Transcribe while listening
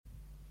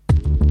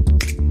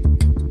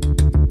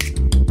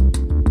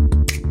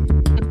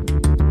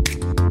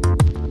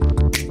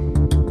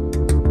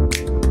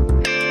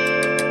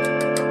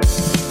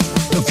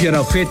Of je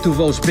nou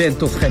virtuoos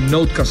bent of geen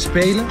noot kan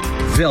spelen,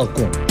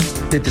 welkom.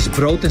 Dit is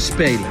Brood en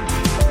Spelen.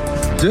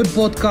 De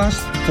podcast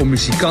voor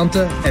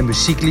muzikanten en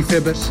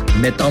muziekliefhebbers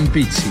met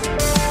ambitie.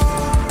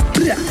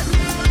 Ja.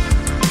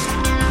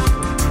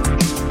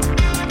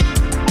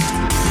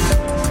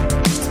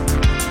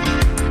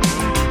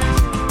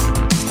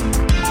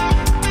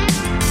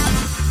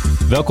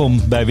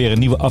 Welkom bij weer een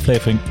nieuwe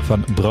aflevering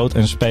van Brood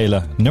en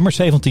Spelen. Nummer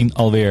 17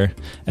 alweer.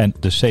 En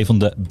de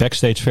 7e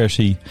backstage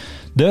versie.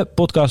 De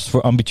podcast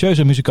voor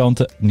ambitieuze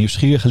muzikanten,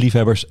 nieuwsgierige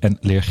liefhebbers en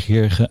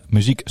leergierige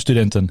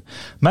muziekstudenten.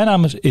 Mijn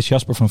naam is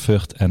Jasper van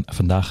Vught en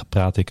vandaag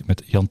praat ik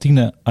met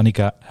Jantine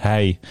Annika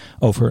Heij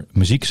over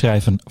muziek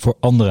schrijven voor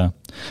anderen.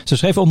 Ze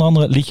schreef onder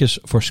andere liedjes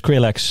voor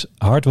Skrillex,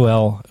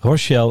 Hardwell,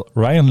 Rochelle,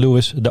 Ryan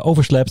Lewis, The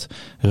Overslept,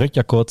 Rut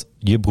Jacot,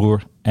 Je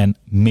Broer en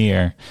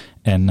meer.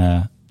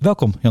 En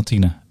welkom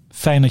Jantine.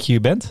 Fijn dat je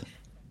hier bent.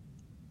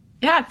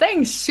 Ja,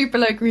 thanks.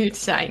 Superleuk om hier te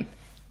zijn.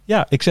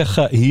 Ja, ik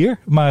zeg hier,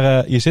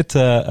 maar je zit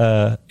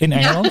in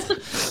Engeland.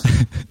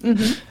 Ja.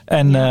 Mm-hmm.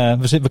 En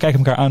we kijken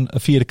elkaar aan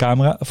via de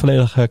camera.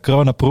 Volledig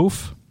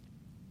coronaproof.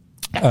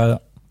 Ja.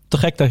 Te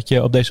gek dat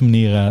je op deze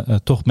manier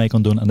toch mee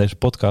kan doen aan deze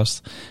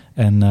podcast.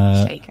 En,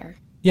 zeker.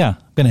 Ja,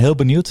 ik ben heel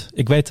benieuwd.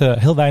 Ik weet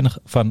heel weinig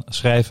van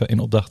schrijven in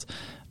opdracht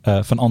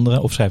van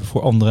anderen of schrijven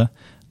voor anderen.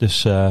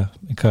 Dus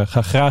ik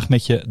ga graag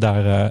met je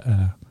daar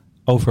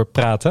over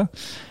praten.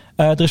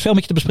 Er is veel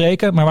met je te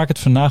bespreken, maar waar ik het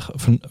vandaag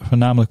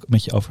voornamelijk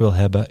met je over wil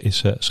hebben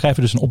is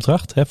schrijven dus een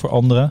opdracht voor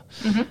anderen.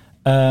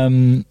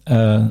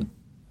 Mm-hmm.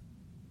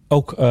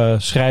 Ook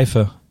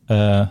schrijven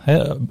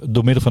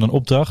door middel van een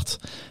opdracht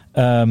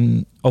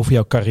over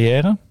jouw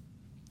carrière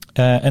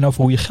en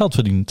over hoe je geld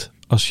verdient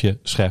als je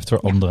schrijft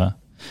voor anderen.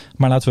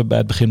 Maar laten we bij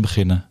het begin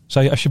beginnen.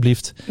 Zou je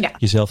alsjeblieft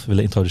jezelf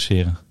willen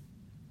introduceren?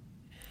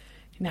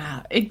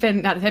 Nou,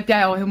 dat heb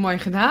jij al heel mooi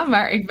gedaan,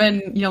 maar ik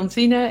ben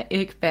Jantine.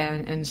 Ik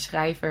ben een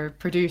schrijver,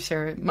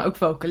 producer, maar ook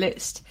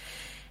vocalist.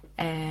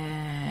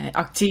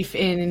 Actief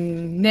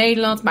in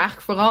Nederland, maar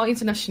eigenlijk vooral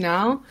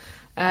internationaal.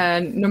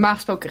 Normaal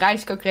gesproken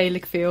reis ik ook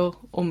redelijk veel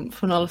om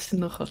van alles en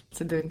nog wat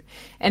te doen.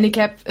 En ik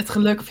heb het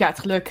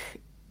geluk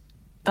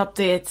dat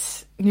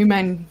dit nu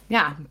mijn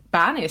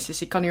baan is.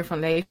 Dus ik kan hiervan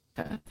leven.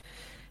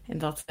 En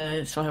dat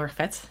is wel heel erg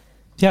vet.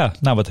 Ja,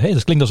 nou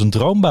dat klinkt als een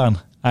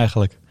droombaan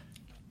eigenlijk.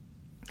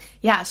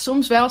 Ja,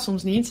 soms wel,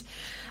 soms niet.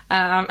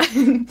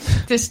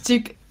 Het is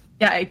natuurlijk...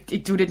 Ja,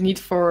 ik doe dit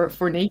niet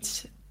voor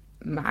niets.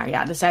 Maar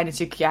ja, er zijn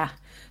natuurlijk...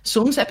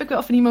 soms heb ik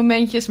wel van die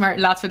momentjes. Maar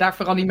laten we daar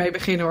vooral niet mee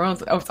beginnen hoor.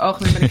 Want over het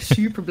algemeen ben ik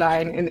super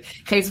blij. En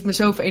geeft het me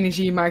zoveel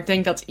energie. Maar ik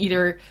denk dat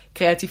ieder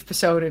creatief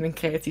persoon in een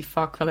creatief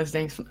vak wel eens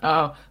denkt van...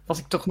 was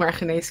ik toch maar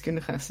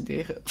geneeskunde gaan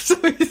studeren. Of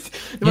zoiets.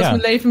 Dan was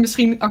mijn leven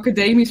misschien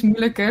academisch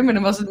moeilijker. Maar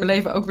dan was het mijn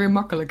leven ook weer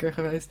makkelijker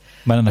geweest.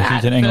 Maar dan had je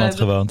niet in Engeland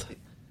gewoond.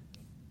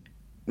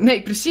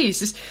 Nee, precies.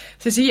 Dus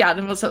zie je,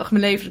 dan was mijn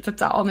leven er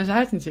totaal anders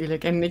uit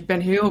natuurlijk. En ik ben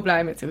heel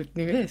blij met hoe het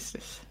nu is.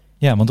 Dus.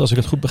 Ja, want als ik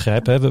het goed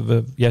begrijp,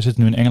 jij zit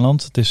nu in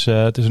Engeland. Het is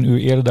een uur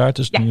eerder daar. Het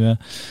is nu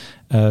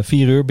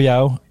 4 uur bij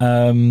jou.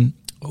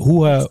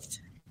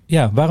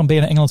 Waarom ben je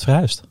naar Engeland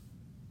verhuisd?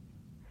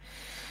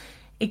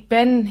 Ik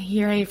ben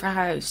hierheen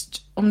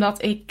verhuisd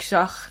omdat ik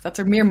zag dat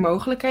er meer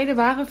mogelijkheden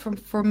waren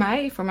voor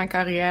mij, voor mijn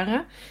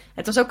carrière.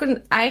 Het was ook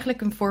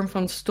eigenlijk een vorm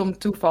van stom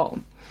toeval.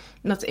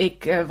 Dat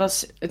ik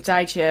was een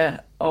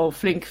tijdje al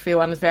flink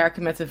veel aan het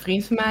werken met een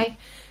vriend van mij.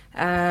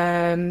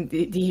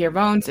 Die hier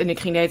woont. En ik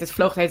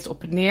vloog de hele tijd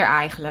op en neer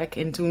eigenlijk.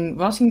 En toen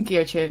was ik een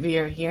keertje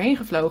weer hierheen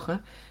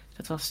gevlogen.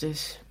 Dat was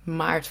dus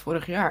maart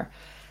vorig jaar.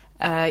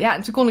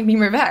 En toen kon ik niet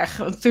meer weg.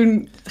 Want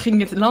toen ging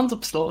het land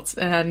op slot.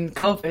 En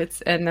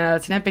COVID.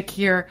 En toen heb ik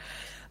hier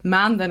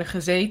maanden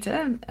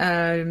gezeten.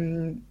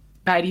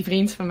 Bij die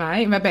vriend van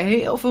mij. En we hebben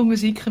heel veel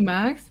muziek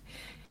gemaakt.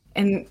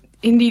 En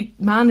in die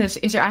maanden is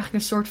er eigenlijk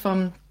een soort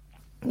van...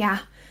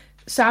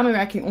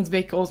 samenwerking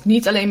ontwikkeld.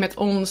 Niet alleen met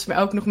ons,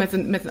 maar ook nog met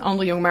een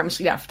andere jongen. Maar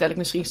misschien, vertel ik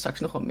misschien straks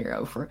nog wel meer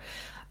over.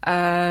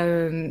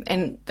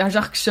 En daar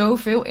zag ik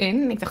zoveel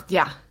in. Ik dacht,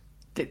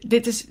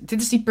 dit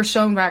is die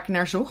persoon waar ik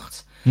naar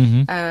zocht.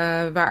 Mm-hmm.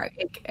 Waar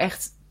ik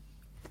echt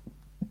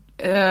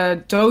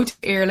dood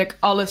eerlijk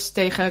alles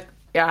tegen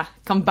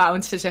kan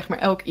bouncen, zeg maar,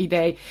 elk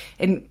idee.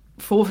 En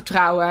vol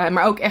vertrouwen,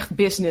 maar ook echt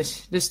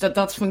business. Dus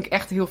dat vond ik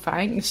echt heel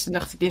fijn. Dus toen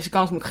dacht ik, deze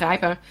kans moet ik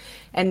grijpen.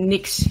 En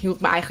niks hield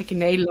me eigenlijk in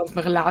Nederland.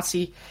 Mijn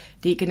relatie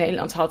die ik in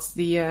Nederland had,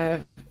 die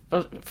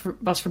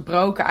was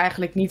verbroken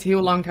eigenlijk niet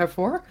heel lang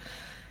daarvoor.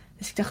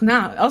 Dus ik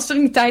dacht, als er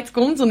een tijd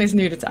komt, dan is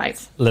nu de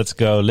tijd. Let's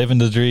go,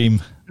 living the dream.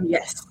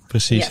 Yes.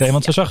 Precies, yes,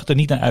 want zo zag het er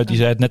niet naar uit. Je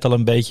zei het net al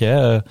een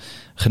beetje,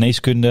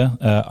 geneeskunde,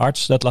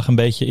 arts, dat lag een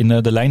beetje in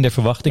de lijn der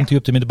verwachting toen je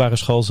op de middelbare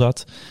school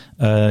zat.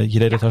 Je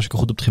deed het hartstikke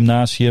goed op het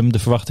gymnasium. De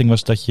verwachting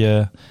was dat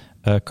je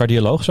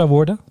cardioloog zou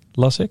worden,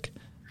 las ik. In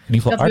ieder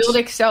geval dat arts. Wilde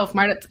ik zelf,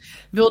 maar dat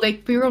wilde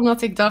ik puur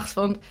omdat ik dacht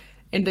van...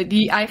 En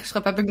die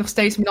eigenschap heb ik nog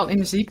steeds meer dan in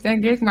muziek,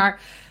 denk ik. Maar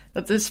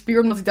Dat is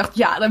puur omdat ik dacht,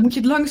 ja, dan moet je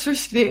het langst voor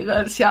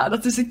studeren. Dus ja,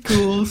 dat is het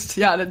coolst.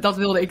 Ja, dat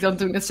wilde ik dan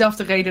doen.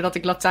 Hetzelfde reden dat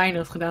ik Latijn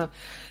had gedaan.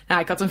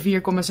 Nou, ik had een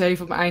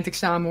 4,7 op mijn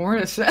eindexamen hoor.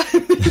 Dus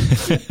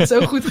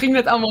zo goed ging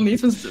het allemaal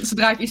niet. Want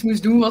zodra ik iets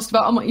moest doen, was het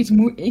wel allemaal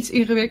iets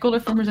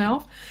ingewikkelder voor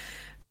mezelf.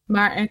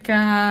 Maar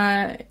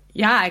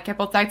ik heb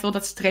altijd wel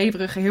dat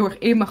streberige heel erg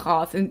in me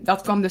gehad. En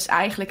dat kwam dus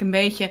eigenlijk een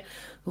beetje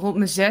rond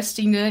mijn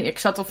 16e. Ik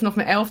zat vanaf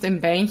mijn 11e in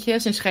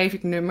bandjes en schreef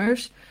ik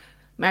nummers.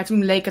 Maar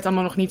toen leek het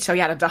allemaal nog niet zo.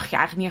 Ja, daar dacht je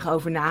eigenlijk niet echt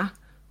over na.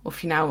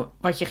 Of je nou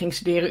wat je ging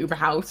studeren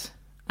überhaupt.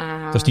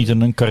 Dat is niet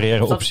een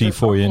carrière-optie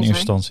voor je in eerste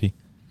instantie?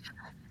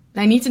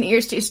 Nee, niet in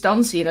eerste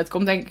instantie. En dat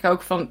komt denk ik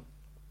ook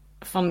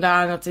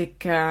vandaan dat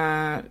ik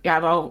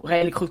wel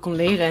redelijk goed kon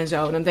leren en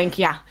zo. En dan denk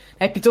je, ja,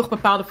 heb je toch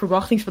bepaalde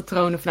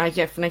verwachtingspatronen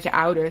vanuit je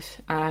ouders.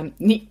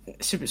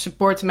 Ze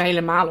supporten me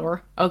helemaal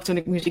hoor. Ook toen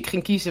ik muziek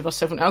ging kiezen was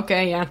het zo van,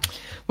 oké,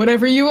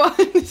 whatever you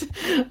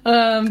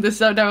want. Dus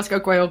daar was ik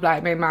ook wel heel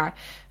blij mee. Maar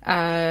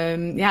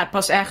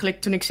pas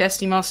eigenlijk toen ik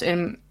 16 was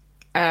en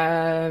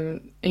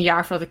een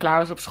jaar voordat ik klaar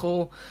was op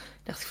school,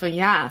 dacht ik van,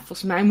 ja,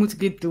 volgens mij moet ik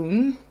dit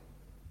doen.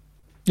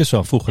 Dus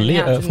wel vroege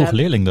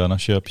leerling dan,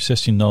 als je op je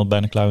 16 al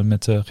bijna klaar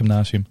bent met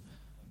gymnasium.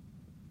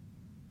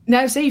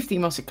 Nou,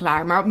 17 was ik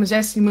klaar, maar op mijn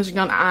 16 moest ik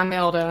dan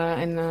aanmelden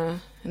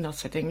en dat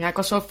soort dingen. Ja, ik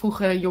was wel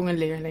vroege jonge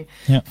leerling.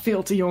 Ja.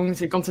 Veel te jong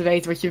natuurlijk om te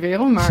weten wat je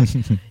wil, maar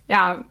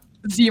ja,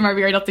 zie je maar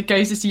weer dat de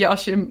keuzes die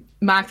je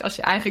maakt als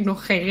je eigenlijk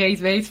nog geen reet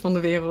weet van de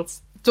wereld,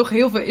 toch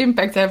heel veel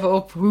impact hebben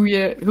op hoe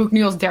ik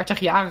nu als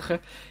 30-jarige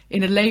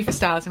in het leven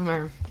sta, zeg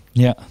maar.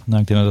 Ja,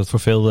 nou ik denk dat het voor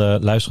veel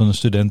luisterende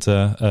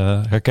studenten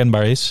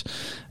herkenbaar is.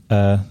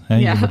 Er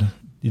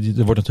wordt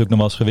natuurlijk nog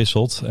wel eens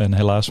gewisseld. En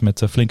helaas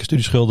met flinke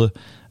studieschulden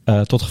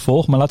tot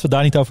gevolg. Maar laten we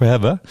het daar niet over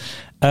hebben.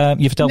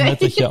 Je vertelde net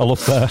dat je al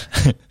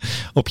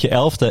op je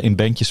 11e in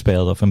bandjes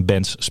speelde. Of in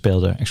bands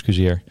speelde,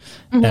 excuseer.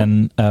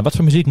 Mm-hmm. En wat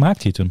voor muziek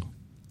maakte je toen?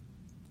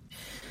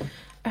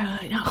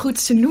 Goed,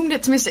 ze noemden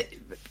het tenminste.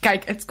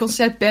 Kijk, het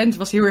concept band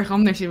was heel erg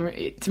anders.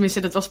 Tenminste,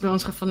 dat was bij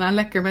ons van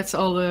lekker met z'n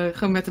allen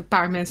gewoon met een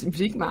paar mensen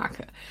muziek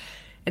maken.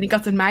 En ik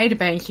had een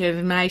meidenbandje,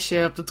 een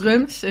meisje op de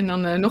drums en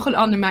dan nog een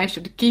ander meisje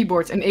op de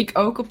keyboard. En ik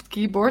ook op het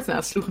keyboard. Nou,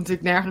 dat sloeg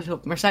natuurlijk nergens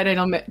op. Maar zij deden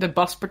dan met de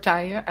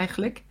baspartijen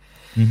eigenlijk.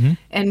 Mm-hmm.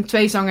 En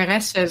 2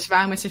 zangeressen, ze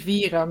waren met z'n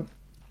 4.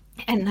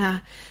 En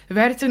we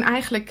werden toen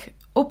eigenlijk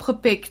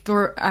opgepikt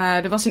door...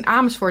 er was in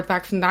Amersfoort, waar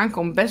ik vandaan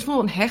kom, best wel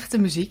een hechte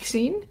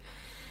muziekscene.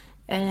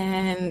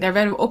 En daar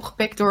werden we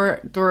opgepikt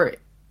door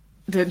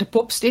de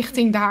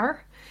popstichting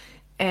daar.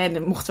 En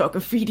dan mochten we ook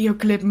een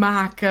videoclip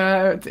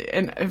maken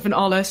en van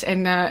alles.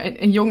 En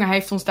een jongen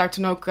heeft ons daar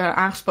toen ook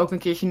aangesproken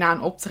een keertje na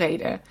een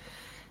optreden.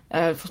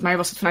 Volgens mij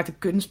was het vanuit een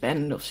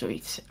kunstband of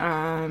zoiets.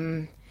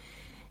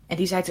 En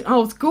die zei toen, oh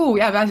wat cool,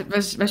 ja,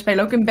 wij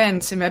spelen ook in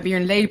bands. En we hebben hier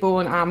een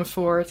label in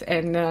Amersfoort.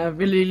 En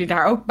willen jullie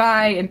daar ook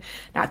bij? En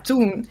nou,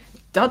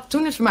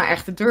 toen is voor mij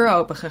echt de deur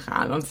open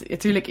gegaan. Want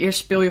natuurlijk, eerst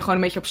speel je gewoon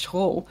een beetje op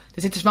school.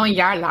 Dus dit is wel een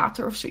jaar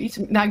later of zoiets.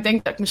 Nou, ik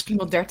denk dat ik misschien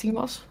wel 13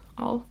 was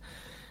al.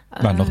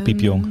 Maar nog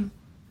piepjong.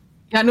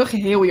 Ja, nog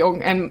heel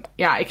jong. En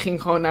ja, ik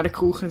ging gewoon naar de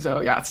kroeg en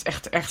zo. Ja, het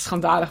is echt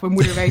schandalig. Mijn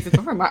moeder weet het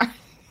hoor, maar...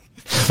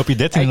 Op je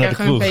 13e naar de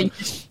kroeg?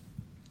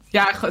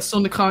 Ja,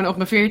 stond ik gewoon op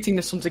mijn 14e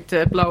stond ik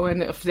te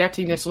blowen. Of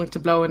 13e stond ik te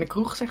blowen in de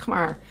kroeg, zeg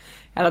maar.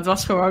 Ja, dat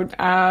was gewoon...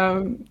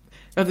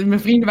 mijn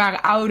vrienden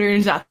waren ouder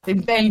en zaten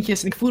in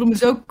bandjes. En ik voelde me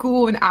zo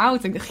cool en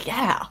oud. En ik dacht,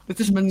 ja, dit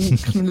is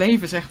mijn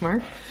leven, zeg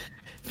maar.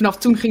 Vanaf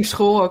toen ging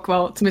school ook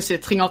wel... Tenminste,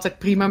 het ging altijd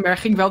prima. Maar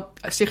ging wel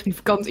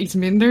significant iets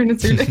minder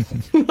natuurlijk.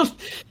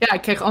 Ja,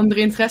 ik kreeg andere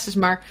interesses.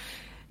 Maar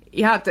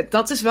ja,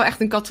 dat is wel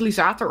echt een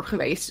katalysator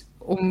geweest.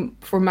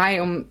 Voor mij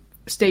om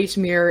steeds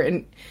meer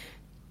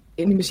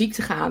in de muziek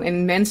te gaan.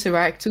 En mensen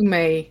waar ik toen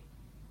mee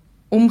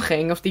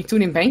omging, of die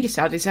toen in bandjes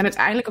zaten, die zijn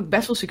uiteindelijk ook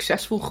best wel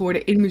succesvol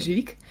geworden in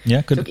muziek.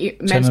 Ja,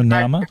 zijn er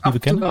namen die we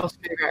kennen?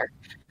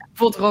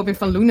 Bijvoorbeeld Robin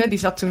van Loenen, die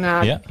zat toen...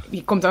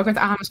 Die komt ook uit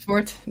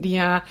Amersfoort.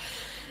 Die...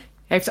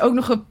 heeft ook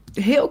nog een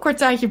heel kort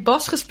tijdje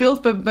bas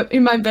gespeeld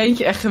in mijn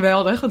bandje. Echt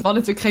geweldig, want we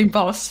hadden natuurlijk geen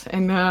bas.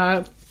 En op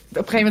een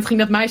gegeven moment ging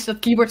dat meisje dat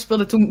keyboard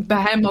speelde toen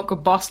bij hem ook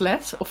op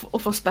basles.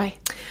 Of was het bij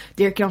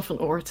Dirk-Jan van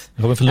Oort.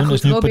 Robin van Loenen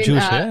is nu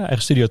producer, hè?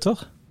 Eigen studio,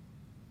 toch?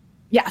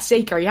 Ja,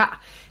 zeker, ja.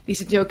 Die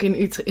zit nu ook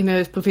in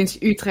de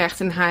provincie Utrecht.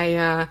 En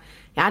hij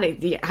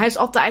is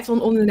altijd wel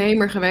een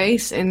ondernemer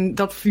geweest. En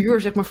dat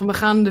vuur, zeg maar, van we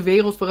gaan de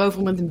wereld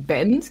veroveren met een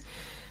band.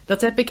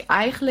 Dat heb ik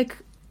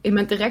eigenlijk in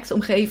mijn directe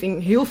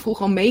omgeving heel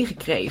vroeg al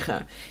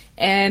meegekregen.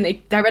 En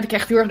daar werd ik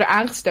echt heel erg door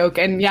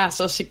aangestoken. En ja,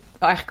 zoals ik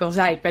eigenlijk al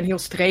zei, ik ben heel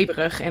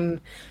streberig.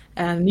 En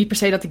niet per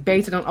se dat ik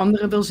beter dan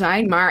anderen wil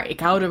zijn. Maar ik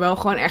hou er wel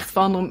gewoon echt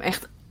van om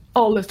echt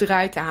alles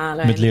eruit te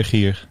halen. Met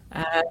leergier.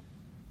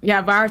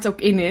 Waar het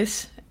ook in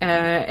is.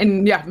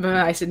 En ja, bij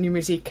mij is het nu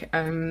muziek.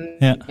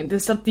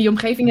 Dus die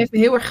omgeving heeft me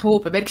heel erg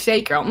geholpen, weet ik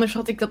zeker. Anders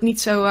had ik dat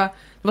niet zo...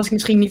 was ik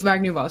misschien niet waar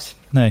ik nu was.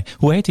 Nee.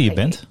 Hoe heette je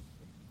band?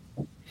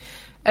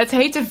 Het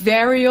heette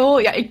Varial.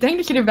 Ja, ik denk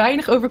dat je er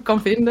weinig over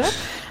kan vinden.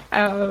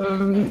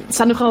 Het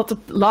staat nog wel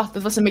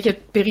dat was een beetje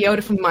de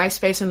periode van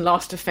MySpace en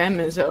Last FM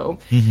en zo.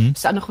 Mm-hmm. Er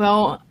staat nog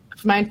wel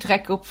voor mij een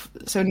track op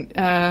zo'n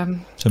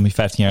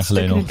 15 jaar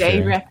geleden ongeveer.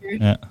 Day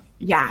record.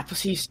 Ja,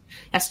 precies.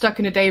 Ja, Stuck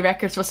in the Day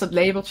Records was dat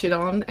labeltje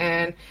dan.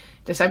 En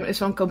er is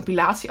wel een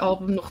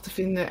compilatiealbum nog te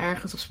vinden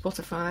ergens op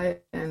Spotify.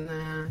 En,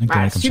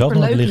 maar het is zelf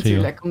nog superleuk liggen,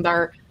 natuurlijk om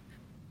daar...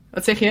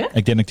 Wat zeg je? Ik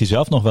denk dat ik die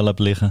zelf nog wel heb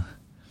liggen.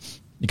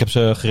 Ik heb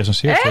ze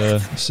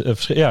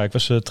gerecenseerd. Ja, ik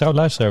was trouw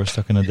luisteraar bij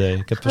Stuck in the Day.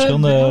 Ik heb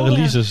verschillende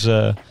releases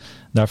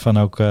daarvan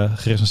ook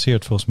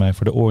gerecenseerd volgens mij.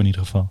 Voor de oor in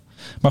ieder geval.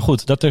 Maar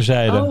goed, dat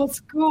terzijde. Oh,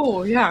 wat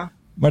cool, ja.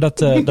 Maar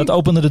dat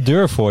opende de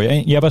deur voor je.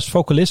 En jij was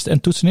vocalist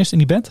en toetsenist in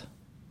die band?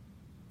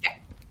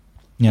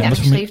 Ja, ik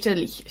schreef de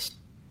liedjes.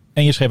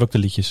 En je schreef ook de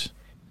liedjes.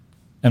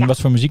 En wat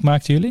voor muziek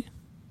maakten jullie?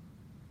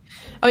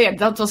 Oh ja,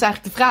 dat was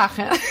eigenlijk de vraag,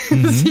 hè?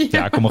 Mm-hmm.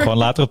 Ja, ik kom er gewoon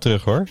later op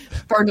terug, hoor.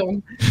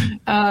 Pardon.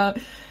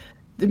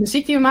 De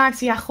muziek die we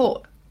maakten,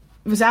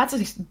 we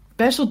zaten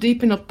best wel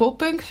diep in dat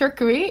poppunk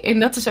circuit. En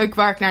dat is ook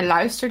waar ik naar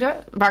luisterde.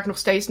 Waar ik nog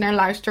steeds naar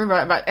luister.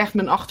 Waar echt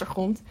mijn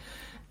achtergrond.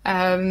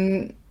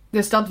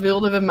 Dus dat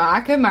wilden we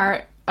maken.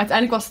 Maar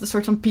uiteindelijk was het een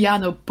soort van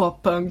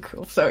piano-pop-punk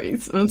of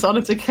zoiets. Want ze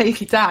hadden natuurlijk geen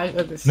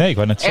gitaren. Dus nee, ik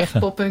wou net echt zeggen.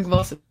 Poppunk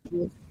was het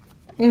niet.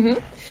 Mm-hmm.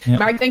 Ja.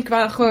 Maar ik denk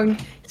qua gewoon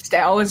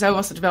stijl en zo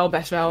was het wel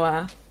best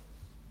wel...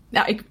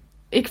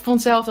 Ik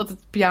vond zelf dat het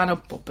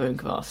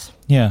piano-pop-punk was.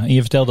 Ja, en je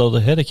vertelde al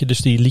dat je dus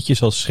die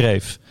liedjes al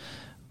schreef.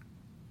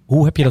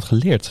 Hoe heb je dat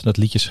geleerd, dat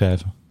liedjes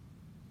schrijven?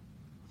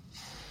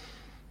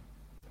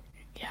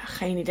 Ja,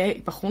 geen idee.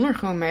 Ik begon er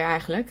gewoon mee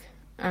eigenlijk.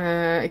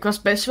 Ik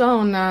was best wel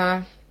een...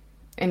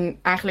 en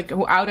eigenlijk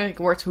hoe ouder ik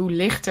word, hoe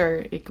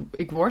lichter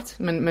ik word.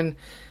 Mijn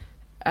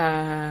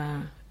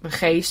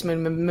geest,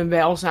 mijn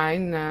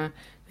welzijn.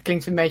 Dat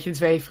klinkt een beetje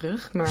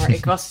zweverig. Maar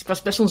ik was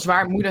best wel een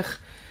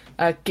zwaarmoedig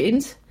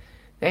kind,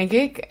 denk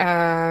ik.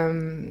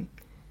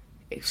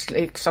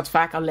 Ik zat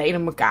vaak alleen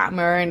in mijn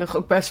kamer. En nog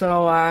ook best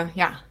wel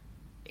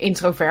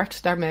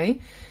introvert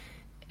daarmee.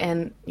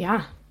 En ja,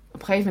 op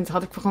een gegeven moment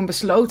had ik gewoon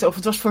besloten... of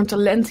het was voor een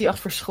talent die had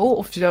voor school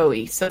of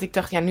zoiets. Dat ik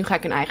dacht, nu ga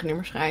ik een eigen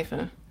nummer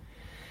schrijven.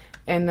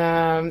 En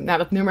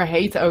dat nummer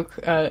heet ook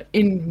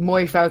in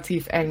mooi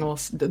foutief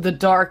Engels... The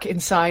Dark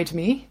Inside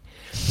Me.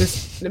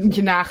 Dus dan moet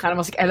je nagaan, dan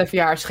was ik 11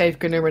 jaar... schreef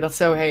ik een nummer dat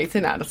zo heette.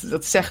 Nou,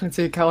 dat zegt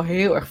natuurlijk al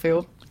heel erg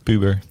veel.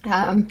 Puber.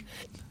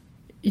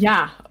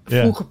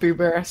 Vroege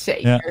puber,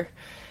 zeker.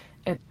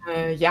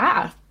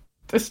 Ja. En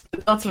dus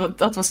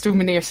dat was toen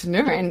mijn eerste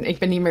nummer. En ik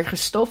ben niet meer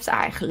gestopt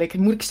eigenlijk.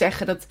 En moet ik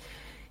zeggen dat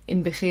in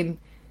het begin...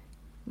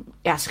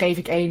 schreef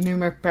ik 1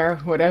 nummer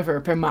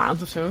per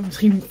maand of zo.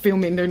 Misschien veel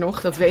minder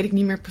nog, dat weet ik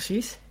niet meer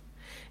precies.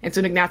 En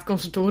toen ik naar het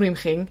conservatorium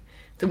ging...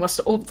 toen was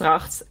de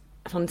opdracht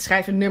van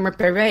schrijf een nummer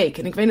per week.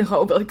 En ik weet nog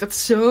wel dat ik dat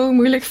zo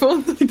moeilijk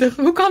vond. Ik dacht,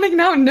 hoe kan ik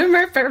nou een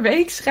nummer per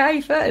week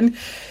schrijven? En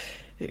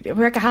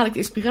waar haal ik de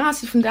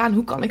inspiratie vandaan?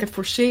 Hoe kan ik het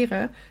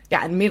forceren?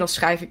 Ja, inmiddels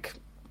schrijf ik...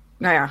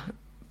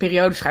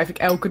 periodes schrijf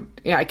ik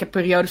ik heb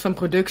periodes van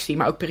productie...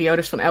 maar ook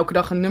periodes van elke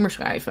dag een nummer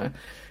schrijven.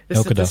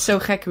 Dus dat is zo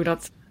gek hoe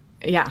dat...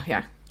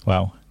 Ja.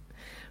 Wauw.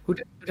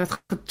 Hoe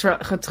dat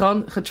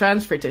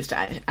getransferd is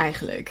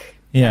eigenlijk.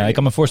 Ja, ik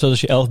kan me voorstellen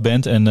als je 11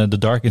 bent en The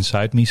Dark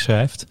Inside Me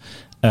schrijft...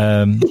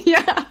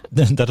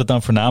 dat het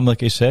dan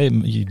voornamelijk is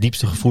je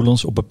diepste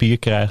gevoelens op papier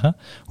krijgen.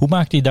 Hoe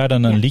maakte je daar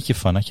dan een liedje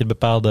van? Had je een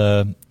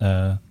bepaalde...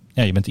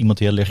 je bent iemand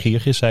die heel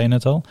leergierig is, zei je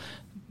net al.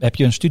 Heb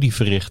je een studie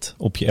verricht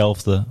op je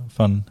 11e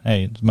van...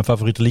 mijn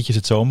favoriete liedje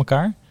zit zo in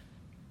elkaar?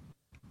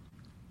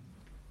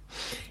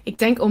 Ik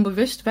denk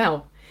onbewust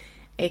wel.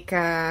 Ik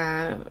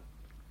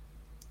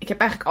heb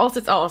eigenlijk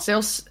altijd al,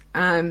 zelfs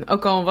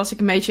ook al was ik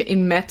een beetje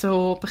in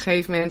metal op een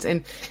gegeven moment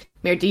en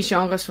meer die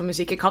genres van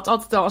muziek. Ik had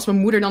altijd al, als mijn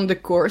moeder dan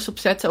de Course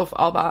opzette of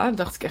ABBA,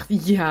 dacht ik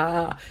echt,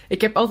 ja.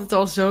 Ik heb altijd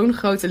al zo'n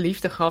grote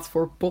liefde gehad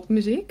voor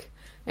popmuziek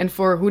en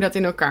voor hoe dat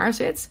in elkaar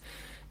zit.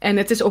 En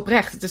het is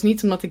oprecht. Het is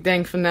niet omdat ik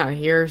denk van,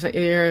 hier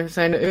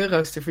zijn de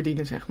euro's te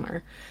verdienen, zeg maar.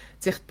 Het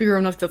is echt puur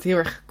omdat ik dat heel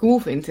erg cool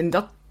vind. En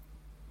dat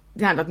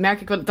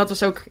merk ik wel. Dat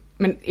was ook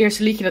mijn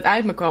eerste liedje dat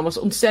uit me kwam, was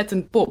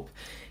ontzettend pop.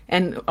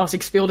 En als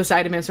ik speelde,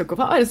 zeiden mensen ook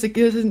al, dat is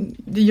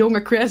de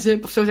jonge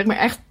Cresip of zo, zeg maar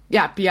echt,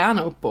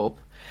 pianopop.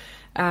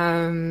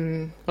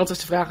 Wat was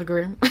de vraag ook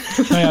weer?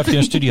 Of je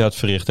een studie had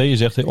verricht. Hè? Je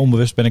zegt,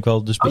 onbewust ben ik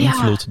wel dus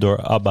beïnvloed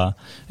door ABBA.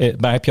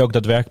 Maar heb je ook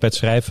daadwerkelijk bij het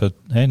schrijven,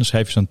 dan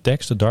schrijf je zo'n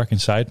tekst, The Dark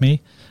Inside Me.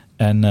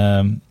 En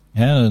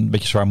een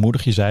beetje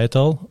zwaarmoedig, je zei het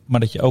al. Maar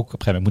dat je ook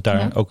op een gegeven moment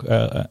moet daar ook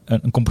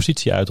een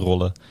compositie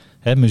uitrollen.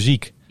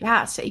 Muziek.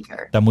 Ja,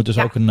 zeker. Daar moet dus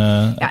ook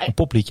een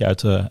popliedje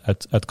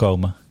uit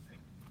komen.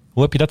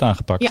 Hoe heb je dat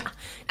aangepakt?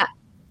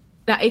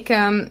 Ja. Ik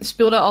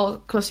speelde al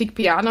klassiek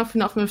piano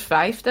vanaf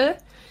mijn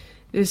 5e.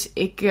 Dus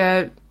ik... op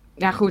een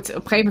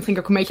gegeven moment ging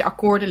ik ook een beetje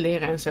akkoorden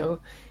leren en zo.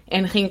 En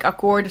dan ging ik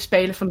akkoorden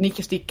spelen van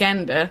liedjes die ik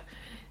kende.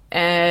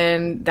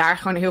 En daar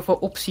gewoon heel veel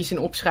opties in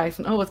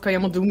opschrijven. Van, wat kan je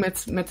allemaal doen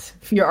met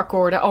 4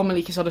 akkoorden? Al mijn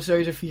liedjes hadden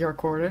sowieso 4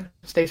 akkoorden.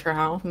 Steeds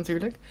herhaald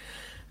natuurlijk.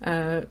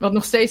 Wat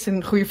nog steeds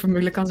een goede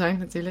formule kan zijn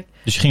natuurlijk.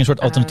 Dus je ging een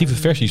soort alternatieve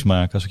versies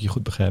maken, als ik je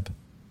goed begrijp.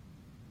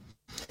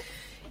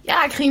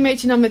 Ja, ik ging een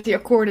beetje dan met die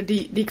akkoorden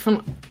die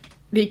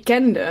ik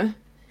kende.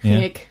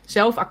 Ging ik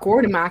zelf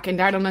akkoorden maken en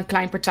daar dan een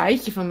klein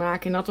partijtje van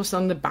maken. En dat was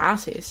dan de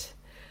basis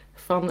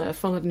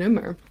van het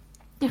nummer.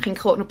 Dan ging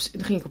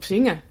ik op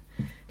zingen.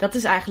 Dat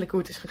is eigenlijk hoe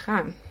het is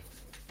gegaan.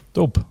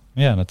 Top.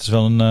 Ja, dat is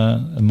wel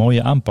een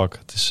mooie aanpak.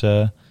 Het is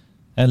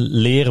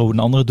leren hoe een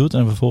ander het doet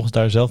en vervolgens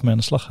daar zelf mee aan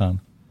de slag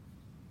gaan.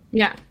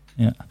 Ja.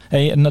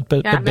 Hey, en het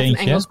met beentje, een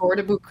Engels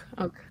woordenboek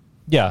ook.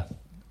 Ja,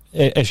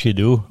 as you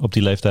do op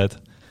die leeftijd.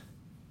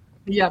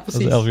 Ja,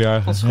 precies. Dat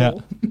 11-jarige. Ja.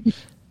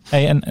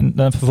 Hey, en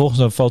dan vervolgens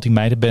dan valt die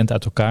meidenband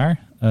uit elkaar,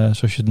 zoals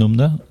je het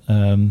noemde.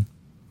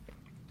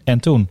 En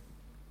toen?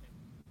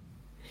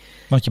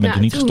 Want je bent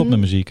toen niet gestopt met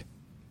muziek.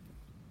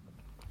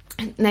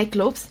 Nee,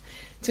 klopt.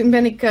 Toen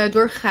ben ik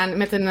doorgegaan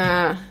met een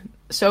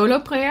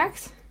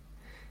solo-project.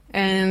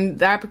 En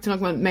daar heb ik toen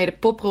ook mee de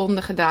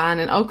popronde gedaan.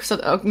 En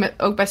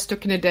ook bij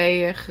Stuck in the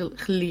Day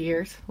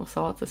geleerd. Was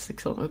dat? Dus ik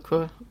zat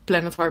ook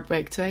Planet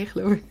Heartbreak 2,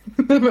 geloof ik.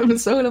 Met mijn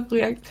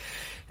solo-project.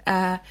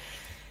 Daar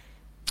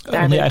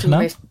onder je eigen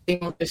naam?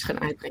 Iemand dus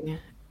gaan uitbrengen.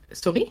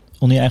 Sorry?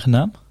 Onder je eigen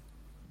naam?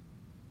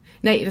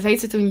 Nee, dat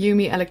heette toen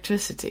Yumi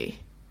Electricity.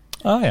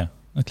 Oh ja,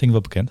 dat klinkt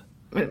wel bekend.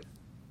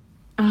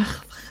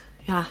 Ach,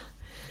 ja.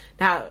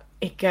 Nou,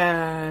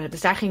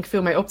 dus daar ging ik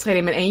veel mee optreden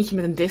in mijn eentje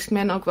met een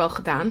Discman ook wel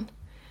gedaan.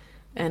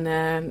 En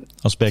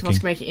als backing. Toen was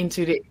ik een beetje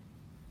into the...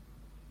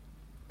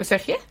 Wat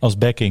zeg je? Als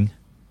backing.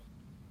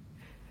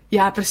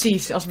 Ja,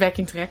 precies. Als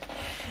backing track.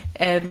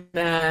 En...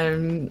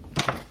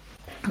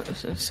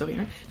 sorry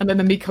hoor. Dan met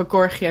mijn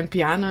microkorgje en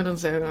piano dan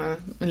zo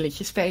een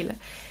liedje spelen.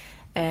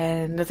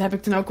 En dat heb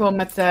ik toen ook wel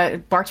met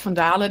Bart van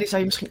Dalen. Die zou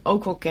je misschien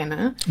ook wel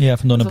kennen. Ja,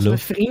 van Donna Dat was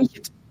mijn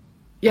vriendje.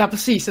 Ja,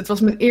 precies. Dat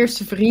was mijn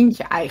eerste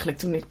vriendje eigenlijk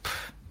toen ik...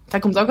 hij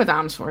komt ook uit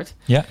Amersfoort.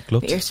 Ja,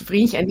 klopt. Mijn eerste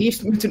vriendje. En die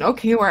heeft me toen ook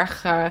heel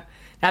erg...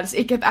 dus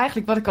ik heb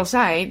eigenlijk, wat ik al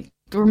zei...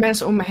 door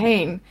mensen om me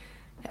heen...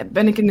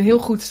 ben ik in een heel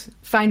goed,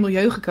 fijn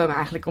milieu gekomen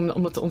eigenlijk...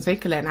 om dat te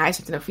ontwikkelen. En hij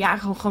zei toen ook van... ja,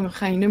 gewoon we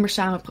gaan je nummers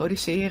samen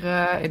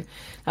produceren. En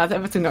dat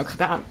hebben we toen ook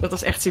gedaan. Dat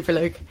was echt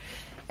superleuk.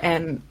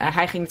 En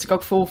hij ging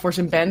natuurlijk ook vol voor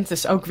zijn band.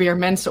 Dus ook weer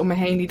mensen om me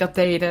heen die dat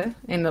deden.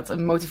 En dat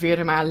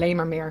motiveerde me alleen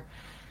maar meer.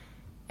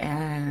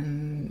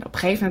 En op een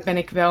gegeven moment ben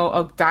ik wel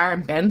ook daar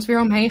een band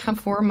weer omheen gaan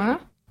vormen.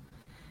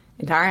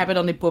 En daar hebben we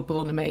dan die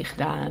popronde mee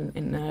gedaan.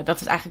 En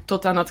dat is eigenlijk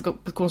tot aan dat ik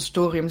op het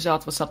conservatorium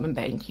zat, was dat mijn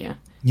bandje.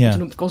 Ja. En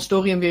toen op het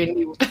conservatorium weer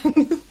nieuw.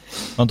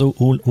 Want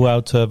hoe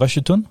oud was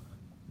je toen?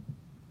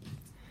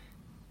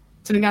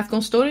 Toen ik naar het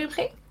conservatorium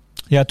ging?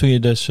 Ja, toen je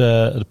dus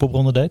de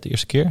popronde deed, de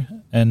eerste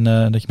keer. En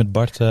dat je met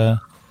Bart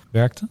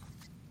werkte?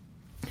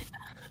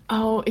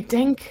 Oh, ik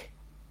denk...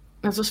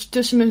 dat was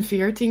tussen mijn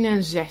 14e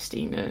en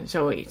 16e,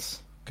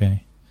 zoiets.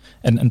 Oké.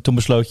 En toen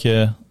besloot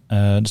je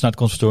dus naar het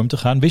conservatorium te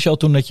gaan. Wist je al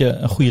toen dat je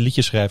een goede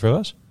liedjeschrijver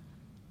was?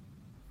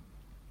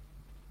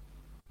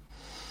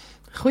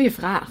 Goeie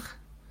vraag.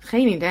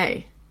 Geen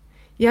idee.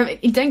 Ja,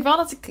 ik denk wel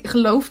dat ik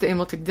geloofde in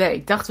wat ik deed.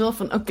 Ik dacht wel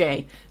van,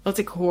 oké, wat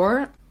ik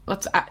hoor,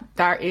 wat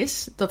daar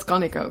is, dat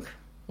kan ik ook.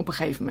 Op een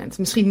gegeven moment.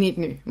 Misschien niet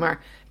nu, maar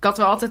ik had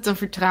wel altijd een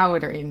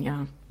vertrouwen erin, ja.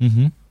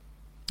 Mm-hmm.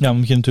 Ja,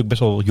 omdat je natuurlijk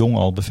best wel jong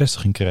al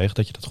bevestiging kreeg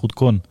dat je dat goed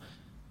kon.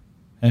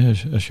 En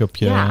als je op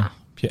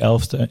je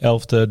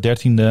 11e,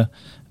 13e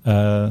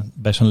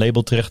bij zo'n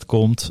label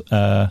terechtkomt.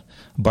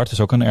 Bart is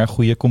ook een erg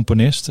goede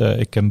componist.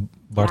 Ik ken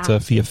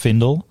Bart via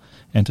Vindel.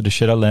 Enter the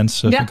Shadowlands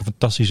vind ik een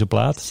fantastische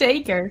plaat.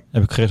 Zeker.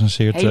 Heb ik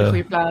gerecenseerd. Hele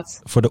goede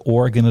plaat. Voor de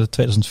Oor, ik denk dat het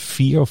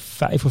 2004 of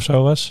 5 of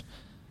zo was.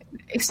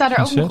 Ik sta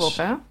er ook nog op,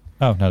 hè? Oh,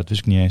 nou dat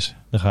wist ik niet eens.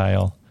 Daar ga je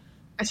al.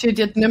 Als je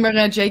dit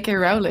nummer J.K.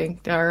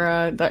 Rowling,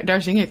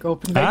 daar zing ik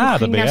op. Ik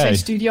ging naar zijn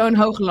studio in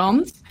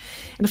Hoogland.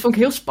 En dat vond ik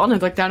heel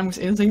spannend dat ik daar moest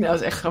inzingen. Dat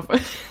was echt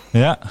grappig.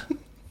 Ja.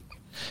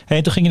 Hey,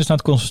 en toen ging je dus naar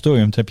het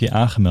conservatorium. Toen heb je je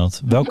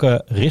aangemeld.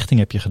 Welke richting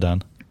heb je gedaan?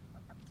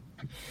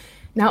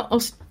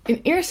 Nou, in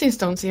eerste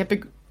instantie heb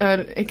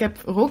ik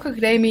heb Rock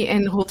Academie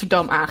en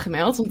Rotterdam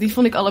aangemeld. Want die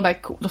vond ik allebei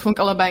cool. Dat vond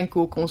ik allebei een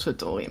cool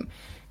conservatorium.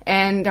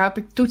 En daar heb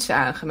ik toetsen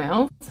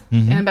aangemeld.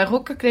 Mm-hmm. En bij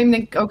Rock Academie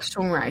denk ik ook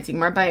songwriting.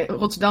 Maar bij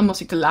Rotterdam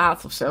was ik te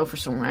laat of zo voor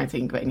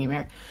songwriting. Ik weet niet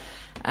meer.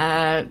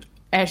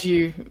 As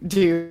you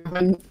do.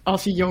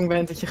 Als je jong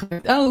bent, dat je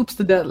gewoon... oeps,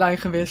 de deadline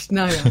gewist.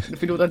 Nou ja, ik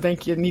bedoel, daar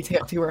denk je niet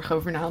heel erg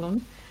over na dan.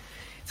 Toen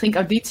ging ik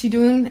auditie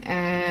doen.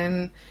 En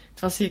toen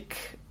was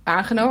ik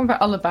aangenomen bij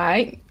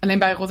allebei. Alleen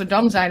bij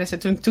Rotterdam zeiden ze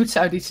toen ik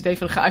toetsauditie deed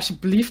van... ga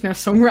alsjeblieft naar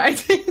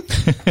songwriting.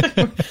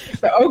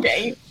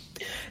 Oké.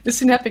 Dus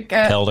toen heb ik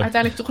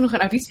uiteindelijk toch nog een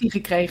auditie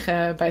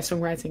gekregen bij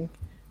songwriting.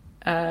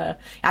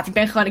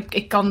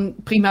 Ik kan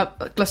prima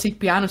klassiek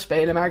piano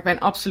spelen, maar ik ben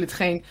absoluut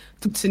geen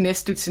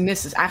toetsenist. Dat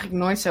is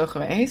eigenlijk nooit zo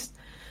geweest.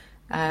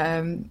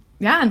 En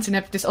toen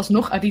heb ik dus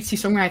alsnog auditie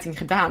songwriting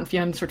gedaan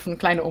via een soort van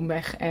kleine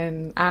omweg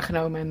en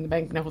aangenomen en dan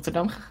ben ik naar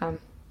Rotterdam gegaan.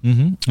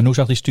 Mm-hmm. En hoe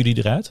zag die studie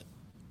eruit?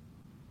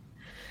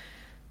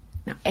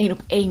 Nou,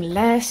 1-op-1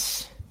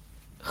 les,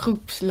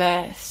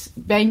 groepsles,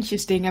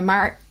 bandjes, dingen.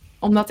 Maar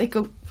omdat ik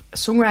ook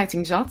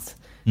songwriting zat,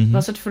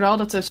 was het vooral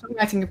dat de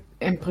songwriting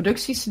en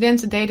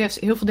productiestudenten deden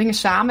heel veel dingen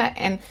samen.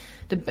 En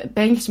de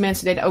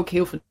bandjesmensen deden ook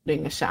heel veel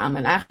dingen samen.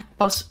 En eigenlijk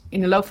pas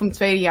in de loop van mijn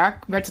tweede jaar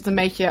werd het een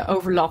beetje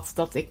overlap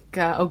dat ik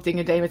ook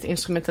dingen deed met de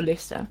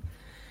instrumentalisten.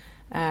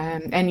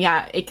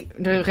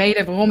 De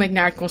reden waarom ik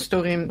naar het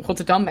conservatorium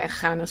Rotterdam ben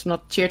gegaan is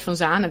omdat Tjeerd van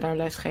Zanen daar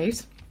les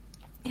geeft.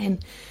 En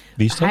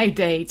wie is dat? Hij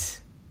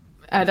deed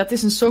Dat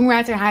is een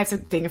songwriter. Hij heeft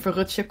ook dingen voor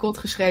Rutger Kot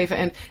geschreven.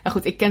 En nou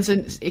goed,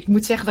 ik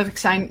moet zeggen dat ik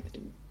zijn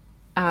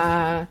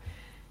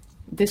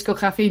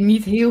discografie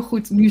niet heel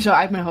goed nu zo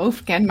uit mijn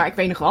hoofd ken. Maar ik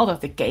weet nog wel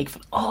dat ik keek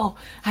van... Oh,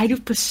 hij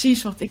doet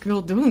precies wat ik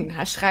wil doen.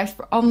 Hij schrijft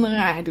voor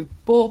anderen. Hij doet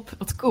pop.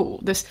 Wat cool.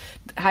 Dus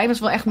hij was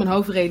wel echt mijn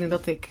hoofdreden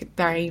dat ik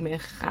daarheen ben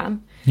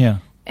gegaan. Ja.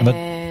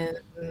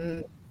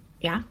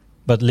 Ja.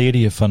 Wat leerde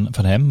je van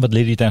hem? Wat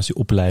leerde je tijdens die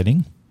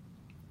opleiding?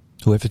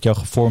 Hoe heeft het jou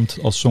gevormd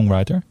als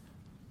songwriter?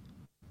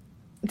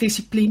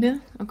 Discipline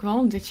ook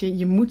wel. Dat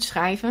je moet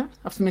schrijven.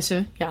 Of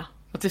tenminste, ja.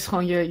 Dat is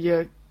gewoon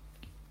je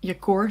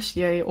course,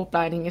 je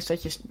opleiding is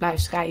dat je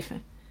blijft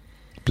schrijven.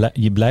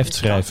 Je blijft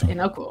schrijven?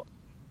 En ook wel.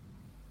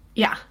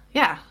 Ja.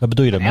 Wat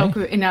bedoel je daarmee?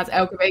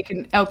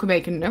 Elke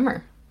week een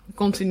nummer.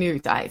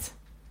 Continuïteit.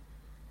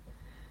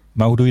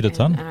 Maar hoe doe je dat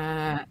dan?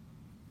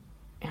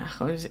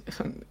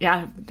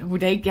 Hoe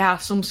deed ik? Ja,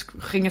 soms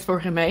ging het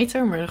voor geen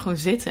meter, maar gewoon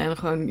zitten en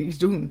gewoon iets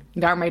doen.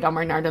 Daarmee dan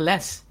maar naar de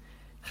les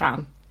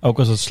gaan. Ook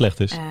als het slecht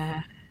is?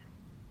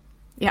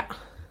 Ja,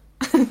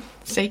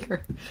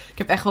 zeker. Ik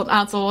heb echt wel een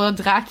aantal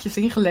draakjes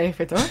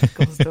ingeleverd hoor.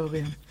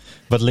 Conservatorium.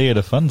 Wat leer je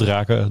ervan?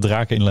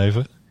 Draken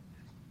inleveren?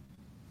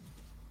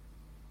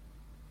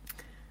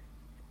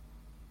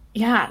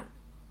 Ja,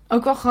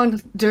 ook wel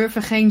gewoon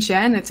durven geen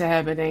gêne te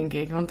hebben, denk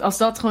ik. Want als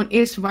dat gewoon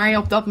is waar je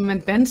op dat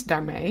moment bent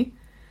daarmee,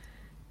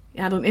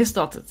 ja, dan is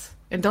dat het.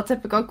 En dat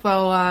heb ik ook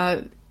wel, daar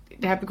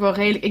heb ik wel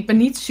redelijk... Ik ben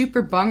niet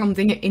super bang om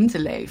dingen in te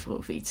leveren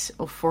of iets.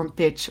 Of voor een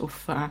pitch.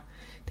 Of ik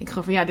denk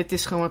gewoon van, ja, dit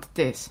is gewoon wat het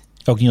is.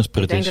 Ook niet als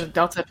prut is? Ik denk dat ik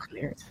dat heb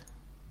geleerd.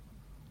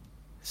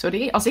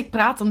 Sorry, als ik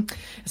praat, dan...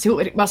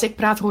 Maar als ik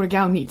praat, hoor ik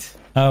jou niet.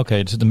 Oké.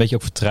 Er zit een beetje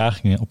ook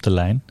vertraging op de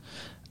lijn.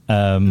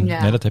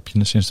 Ja, dat heb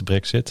je sinds de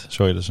Brexit.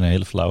 Sorry, dat is een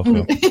hele flauwe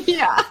grap.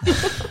 Ja,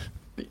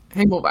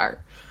 helemaal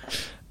waar.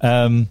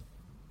 Dan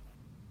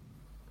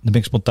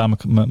ben ik spontaan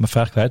mijn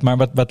vraag kwijt.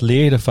 Maar wat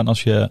leer je ervan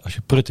als je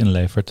prut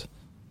inlevert?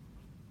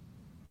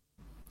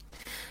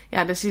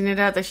 Ja, dus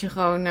inderdaad als je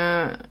gewoon...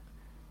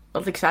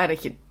 wat ik zei,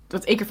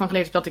 wat ik ervan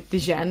geleerd heb, dat ik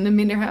de gêne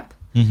minder heb.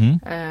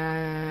 Mm-hmm.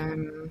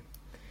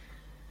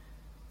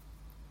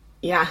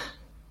 Ja,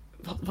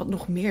 wat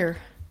nog meer?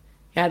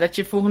 Ja, dat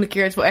je volgende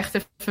keer het wel echt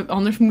even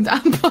anders moet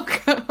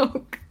aanpakken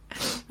ook.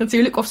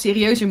 Natuurlijk, of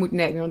serieuzer moet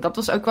nemen. Want dat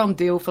was ook wel een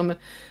deel van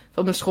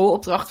mijn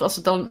schoolopdracht. Als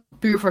het dan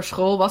puur voor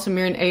school was en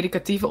meer een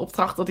educatieve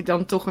opdracht, dat ik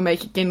dan toch een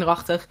beetje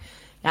kinderachtig,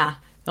 ja,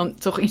 dan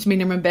toch iets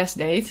minder mijn best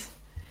deed.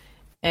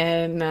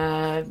 En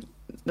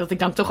dat ik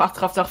dan toch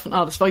achteraf dacht van,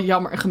 dat is wel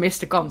jammer, een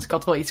gemiste kans. Ik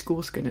had wel iets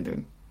cools kunnen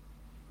doen.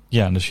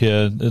 Ja, dus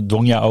je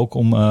dwong jou ook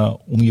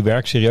om je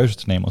werk serieuzer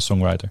te nemen als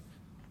songwriter?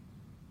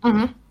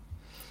 Mm-hmm.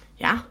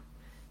 Ja.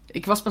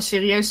 Ik was pas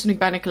serieus toen ik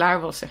bijna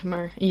klaar was, zeg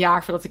maar. Een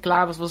jaar voordat ik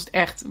klaar was,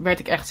 werd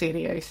ik echt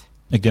serieus.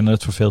 Ik denk dat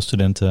het voor veel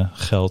studenten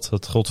geldt.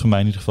 Dat geldt voor mij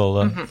in ieder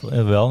geval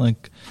wel. En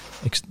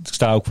ik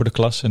sta ook voor de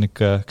klas en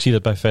ik zie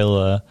dat bij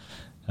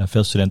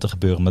veel studenten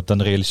gebeuren. Omdat dan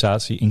de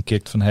realisatie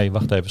inkikt van, hé,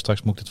 wacht even,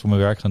 straks moet ik dit voor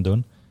mijn werk gaan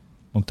doen.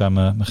 Moet ik daar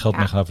mijn geld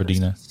mee gaan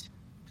verdienen.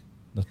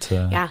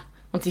 Ja,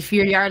 want die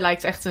 4 jaar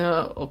lijkt echt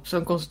op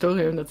zo'n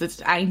conservatorium. Dat is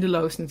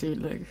eindeloos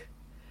natuurlijk.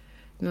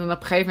 En dan op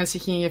een gegeven moment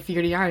zit je in je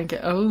 4e jaar en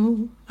denk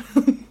je,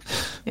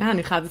 ja,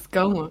 nu gaat het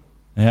komen.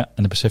 Ja, en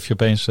dan besef je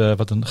opeens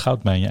wat een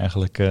goudmijn je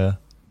eigenlijk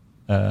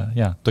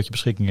tot je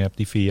beschikking hebt,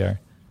 die 4 jaar.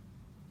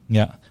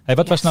 Ja. Hey,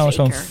 wat was nou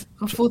zo'n...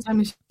 fulltime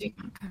muziek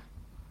maken.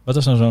 Wat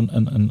was nou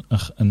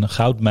een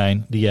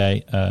goudmijn die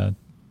jij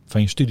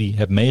van je studie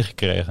hebt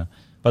meegekregen?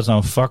 Wat is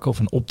nou een vak of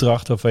een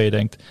opdracht waarvan je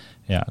denkt,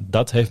 ja,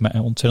 dat heeft mij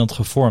ontzettend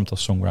gevormd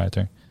als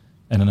songwriter.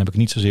 En dan heb ik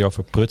het niet zozeer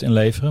over prut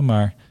inleveren,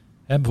 maar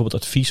bijvoorbeeld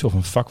advies of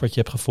een vak wat je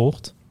hebt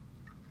gevolgd.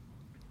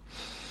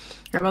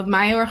 Ja, wat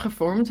mij heel erg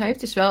gevormd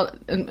heeft, is wel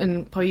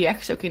een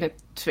project, ook in het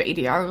 2e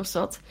jaar was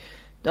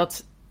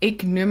dat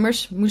ik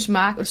nummers moest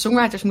maken.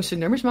 Songwriters moesten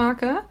nummers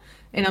maken.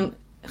 En dan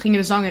gingen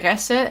de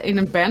zangeressen in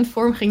een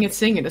bandvorm het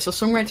zingen. Dus als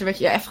songwriter werd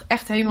je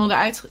echt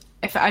helemaal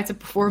even uit de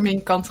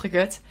performing kant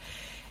gekut.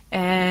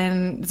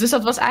 En dus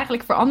dat was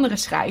eigenlijk voor anderen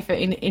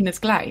schrijven in het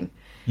klein.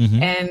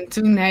 Mm-hmm. En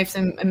toen heeft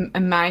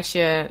een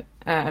meisje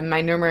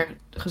mijn nummer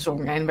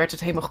gezongen en werd het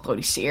helemaal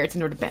geproduceerd en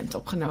door de band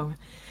opgenomen.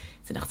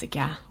 Toen dacht ik,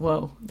 ja,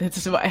 wow, dit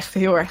is wel echt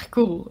heel erg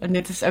cool. En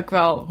dit is ook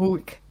wel hoe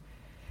ik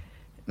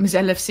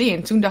mezelf zie.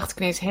 En toen dacht ik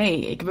ineens,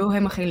 ik wil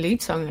helemaal geen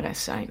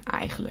liedzangeres zijn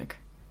eigenlijk.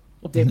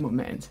 Op dit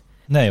moment.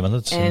 Nee, want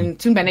dat is... En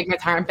toen ben ik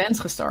met haar een band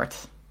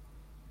gestart.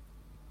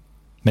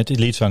 Met die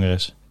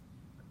liedzangeres?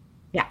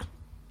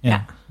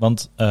 Ja.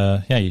 Want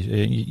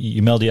je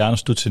meldt je aan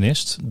als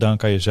toetsenist. Dan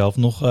kan je zelf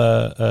nog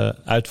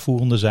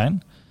uitvoerende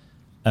zijn.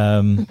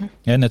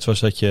 Net zoals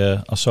dat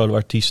je als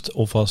soloartiest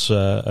of als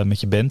met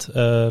je band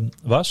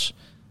was.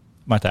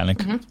 Maar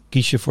uiteindelijk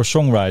kies je voor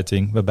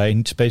songwriting, waarbij je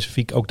niet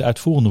specifiek ook de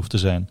uitvoerende hoeft te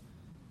zijn.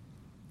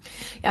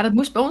 Ja, dat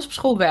moest bij ons op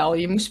school wel.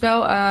 Je moest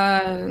wel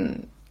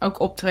ook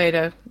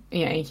optreden in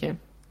je eentje.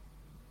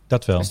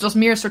 Dat wel. Dus het was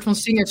meer een soort van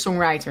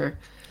singer-songwriter.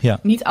 Ja.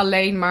 Niet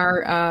alleen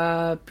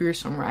maar puur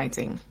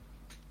songwriting.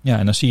 Ja,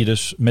 en dan zie je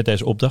dus met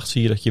deze opdracht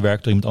dat je werk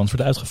door iemand anders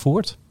wordt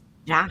uitgevoerd.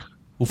 Ja.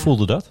 Hoe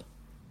voelde dat?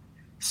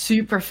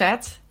 Super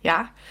vet,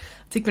 ja.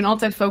 Want ik ben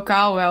altijd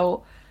vocaal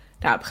wel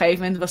Nou, op een gegeven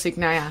moment was ik,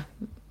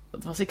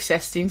 wat was ik,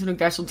 16 toen ik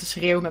daar stond te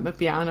schreeuwen met mijn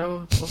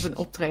piano op een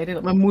optreden.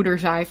 Dat mijn moeder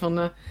zei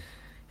van,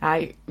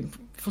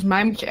 volgens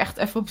mij moet je echt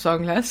even op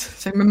zangles.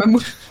 Zeg maar,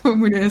 mijn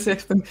moeder is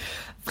echt een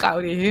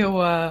vrouw die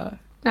heel,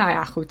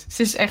 goed.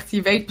 Ze is echt,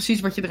 je weet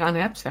precies wat je eraan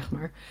hebt, zeg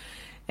maar.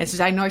 En ze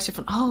zei nooit zo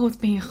van, oh, wat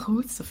ben je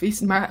goed, of iets.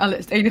 Maar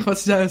het enige wat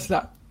ze zei was,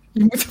 nou, je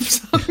moet op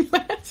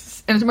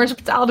zangles. Maar ze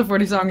betaalde voor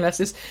die zangles.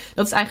 Dus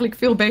dat is eigenlijk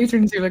veel beter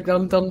natuurlijk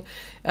dan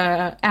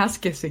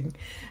ass-kissing.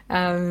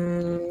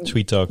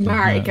 Sweet talk.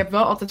 Maar ik heb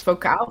wel altijd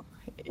vocaal.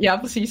 Ja,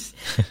 precies.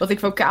 Wat ik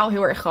vocaal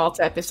heel erg gehad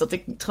heb, is dat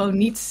ik het gewoon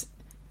niet...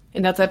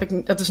 En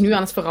dat is nu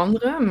aan het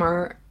veranderen.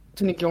 Maar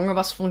toen ik jonger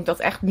was, vond ik dat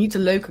echt niet de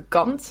leuke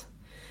kant.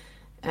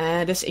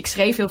 Dus ik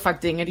schreef heel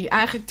vaak dingen die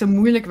eigenlijk te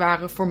moeilijk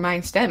waren voor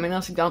mijn stem. En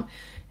als ik dan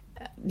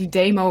die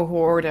demo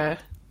hoorde,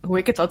 hoe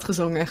ik het had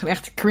gezongen, gewoon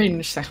echt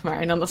cringe, zeg maar.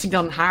 En dan als ik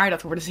dan haar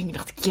dat hoorde zingen,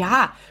 dacht ik,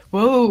 ja,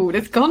 wow,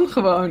 dit kan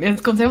gewoon. En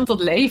het komt helemaal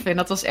tot leven. En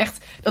dat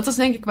was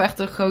denk ik wel echt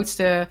de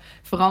grootste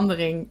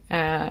verandering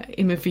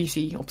in mijn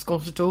visie op het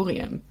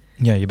conservatorium.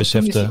 Ja, je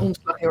besefte... Toen is die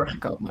omslag heel erg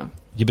gekomen.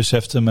 Je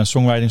besefte, mijn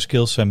songwriting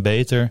skills zijn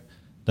beter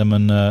dan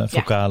mijn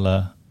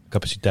vocale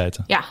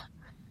capaciteiten. Ja,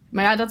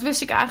 maar ja, dat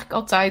wist ik eigenlijk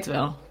altijd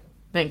wel,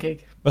 denk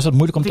ik. Was dat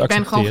moeilijk om te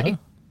accepteren?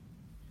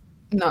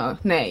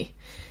 Nee.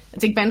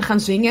 Ik ben gaan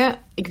zingen.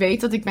 Ik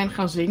weet dat ik ben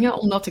gaan zingen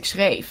omdat ik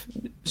schreef.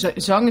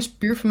 Zang is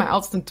puur voor mij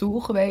altijd een tool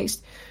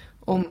geweest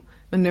om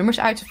mijn nummers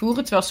uit te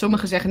voeren. Terwijl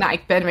sommigen zeggen, nou,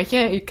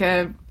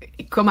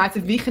 ik kwam uit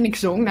de wieg en ik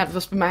zong. Nou, dat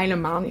was bij mij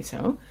helemaal niet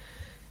zo.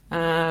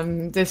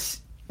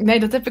 Dus nee,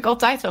 dat heb ik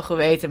altijd wel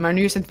geweten. Maar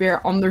nu is het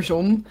weer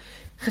andersom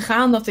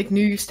gegaan. Dat ik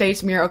nu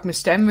steeds meer ook mijn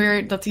stem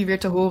weer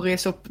te horen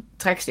is op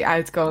tracks die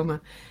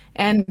uitkomen.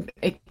 En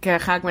ik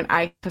ga mijn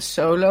eigen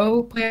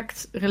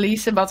solo-project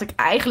releasen, wat ik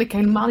eigenlijk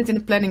helemaal niet in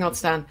de planning had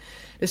staan.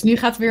 Dus nu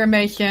gaat het weer een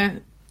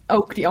beetje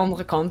ook die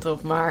andere kant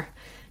op. Maar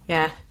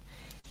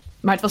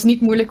het was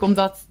niet moeilijk om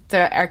dat te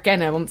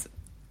erkennen. Want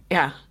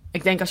ja,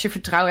 ik denk als je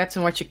vertrouwen hebt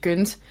in wat je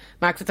kunt,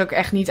 maakt het ook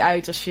echt niet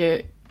uit als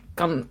je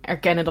kan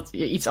erkennen dat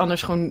je iets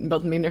anders gewoon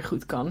wat minder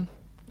goed kan.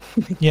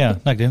 Ja,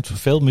 nou, ik denk dat voor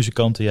veel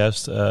muzikanten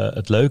juist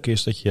het leuke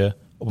is dat je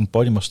op een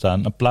podium mag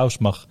staan, applaus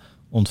mag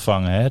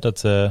ontvangen. Hè?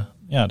 Dat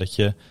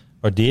je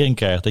waardering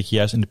krijgt, dat je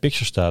juist in de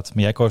picture staat.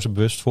 Maar jij koos er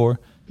bewust voor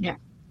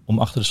om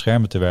achter de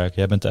schermen te werken.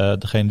 Jij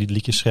bent degene die de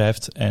liedjes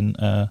schrijft en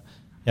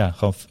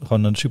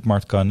gewoon naar de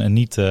supermarkt kan en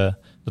niet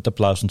dat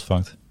applaus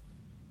ontvangt.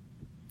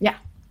 Ja,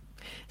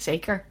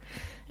 zeker.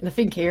 En dat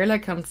vind ik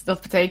heerlijk, want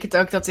dat betekent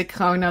ook dat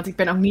ik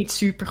ben ook niet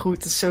super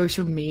goed in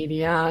social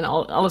media en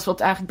alles wat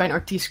eigenlijk bij een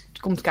artiest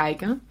komt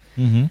kijken.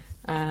 Mm-hmm.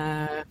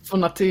 Van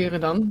nature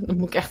dan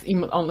moet ik echt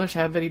iemand anders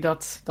hebben die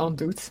dat dan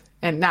doet.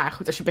 En nou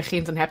goed, als je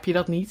begint, dan heb je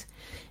dat niet.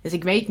 Dus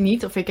ik weet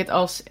niet of ik het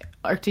als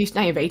artiest...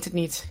 Nee, je weet het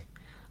niet.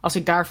 Als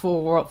ik daar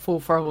vol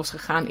voor was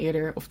gegaan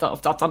eerder. Of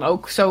dat dan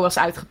ook zo was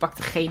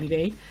uitgepakt, geen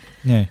idee.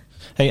 Nee.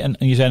 Hey, en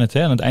je zei het,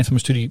 hè, aan het eind van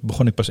mijn studie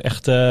begon ik pas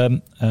echt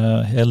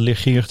heel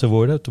leergierig te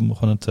worden. Toen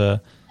begon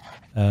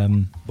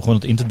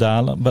het in te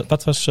dalen.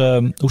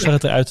 Hoe zag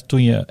het eruit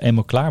toen je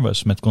eenmaal klaar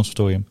was met het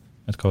conservatorium,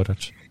 met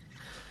Codarts?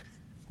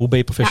 Hoe ben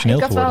je professioneel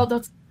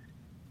geworden?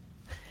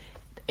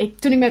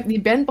 Toen ik met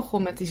die band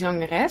begon met die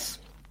zangeres,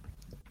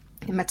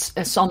 met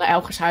Sanne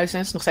Elgershuizen,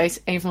 is nog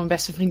steeds een van mijn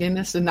beste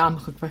vriendinnen, dus de naam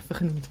mag ook even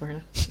genoemd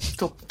worden.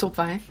 Top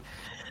 5.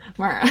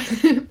 Maar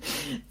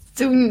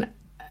toen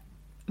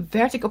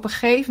werd ik op een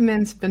gegeven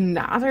moment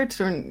benaderd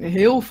door een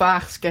heel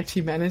vaag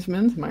sketchy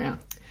management. Maar ja,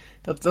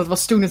 dat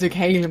was toen natuurlijk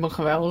helemaal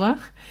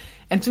geweldig.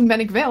 En toen ben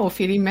ik wel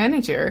via die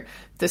manager,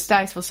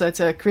 destijds was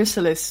het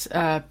Chrysalis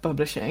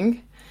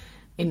Publishing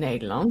in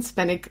Nederland,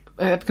 heb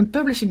ik een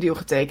publishing deal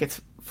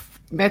getekend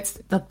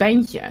met dat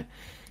bandje.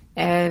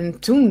 En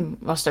toen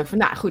was het ook van,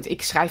 nou goed,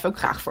 ik schrijf ook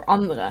graag voor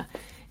anderen.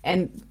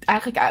 En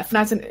eigenlijk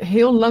vanuit een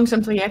heel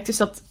langzaam traject is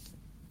dat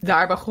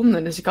daar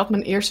begonnen. Dus ik had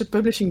mijn eerste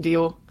publishing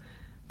deal,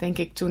 denk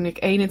ik, toen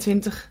ik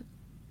 21...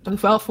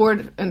 wel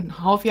voor een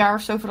half jaar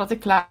of zo voordat ik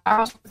klaar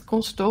was met het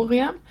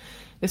conservatorium.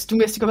 Dus toen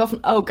wist ik al wel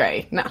van,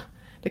 oké, nou,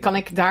 dan kan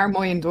ik daar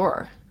mooi in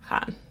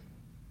doorgaan.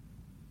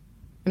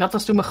 En dat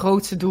was toen mijn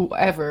grootste doel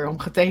ever, om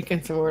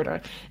getekend te worden.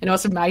 En er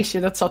was een meisje,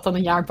 dat zat dan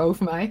een jaar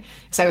boven mij.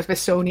 Zij was bij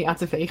Sony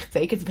ATV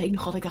getekend. Toen weet ik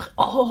nog dat ik dacht,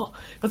 oh,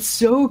 dat is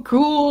zo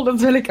cool,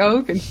 dat wil ik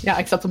ook. En ja,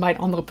 ik zat toen bij een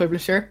andere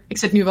publisher. Ik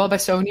zit nu wel bij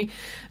Sony,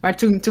 maar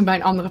toen bij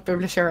een andere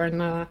publisher.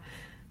 En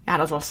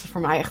dat was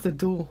voor mij echt het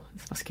doel.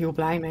 Daar was ik heel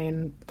blij mee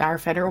en daar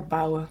verder op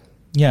bouwen.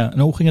 Ja, en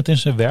hoe ging het in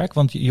zijn werk?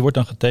 Want je wordt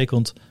dan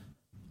getekend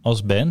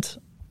als band...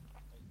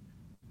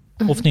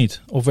 Of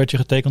niet? Of werd je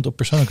getekend op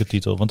persoonlijke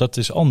titel? Want dat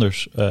is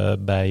anders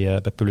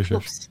bij publishers.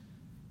 Klopt.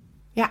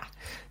 Ja,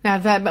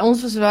 nou, bij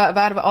ons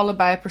waren we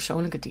allebei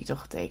persoonlijke titel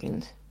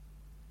getekend.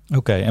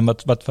 Oké, en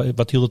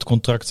wat hield het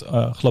contract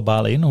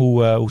globaal in?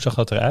 Hoe zag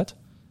dat eruit?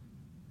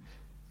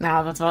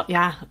 Nou,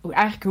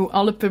 eigenlijk hoe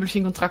alle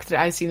publishingcontracten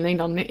eruit zien. Alleen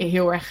dan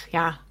heel erg,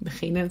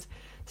 beginnend.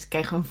 Dus ik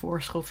kreeg gewoon een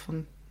voorschot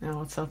van,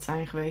 wat zou het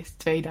zijn geweest?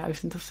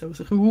 2000 of zo.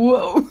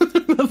 Wow,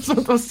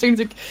 dat was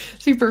natuurlijk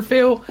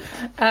superveel.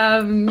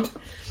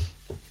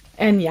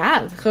 En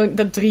ja, gewoon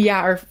dat 3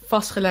 jaar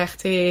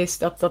vastgelegd is.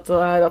 Dat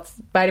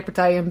beide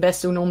partijen hun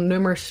best doen om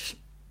nummers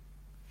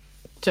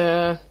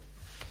te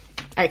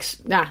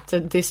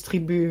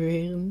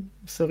distribueren.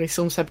 Sorry,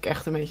 soms heb ik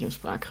echt een beetje een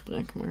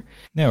spraakgebrek. Maar,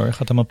 Nee hoor,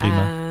 gaat helemaal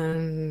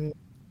prima.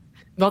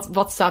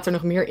 Wat staat er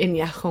nog meer in?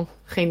 Ja, gewoon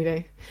geen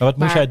idee. Maar wat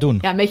moest jij doen?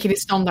 Ja, een beetje de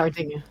standaard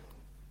dingen.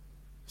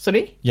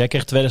 Sorry? Jij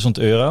kreeg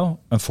 €2000,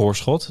 een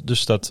voorschot.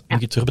 Dus dat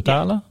moet je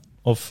terugbetalen? Ja.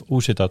 Of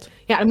hoe zit dat?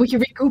 Ja, dan moet je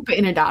recoupen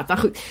inderdaad. Nou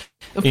goed,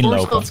 een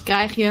voorschot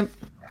krijg je aan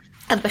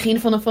het begin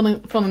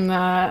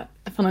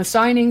van een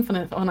signing,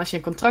 van als je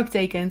een contract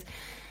tekent.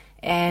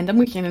 En dan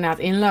moet je inderdaad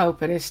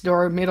inlopen. Dus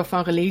door middel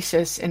van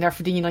releases. En daar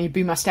verdien je dan je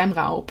Buma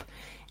Stemra op.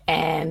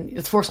 En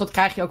het voorschot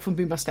krijg je ook van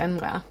Buma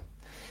Stemra.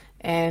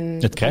 En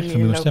dat krijg je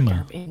van Buma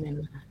Stemra?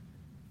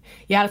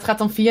 Ja, dat gaat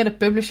dan via de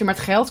publisher. Maar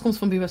het geld komt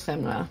van Buma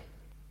Stemra.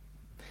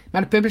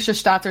 Maar de publisher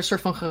staat er een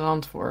soort van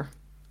garant voor.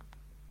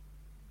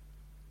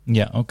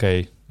 Ja, oké.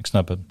 Ik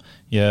snap het.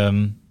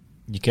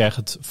 Je krijgt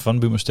het van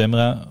Buma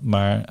Stemra,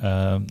 maar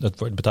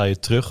dat betaal je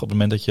terug op het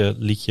moment dat je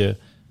liedje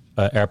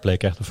airplay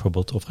krijgt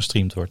bijvoorbeeld of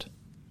gestreamd wordt.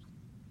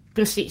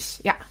 Precies,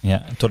 ja.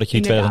 Ja, totdat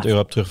je die €2000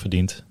 hebt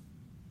terugverdiend.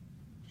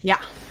 Ja.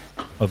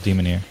 Op die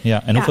manier.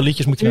 Ja, en hoeveel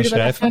liedjes moet je dan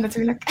schrijven? Ja,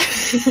 natuurlijk.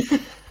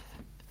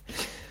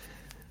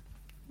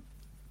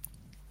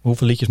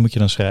 Hoeveel liedjes moet je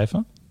dan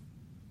schrijven?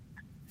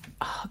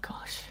 Oh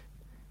gosh.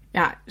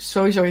 Ja,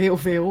 sowieso heel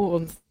veel.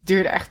 Want het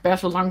duurde echt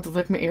best wel lang tot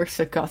ik mijn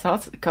eerste cut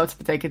had. Cut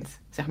betekent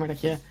zeg maar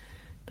dat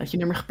je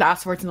nummer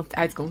geplaatst wordt en dat het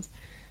uitkomt.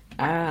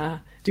 Het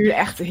duurde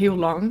echt heel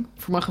lang,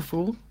 voor mijn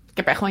gevoel. Ik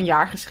heb echt wel een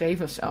jaar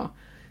geschreven of zo.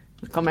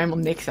 Er kwam helemaal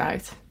niks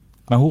uit.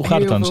 Maar hoe gaat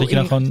het dan? Zit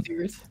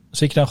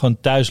je dan gewoon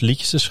thuis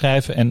liedjes te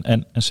schrijven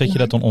en zet je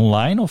dat dan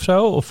online of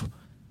zo? Of?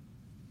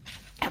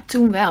 Ja,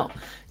 toen wel.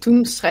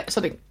 Toen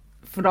zat ik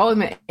vooral in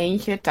mijn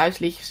eentje thuis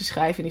liedjes te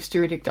schrijven. En die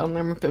stuurde ik dan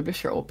naar mijn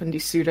publisher op. En die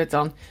stuurde het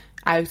dan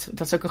uit.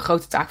 Dat is ook een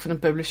grote taak van een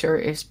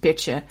publisher, is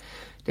pitchen.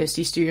 Dus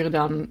die sturen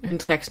dan hun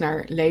tracks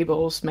naar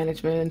labels,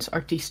 managements,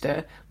 artiesten.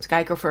 Om te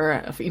kijken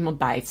of iemand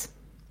bijt.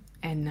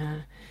 En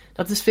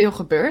dat is veel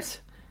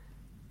gebeurd.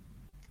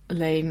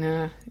 Alleen,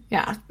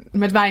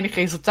 met weinig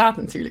resultaat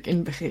natuurlijk in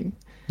het begin.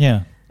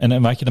 Ja,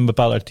 en had je dan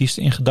bepaalde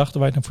artiesten in gedachten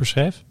waar je het dan voor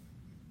schreef?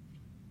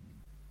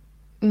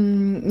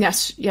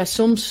 Ja,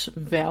 soms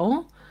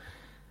wel.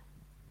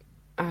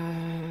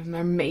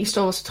 Maar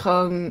meestal was het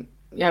gewoon...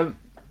 Ja,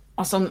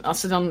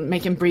 als er dan een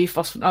beetje een brief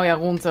was van...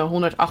 rond de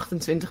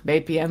 128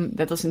 bpm.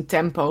 Dat was een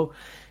tempo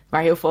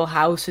waar heel veel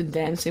house en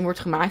dance in wordt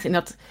gemaakt. En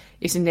dat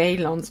is in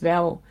Nederland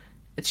wel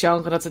het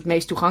genre dat het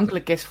meest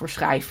toegankelijk is voor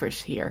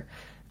schrijvers hier.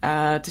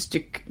 Het is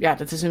natuurlijk...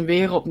 dat is een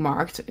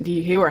wereldmarkt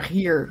die heel erg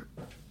hier...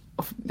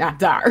 Of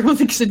daar, want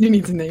ik zit nu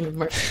niet in Nederland,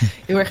 maar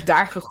heel erg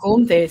daar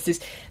gegrond is. Dus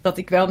dat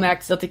ik wel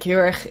merkte dat ik heel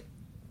erg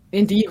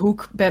in die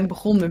hoek ben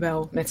begonnen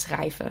wel met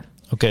schrijven.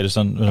 Oké, dus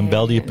dan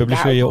belde je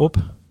publisher je op.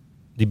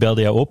 Die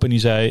belde jou op en die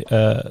zei...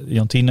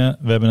 Jantine,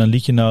 we hebben een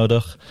liedje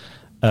nodig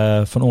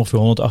van ongeveer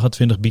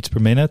 128 beats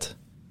per minute.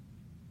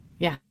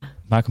 Ja.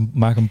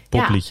 Maak een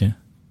popliedje.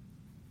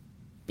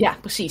 Ja,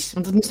 precies.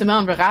 Want het moest dan wel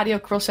een radio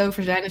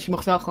crossover zijn, dus je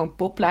mocht wel gewoon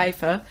pop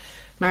blijven.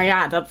 Maar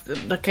ja,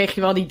 dan kreeg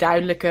je wel die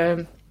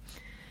duidelijke...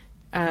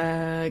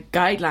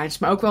 guidelines,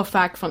 maar ook wel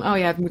vaak van...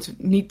 het moet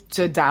niet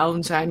te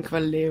down zijn qua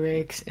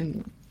lyrics.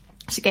 En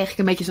dus dan kreeg ik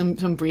een beetje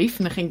zo'n brief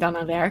en dan ging ik dan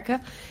aan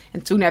werken.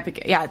 En toen heb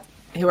ik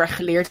heel erg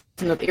geleerd,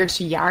 in dat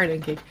eerste jaar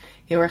denk ik...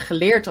 heel erg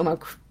geleerd om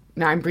ook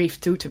naar een brief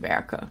toe te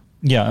werken.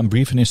 Ja, een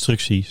brief en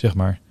instructie, zeg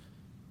maar.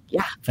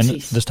 Ja,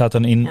 precies. En er staat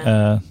dan in...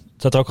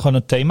 staat er ook gewoon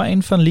een thema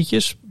in van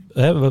liedjes?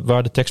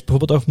 Waar de tekst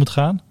bijvoorbeeld over moet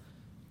gaan?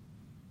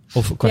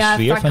 Of qua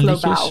sfeer van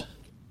globaal. Liedjes?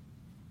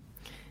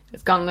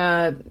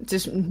 Het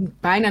is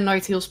bijna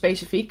nooit heel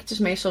specifiek. Het is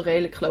meestal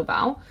redelijk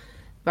globaal.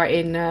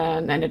 Waarin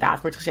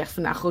inderdaad wordt gezegd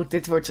van...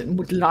 dit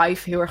moet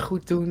live heel erg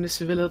goed doen. Dus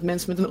we willen dat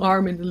mensen met een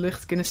arm in de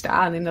lucht kunnen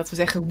staan. En dat we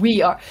zeggen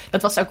we are...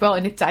 Dat was ook wel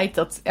in de tijd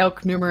dat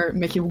elk nummer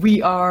met je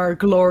we are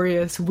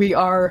glorious, we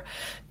are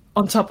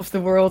on top of the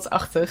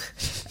world-achtig.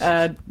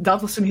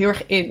 Dat was toen heel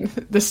erg in.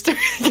 Dus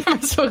ik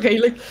heb zo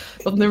redelijk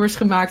wat nummers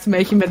gemaakt. Een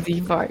beetje met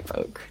die vibe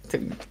ook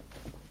toen.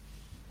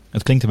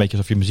 Het klinkt een beetje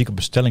alsof je muziek op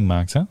bestelling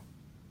maakt, hè?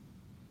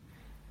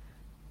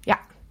 Ja.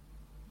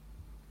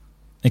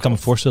 Ik kan me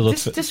voorstellen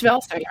dat... Het is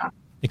wel zo, ja.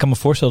 Ik kan me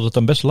voorstellen dat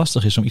het dan best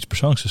lastig is om iets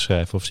persoonlijks te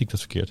schrijven. Of zie ik dat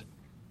verkeerd?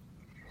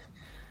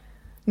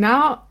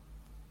 Nou,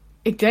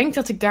 ik denk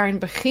dat ik daar in het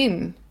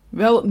begin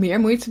wel meer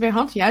moeite mee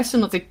had. Juist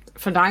omdat ik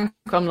vandaan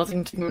kwam dat ik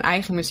natuurlijk mijn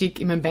eigen muziek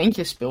in mijn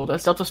bandje speelde.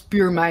 Dus dat was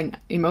puur mijn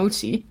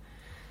emotie.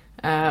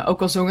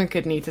 Ook al zong ik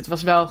het niet. Het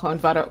was wel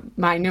gewoon,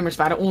 mijn nummers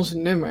waren onze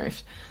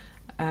nummers.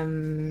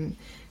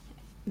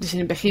 Dus in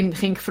het begin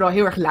ging ik vooral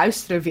heel erg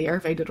luisteren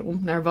weer, wederom,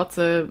 naar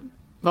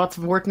wat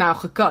wordt nou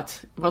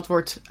gecut? Wat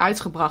wordt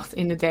uitgebracht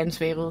in de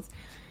dancewereld?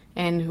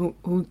 En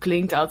hoe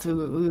klinkt dat?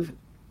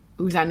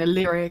 Hoe zijn de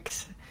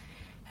lyrics?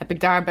 Heb ik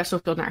daar best wel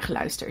veel naar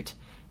geluisterd.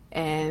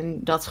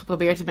 En dat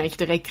geprobeerd een beetje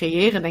te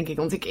recreëren, denk ik.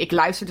 Want ik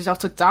luisterde zelf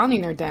totaal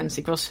niet naar dance.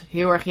 Ik was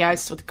heel erg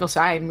juist, wat ik al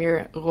zei,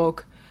 meer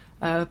rock,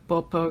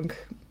 pop,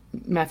 punk,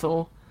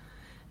 metal.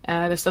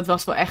 Dus dat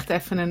was wel echt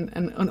even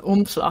een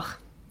omslag.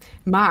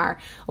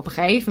 Maar op een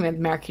gegeven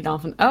moment merk je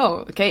dan van...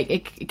 oké,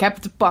 ik heb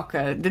het te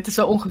pakken. Dit is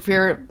wel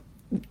ongeveer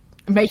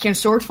een beetje een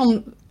soort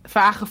van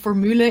vage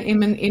formule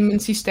in mijn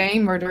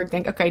systeem. Waardoor ik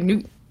denk, oké,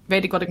 nu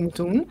weet ik wat ik moet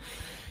doen.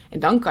 En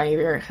dan kan je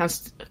weer gaan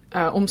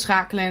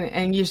omschakelen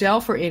en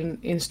jezelf erin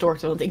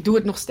instorten. Want ik doe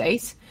het nog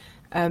steeds.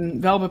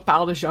 Wel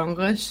bepaalde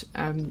genres.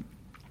 En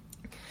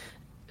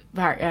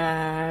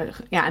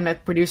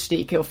met producers die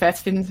ik heel vet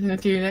vind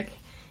natuurlijk.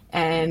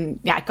 En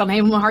ja, ik kan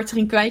helemaal mijn hart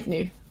erin kwijt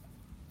nu.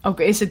 Ook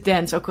al is het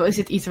dance, ook al is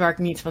het iets waar ik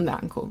niet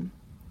vandaan kom.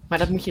 Maar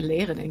dat moet je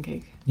leren, denk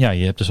ik. Ja,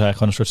 je hebt dus eigenlijk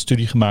gewoon een soort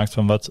studie gemaakt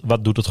van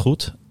wat doet het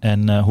goed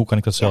en hoe kan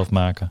ik dat zelf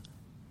maken?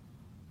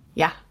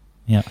 Ja.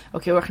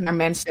 Ook heel erg naar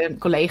mensen,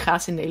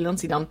 collega's in Nederland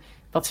die dan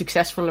wat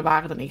succesvoller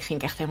waren dan ik. Ging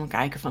ik echt helemaal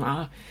kijken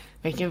van,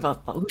 weet je,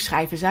 hoe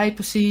schrijven zij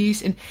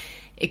precies? En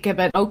ik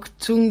ben ook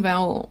toen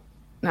wel,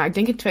 ik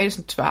denk in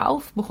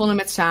 2012 begonnen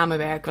met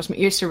samenwerken. Het was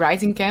mijn eerste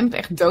writing camp,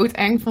 echt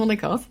doodeng vond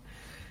ik dat.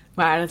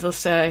 Maar dat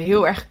was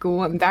heel erg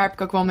cool. En daar heb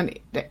ik ook wel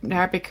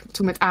daar heb ik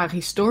toen met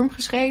Arie Storm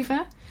geschreven.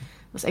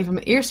 Dat was een van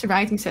mijn eerste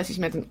writing sessies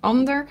met een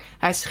ander.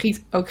 Hij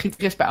is ook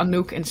gitarist bij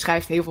Anouk en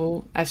schrijft heel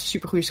veel. Hij is een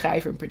supergoeie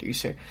schrijver en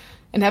producer.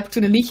 En daar heb ik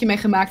toen een liedje mee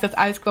gemaakt dat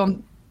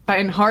uitkwam bij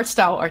een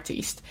hardstyle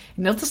artiest.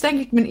 En dat was denk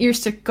ik mijn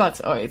eerste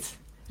cut ooit.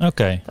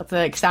 Oké. Dat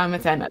ik samen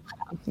met hem heb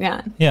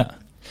gedaan. Ja.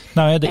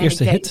 Nou ja, de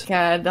eerste hit.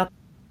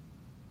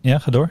 Ja,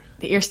 ga door.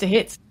 De eerste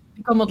hit.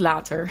 Die kwam wat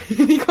later.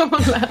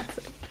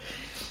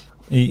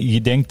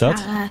 Je denkt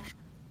dat?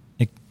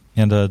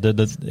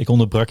 Ik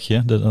onderbrak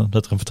je,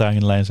 dat er een vertraging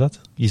in de lijn zat.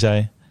 Je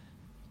zei...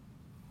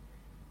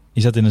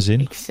 Je zat in een zin.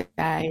 Ik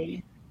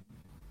zei...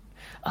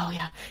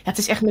 het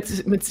is echt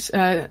met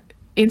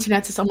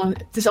internet,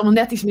 het is allemaal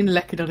net iets minder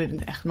lekker dan in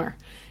het echt. Maar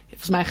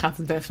volgens mij gaat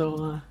het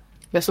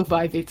best wel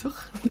vibey,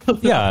 toch?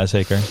 Ja,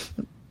 zeker.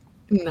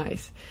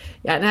 Nice.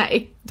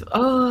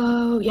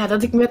 Ja,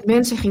 dat ik met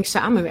mensen ging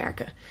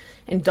samenwerken.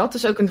 En dat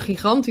is ook een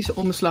gigantische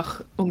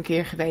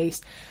omkeer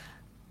geweest.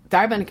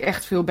 Daar ben ik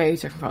echt veel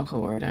beter van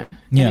geworden.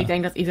 Ja. En ik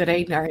denk dat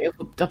iedereen daar heel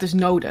veel... Dat is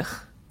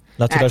nodig.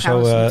 Laten we daar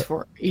zo... niet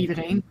voor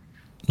iedereen.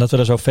 Laten we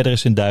daar zo verder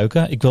eens in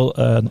duiken. Ik wil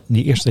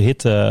die eerste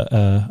hit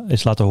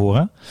eens laten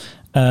horen.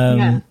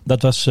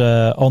 Dat was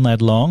All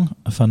Night Long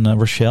van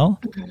Rochelle.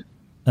 Okay.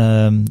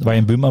 Waar je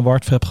een Boom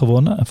Award voor hebt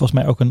gewonnen. En volgens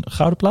mij ook een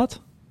gouden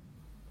plaat.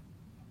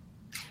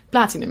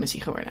 Platinum is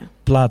hij geworden.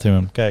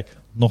 Platinum, kijk.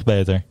 Nog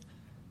beter.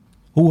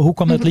 Hoe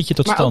kwam dat liedje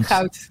tot maar stand? Ook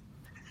goud.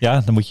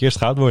 Ja, dan moet je eerst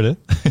goud worden.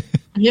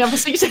 Ja,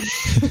 precies.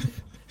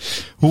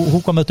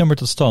 Hoe kwam dat nummer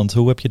tot stand?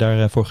 Hoe heb je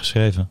daarvoor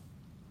geschreven?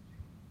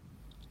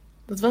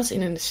 Dat was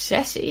in een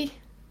sessie.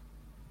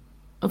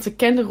 Want ik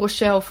kende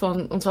Rochelle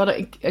van... Want we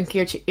hadden een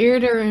keertje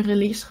eerder een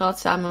release gehad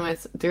samen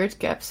met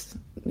Dirtcaps.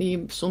 Die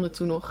bestonden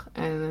toen nog.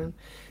 En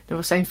er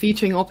was zijn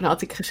featuring op en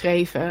had ik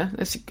geschreven.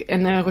 Dus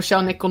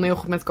Rochelle en ik konden heel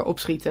goed met elkaar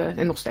opschieten.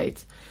 En nog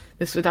steeds.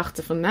 Dus we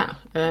dachten van,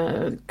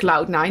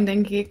 Cloud9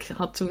 denk ik.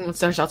 Want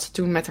daar zat ze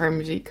toen met haar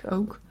muziek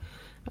ook.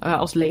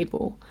 Als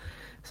label.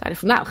 Zeiden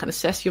van, we gaan een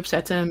sessie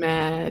opzetten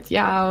met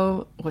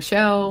jou,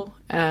 Rochelle,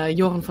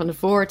 Joran van der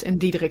Voort en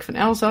Diederik van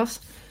Elzas.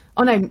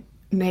 Oh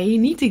nee,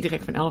 niet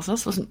Diederik van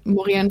Elzas. Dat was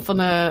Maurienne van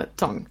de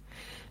Tang.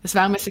 Dus we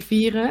waren met z'n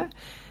vieren.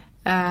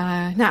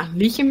 Een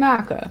liedje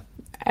maken.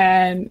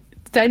 En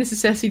tijdens de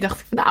sessie dacht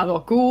ik van,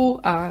 wel cool.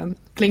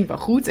 Klinkt wel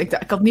goed.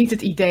 Ik had niet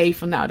het idee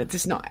van, dit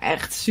is nou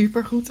echt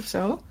supergoed of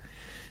zo.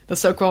 Dat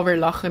is ook wel weer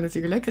lachen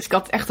natuurlijk. Dus ik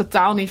had echt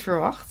totaal niet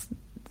verwacht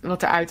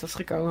wat eruit was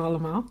gekomen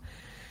allemaal.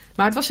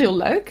 Maar het was heel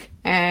leuk.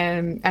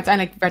 En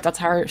uiteindelijk werd dat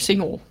haar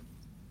single.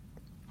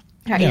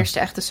 Haar eerste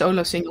echte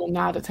solo-single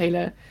na dat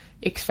hele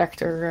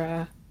X-Factor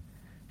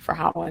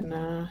verhaal. En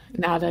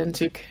na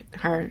natuurlijk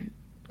haar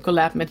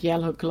collab met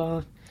Yellow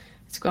Claw.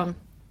 Dus kwam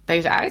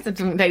deze uit en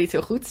toen deed hij het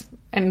heel goed.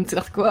 En toen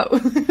dacht ik, wow.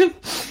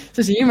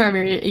 Zo zie je maar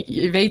weer.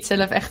 Je weet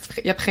zelf echt,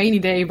 je hebt geen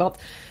idee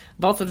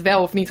wat het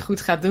wel of niet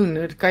goed gaat doen.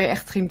 Daar kan je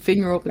echt geen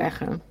vinger op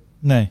leggen.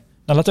 Nee.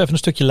 Nou, laten we even een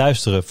stukje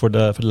luisteren voor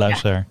de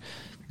luisteraar.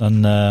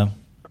 Ja.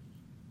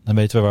 Dan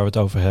weten we waar we het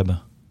over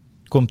hebben.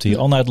 Komt-ie,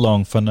 All Night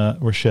Long van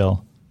Rochelle.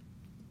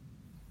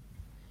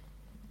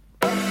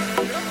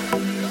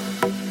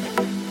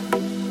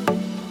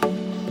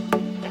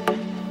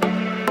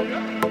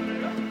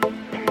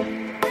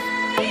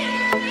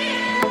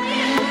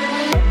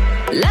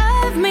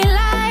 Love me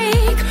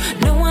like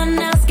no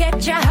one else,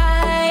 get you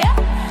higher.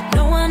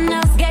 No one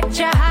else, get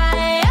you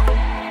higher.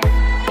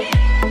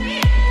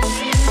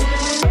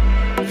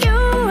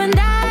 You and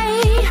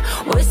I,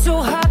 we're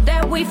so hot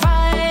that we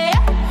fire.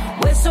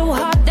 We're so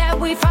hot that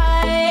we fire.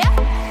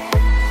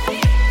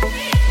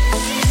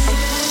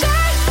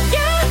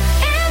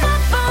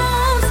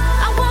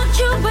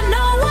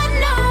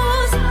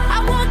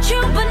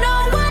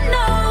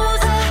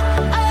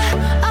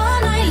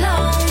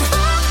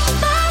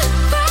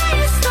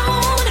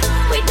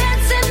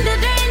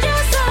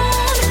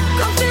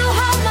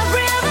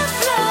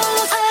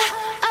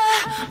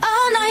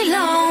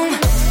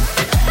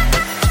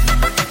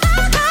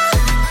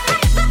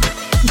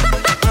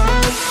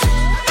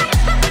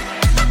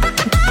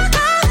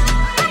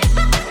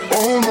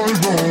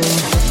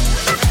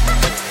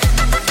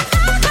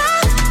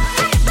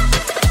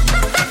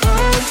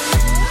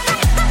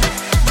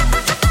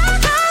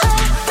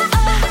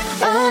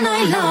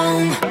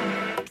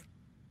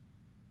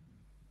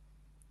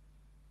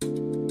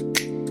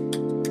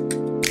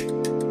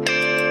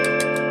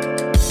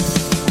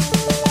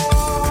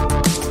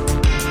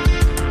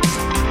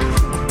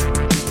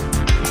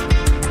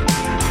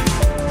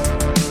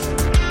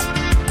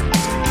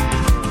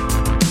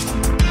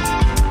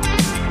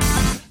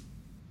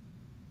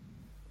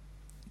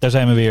 Daar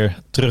zijn we weer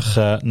terug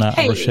naar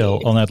Hey.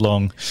 Rochelle All Night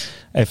Long.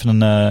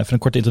 Even een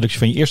korte introductie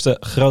van je eerste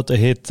grote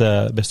hit,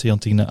 beste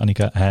Jantine,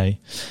 Annika. Hey.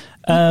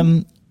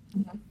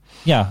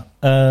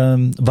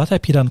 Wat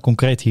heb je dan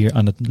concreet hier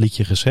aan het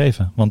liedje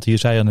geschreven? Want je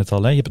zei al net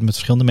al, hè, je hebt het met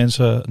verschillende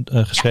mensen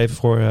geschreven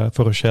voor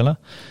Rochelle.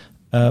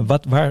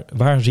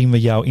 Waar zien we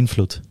jouw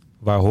invloed?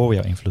 Waar horen we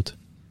jouw invloed?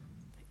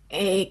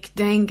 Ik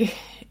denk Jouw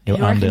heel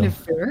erg aandeel. in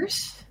de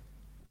verse.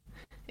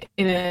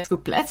 In het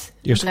couplet.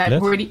 Eerste Dan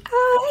couplet? hoor je die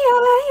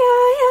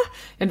ja.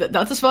 En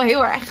dat is wel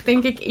heel erg,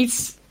 denk ik,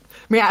 iets...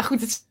 Maar ja,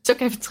 goed, het is ook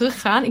even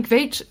teruggaan. Ik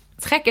weet,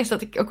 het gekke is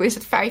dat ik, ook al is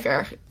het 6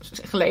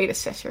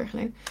 jaar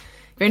geleden.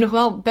 Ik weet nog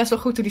wel best wel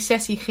goed hoe die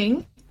sessie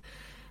ging.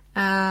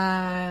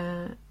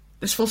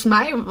 Dus volgens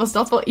mij was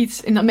dat wel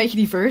iets in een beetje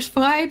die verse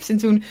vibes. En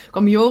toen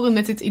kwam Joren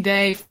met het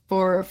idee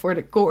voor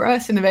de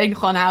chorus. En dan weet ik nog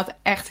gewoon, hij had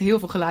echt heel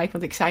veel gelijk.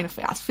 Want ik zei nog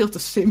van, ja, het is veel te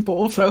simpel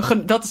of zo.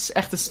 Dat is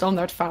echt een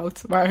standaard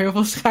fout. Waar heel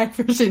veel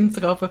schrijvers in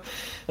trappen.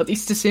 Dat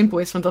iets te simpel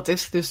is, want dat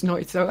is dus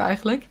nooit zo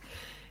eigenlijk.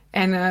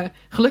 En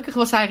gelukkig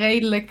was hij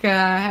redelijk...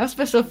 hij was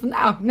best wel van,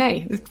 nou,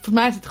 nee, volgens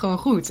mij is het gewoon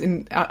goed.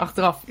 En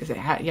achteraf,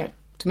 ja,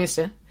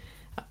 tenminste,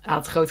 hij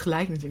had groot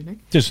gelijk natuurlijk.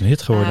 Het is een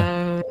hit geworden.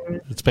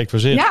 Het spreekt voor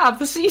zich. Ja,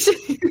 precies.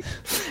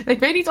 Ik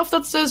weet niet of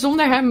dat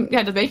zonder hem...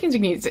 Ja, dat weet je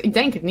natuurlijk niet. Ik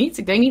denk het niet.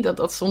 Ik denk niet dat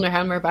dat zonder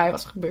hem erbij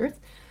was gebeurd.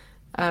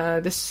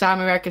 Dus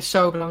samenwerken is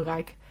zo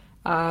belangrijk.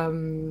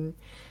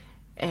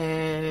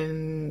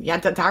 En ja,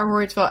 daar hoor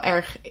je het wel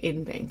erg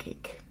in, denk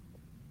ik.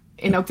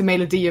 En ook de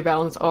melodieën wel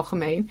in het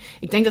algemeen.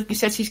 Ik denk dat die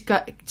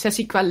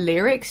sessie qua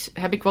lyrics...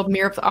 heb ik wat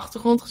meer op de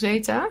achtergrond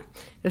gezeten.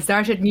 Dus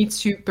daar zit niet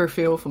super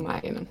veel van mij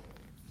in.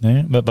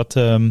 Nee,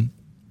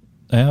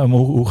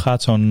 hoe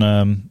gaat zo'n...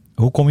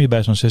 hoe kom je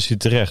bij zo'n sessie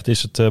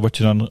terecht? Word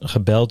je dan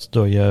gebeld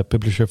door je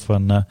publisher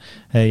van...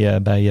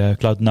 bij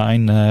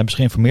Cloud9 hebben ze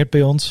geïnformeerd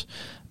bij ons.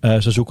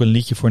 Ze zoeken een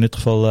liedje voor in dit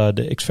geval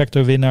de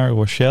X-Factor winnaar,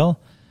 Rochelle.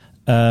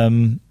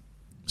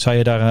 Zou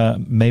je daar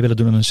mee willen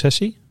doen aan een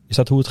sessie? Is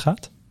dat hoe het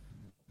gaat?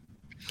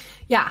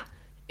 Ja,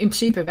 in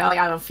principe wel.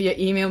 Ja, dan via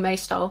e-mail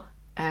meestal.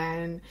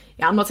 En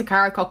ja, omdat ik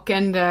haar ook al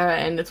kende.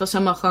 En het was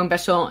allemaal gewoon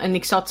best wel... En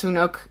ik zat toen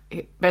ook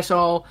best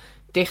wel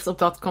dicht op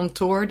dat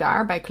kantoor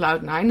daar bij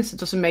Cloud9. Dus het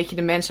was een beetje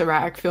de mensen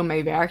waar ik veel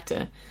mee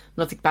werkte.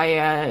 Omdat ik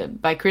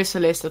bij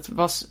Chrysalis, dat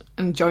was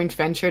een joint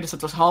venture. Dus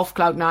dat was half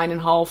Cloud9 en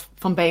half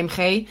van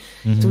BMG.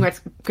 Mhm. Toen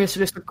werd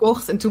Chrysalis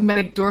verkocht. En toen ben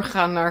ik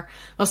doorgegaan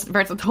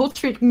werd het Hot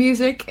Street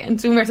Music. En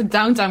toen werd het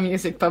Downtown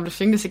Music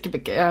Publishing. Dus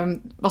ik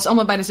was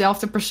allemaal bij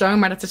dezelfde persoon.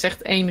 Maar dat is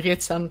echt één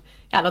rits aan...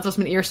 Ja, dat was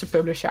mijn eerste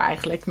publisher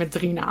eigenlijk. Met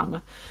 3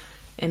 namen.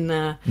 En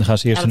Dan gaan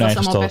ze eerst hun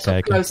eigen stal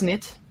kijken.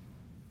 Close-knit.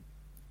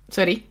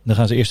 Sorry? Dan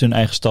gaan ze eerst hun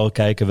eigen stal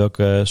kijken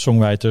welke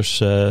songwriters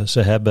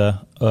ze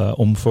hebben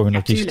om voor hun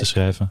artiest te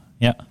schrijven.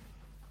 Ja.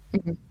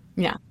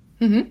 Ja.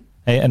 Mhm.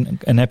 Hey,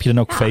 en heb je dan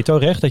ook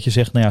vetorecht? Dat je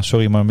zegt, nou ja,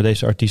 sorry, maar met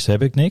deze artiest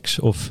heb ik niks?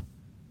 Of...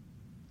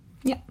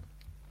 Ja.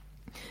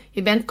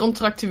 Je bent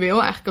contractueel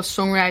eigenlijk als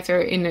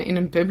songwriter in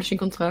een publishing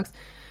contract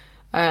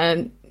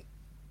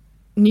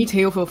niet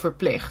heel veel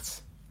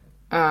verplicht.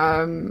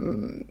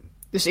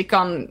 Dus ik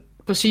kan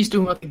precies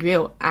doen wat ik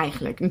wil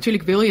eigenlijk.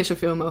 Natuurlijk wil je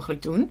zoveel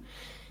mogelijk doen.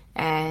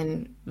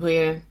 En wil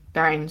je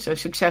daarin zo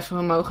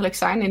succesvol mogelijk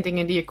zijn in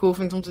dingen die je cool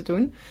vindt om te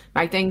doen.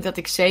 Maar ik denk dat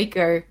ik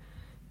zeker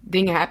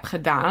dingen heb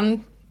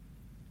gedaan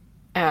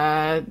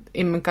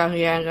in mijn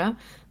carrière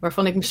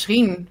waarvan ik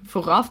misschien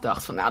vooraf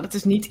dacht van, nou, dat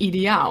is niet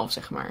ideaal,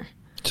 zeg maar.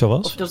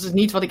 Zoals? Of dat is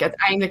niet wat ik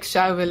uiteindelijk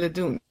zou willen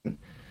doen.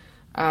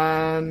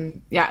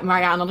 Ja, maar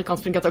ja, aan de andere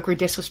kant vind ik dat ook weer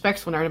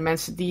disrespectvol naar de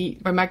mensen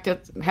waarmee ik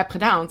dat heb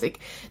gedaan. Want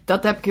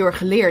dat heb ik heel erg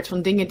geleerd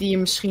van dingen die je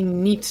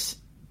misschien niet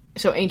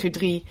zo 1, 2,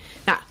 3...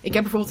 Nou, ik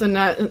heb bijvoorbeeld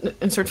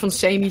een soort van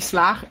een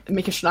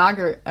beetje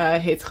slager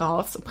hit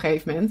gehad op een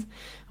gegeven moment.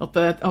 Op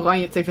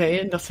Oranje TV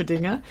en dat soort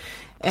dingen.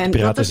 En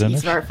dat is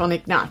iets waarvan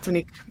ik, toen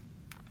ik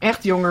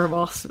echt jonger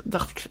was,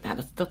 dacht ik,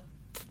 dat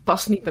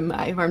past niet bij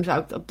mij. Waarom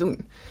zou ik dat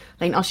doen?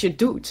 Alleen als je het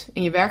doet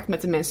en je werkt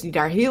met de mensen die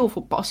daar heel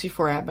veel passie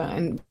voor hebben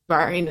en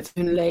waarin het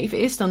hun leven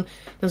is, dan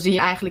zie je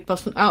eigenlijk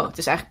pas van, het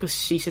is eigenlijk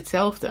precies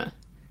hetzelfde.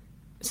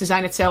 Ze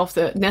zijn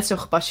hetzelfde, net zo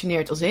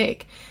gepassioneerd als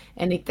ik.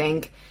 En ik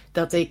denk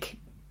dat ik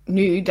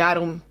nu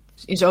daarom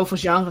in zoveel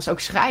genres ook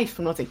schrijf,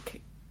 omdat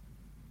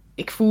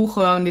ik voel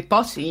gewoon die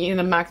passie en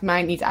dat maakt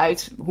mij niet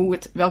uit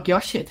welk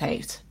jasje het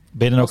heeft.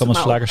 Ben je dan ook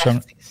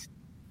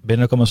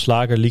allemaal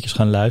slagerliedjes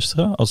gaan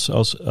luisteren? Als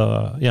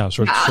een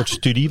soort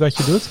studie wat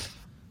je doet?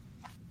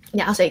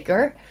 Ja,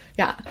 zeker.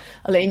 Ja,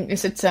 alleen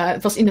is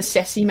het was in een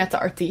sessie met de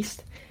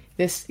artiest.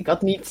 Dus ik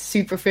had niet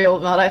superveel.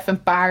 We hadden even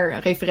een paar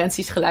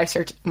referenties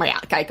geluisterd. Maar ja,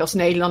 kijk, als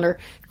Nederlander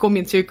kom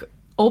je natuurlijk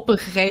op een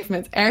gegeven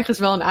moment ergens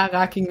wel in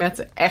aanraking met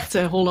de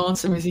echte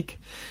Hollandse muziek.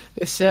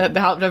 Dus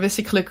daar wist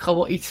ik gelukkig al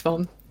wel iets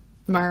van.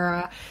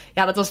 Maar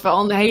dat was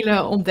wel een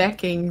hele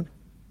ontdekking.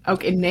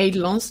 Ook in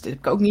Nederlands. Dat heb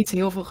ik ook niet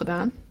heel veel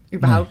gedaan.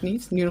 Überhaupt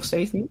niet. Nu nog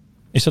steeds niet.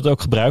 Is dat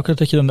ook gebruikelijk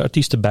dat je dan de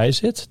artiest erbij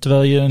zit,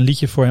 terwijl je een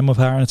liedje voor hem of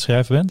haar aan het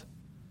schrijven bent?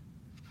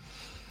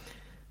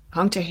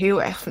 Hangt er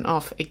heel erg van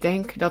af. Ik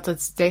denk dat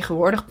het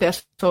tegenwoordig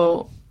best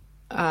wel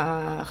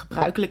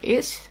gebruikelijk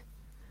is.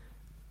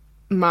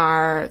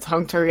 Maar het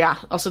hangt er,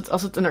 als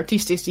het een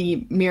artiest is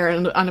die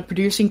meer aan de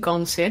producing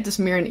kant zit, dus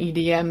meer een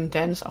EDM,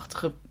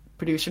 dance-achtige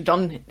producer,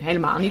 dan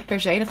helemaal niet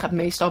per se. Dat gaat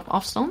meestal op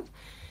afstand.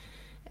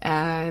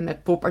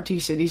 Met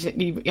popartiesten,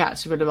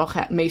 ze willen wel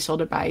meestal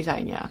erbij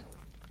zijn, ja.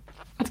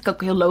 Wat ik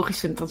ook heel logisch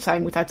vind, want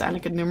zij moet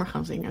uiteindelijk het nummer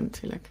gaan zingen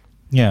natuurlijk.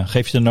 Ja,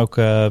 geef je dan ook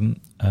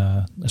een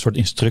soort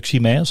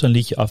instructie mee als een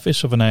liedje af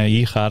is? Of van,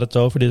 hier gaat het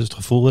over, dit is het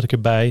gevoel dat ik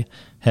erbij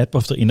heb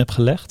of erin heb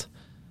gelegd?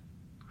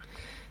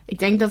 Ik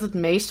denk dat het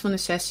meest van de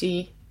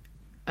sessie...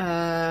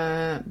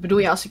 bedoel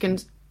je als ik een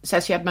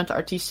sessie heb met de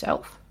artiest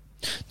zelf?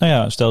 Nou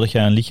ja, stel dat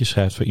jij een liedje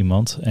schrijft voor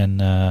iemand en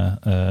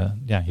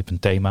je hebt een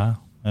thema.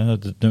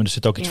 Er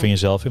zit ook iets van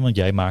jezelf in, want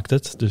jij maakt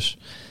het. Dus,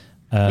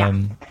 maar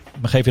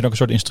geef je dan ook een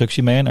soort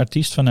instructie mee aan een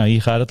artiest? Van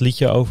hier gaat het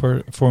liedje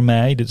over voor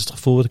mij. Dit is het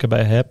gevoel dat ik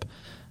erbij heb.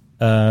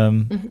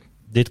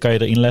 Dit kan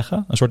je erin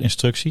leggen, een soort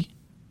instructie?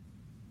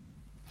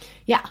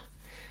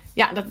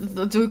 Ja,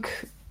 dat doe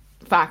ik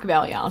vaak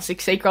wel, ja.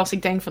 Zeker als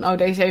ik denk van,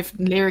 deze heeft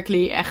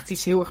lyrically echt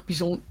iets heel erg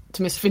bijzonders.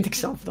 Tenminste, vind ik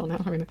zelf dan.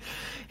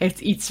 Heeft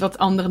iets wat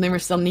andere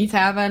nummers dan niet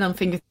hebben. Dan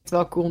vind ik het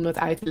wel cool om dat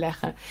uit te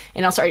leggen.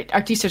 En als er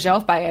artiest er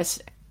zelf bij is,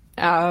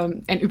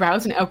 en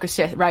überhaupt in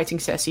elke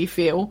writing sessie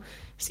veel,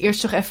 is het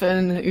eerst toch even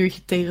een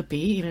uurtje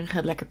therapie. Iedereen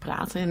gaat lekker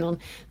praten. En dan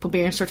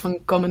probeer je een soort van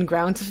common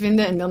ground te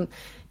vinden. En dan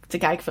te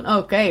kijken van,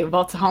 oké,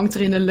 wat hangt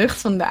er in de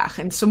lucht vandaag?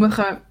 En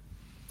sommige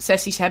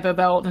sessies hebben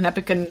wel, dan heb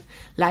ik een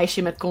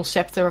lijstje met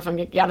concepten waarvan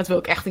ik, dat wil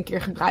ik echt een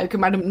keer gebruiken.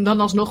 Maar dan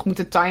alsnog moet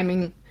de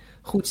timing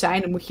goed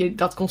zijn. Dan moet je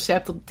dat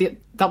concept op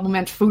dat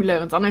moment voelen.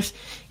 Want anders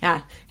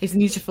heeft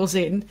het niet zoveel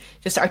zin.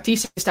 Dus de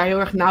artiest is daar heel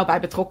erg nauw bij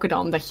betrokken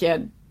dan.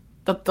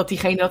 Dat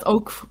diegene dat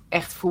ook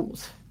echt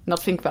voelt. En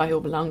dat vind ik wel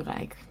heel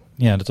belangrijk.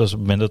 Ja, dat was op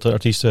het moment dat de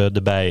artiest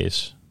erbij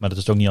is. Maar dat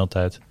is ook niet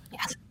altijd.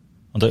 Ja.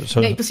 Want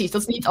nee, precies.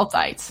 Dat is niet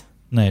altijd.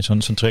 Nee, zo'n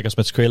track als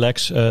met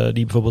Skrillex die je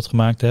bijvoorbeeld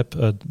gemaakt hebt.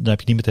 Daar heb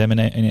je niet met hem in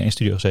één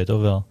studio gezeten,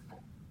 of wel?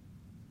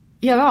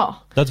 Jawel.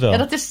 Dat wel? Ja,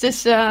 dat is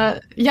dus...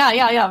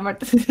 maar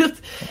dat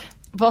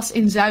was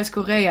in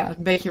Zuid-Korea.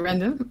 Een beetje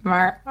random.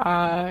 Maar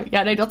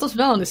dat was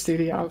wel in de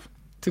studio.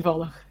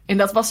 Toevallig. En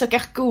dat was ook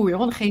echt cool, joh.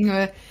 Dan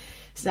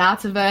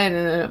zaten we en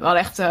we hadden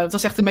echt... het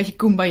was echt een beetje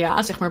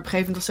kumbaya, zeg maar. Op een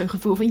gegeven moment was zo'n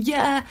gevoel van...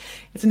 Ja!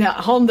 En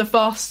handen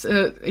vast.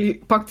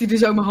 Pakte hij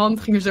zo mijn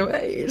hand. Ging er zo...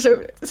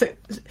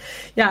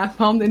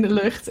 handen in de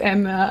lucht.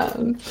 En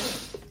een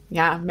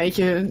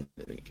beetje...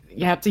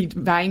 Je hebt die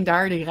wijn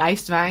daar, die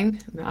rijstwijn.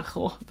 Nou,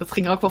 goh, dat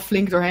ging er ook wel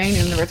flink doorheen.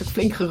 En er werd ook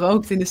flink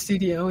gerookt in de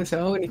studio en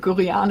zo. En die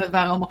Koreanen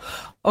waren allemaal...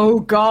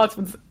 Oh god,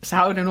 want ze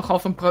houden nogal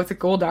van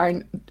protocol daar.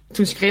 En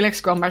toen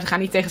Skrillex kwam, maar ze gaan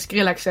niet tegen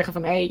Skrillex zeggen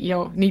van...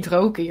 niet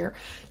roken hier.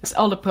 Dus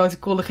alle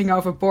protocollen gingen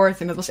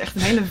overboord. En dat was echt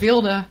een hele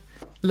wilde,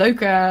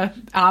 leuke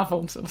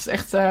avond. Dat was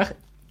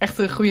echt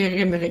een goede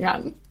herinnering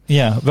aan.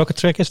 Ja, welke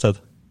track is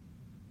dat?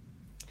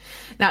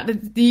 Nou,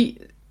 we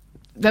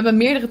hebben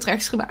meerdere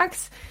tracks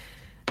gemaakt...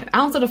 Een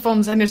aantal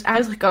daarvan zijn dus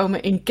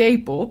uitgekomen in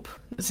K-pop.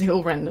 Dat is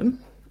heel random.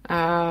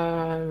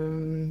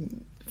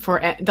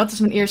 Dat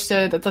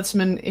is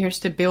mijn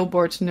eerste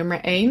Billboard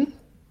nummer 1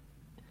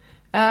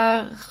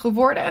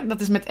 geworden.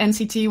 Dat is met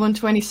NCT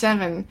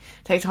 127.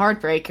 Het heet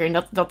Heartbreaker.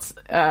 En dat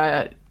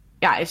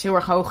is heel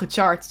erg hoog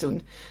gechart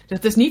toen. Dus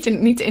het is niet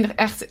in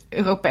echt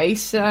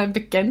Europees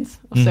bekend.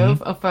 Of zo.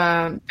 Of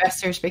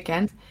westers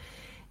bekend.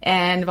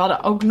 En we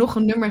hadden ook nog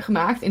een nummer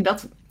gemaakt. En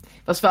dat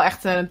was wel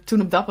echt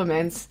toen op dat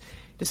moment...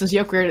 Dus dan zie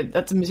je ook weer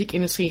dat de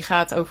muziekindustrie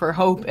gaat over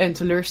hoop en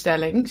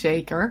teleurstelling,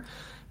 zeker.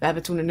 We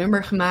hebben toen een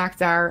nummer gemaakt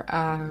daar,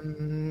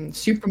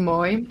 super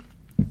mooi.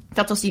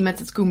 Dat was die met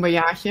het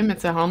kumbayaatje,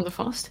 met de handen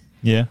vast.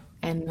 Ja. Yeah.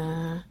 En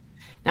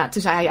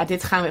toen zei hij,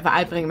 dit gaan we even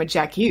uitbrengen met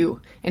Jack Hugh.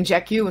 En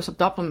Jack Hugh was op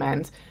dat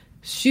moment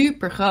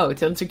super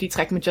groot. En natuurlijk die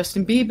track met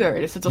Justin Bieber.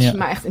 Dus dat was voor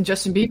mij echt, en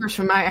Justin Bieber is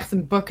voor mij echt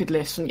een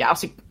bucketlist. Van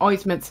als ik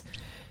ooit met...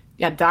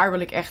 daar wil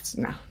ik echt...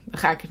 Nou, dan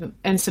ga ik...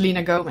 En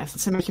Selena Gomez.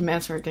 Dat zijn een beetje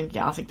mensen waar ik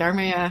denk... als ik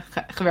daarmee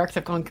gewerkt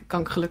heb,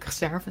 kan ik gelukkig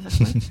sterven, zeg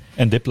maar.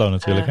 En Diplo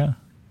natuurlijk, hè?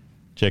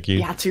 Check you.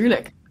 Ja,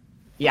 tuurlijk.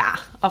 Ja,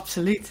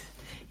 absoluut.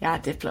 Ja,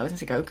 Diplo is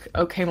natuurlijk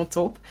ook helemaal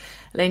top.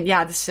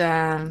 Alleen, dus...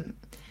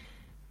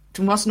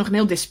 toen was er nog een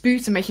heel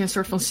dispuut. Een beetje een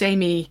soort van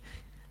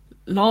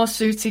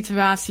semi-lawsuit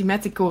situatie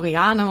met de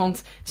Koreanen.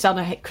 Want ze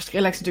hadden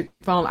Skrillex natuurlijk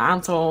wel een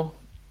aantal...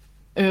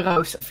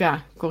 euro's,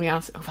 of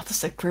Koreaans... wat is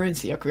de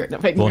currency ook weer?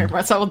 Dat weet ik niet meer, maar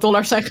het zou wel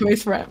dollars zijn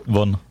geweest voor hem.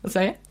 Won. Wat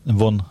zei je? Een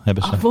won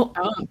hebben ze. Won.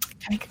 Oh,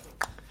 kijk.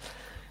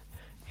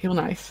 Heel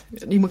nice.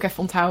 Die moet ik even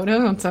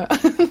onthouden, want een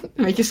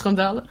beetje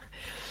schandalig.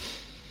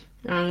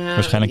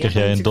 Waarschijnlijk krijg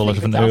jij in dollars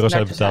of in euro's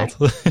uitbetaald.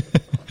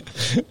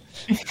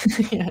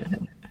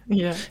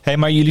 ja. Hey,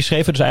 maar jullie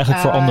schreven dus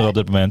eigenlijk voor anderen op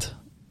dit moment?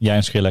 Jij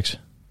en Skrillex?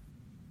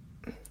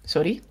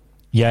 Sorry?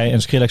 Jij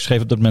en Skrillex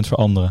schreven op dit moment voor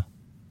anderen?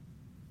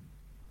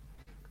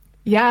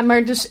 Ja,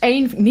 maar dus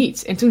één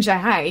niet. En toen zei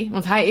hij,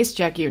 want hij is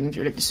Jack Hugh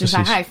natuurlijk. Dus toen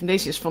Precies. zei hij, van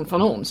deze is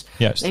van ons.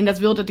 Juist. En dat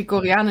wilden die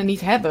Koreanen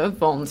niet hebben,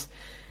 want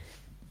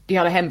die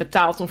hadden hem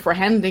betaald om voor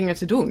hen dingen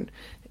te doen.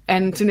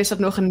 En toen is dat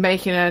nog een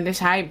beetje, dus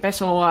hij best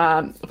wel, op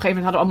een gegeven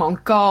moment hadden we allemaal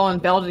een call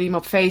en belde hij hem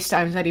op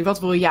FaceTime en zei hij, wat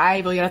wil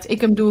jij? Wil je dat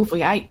ik hem doe?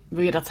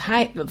 Wil je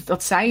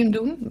dat zij hem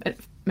doen?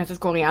 Met het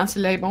Koreaanse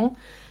label.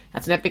 Ja,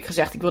 toen heb ik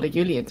gezegd, ik wil dat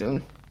jullie het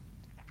doen.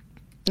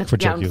 Voor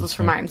Jack dat was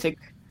voor mij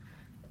natuurlijk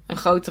een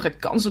grotere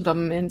kans op dat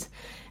moment.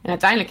 En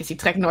uiteindelijk is die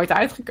track nooit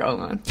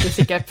uitgekomen. Dus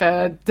ik heb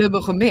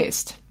dubbel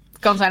gemist. Het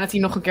kan zijn dat hij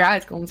nog een keer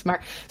uitkomt.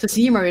 Maar zo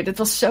zie je maar weer. Het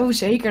was zo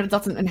zeker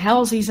dat een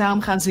Halsey zou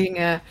hem gaan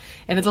zingen.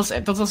 En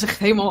dat was echt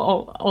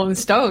helemaal al in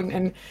stone.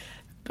 En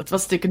dat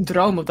was natuurlijk een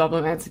droom op dat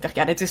moment. Ik dacht,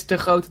 ja, dit is de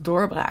grote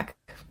doorbraak.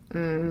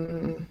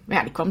 Maar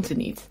ja, die kwam er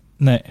niet.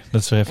 Nee,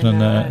 dat is er even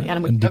dan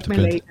moet een je ook mee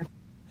leven.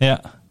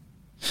 Ja.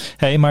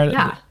 Hey, maar we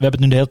hebben het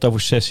nu de hele tijd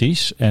over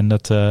sessies. En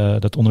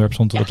dat onderwerp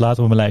stond wat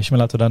later op mijn lijstje.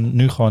 Maar laten we daar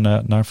nu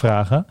gewoon naar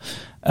vragen.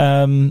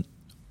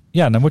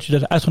 Dan word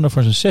je uitgenodigd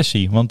voor zo'n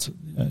sessie. Want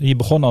je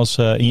begon als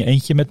in je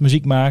eentje met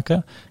muziek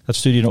maken. Dat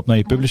stuurde je op naar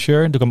je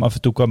publisher. Af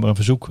en toe kwam er een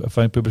verzoek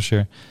van je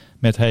publisher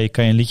met... hey,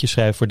 kan je een liedje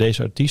schrijven voor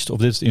deze artiest? Of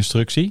dit is de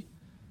instructie.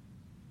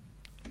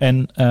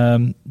 En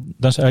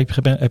dan heb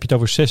je het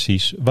over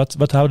sessies.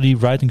 Wat houden die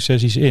writing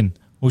sessies in?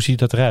 Hoe ziet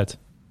dat eruit?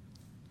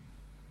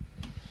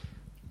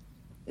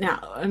 Nou,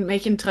 een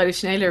beetje een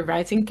traditionele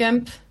writing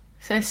camp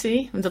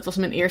sessie. Want dat was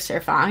mijn eerste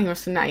ervaring.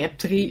 Was je hebt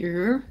 3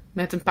 uur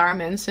met een paar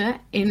mensen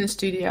in een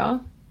studio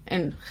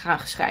en ga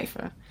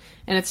schrijven.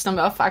 En het is dan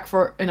wel vaak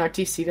voor een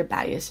artiest die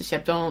erbij is. Dus je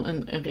hebt dan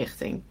een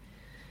richting.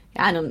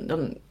 Ja, en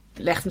dan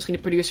legt misschien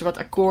de producer wat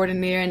akkoorden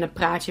neer en dan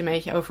praat je een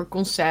beetje over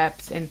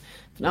concept en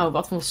van,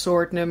 wat voor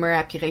soort nummer,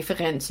 heb je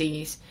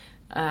referenties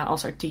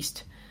als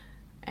artiest.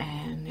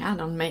 En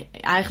ja,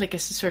 eigenlijk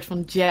is het een soort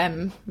van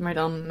jam, maar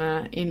dan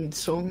in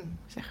song,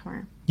 zeg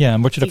maar. Ja,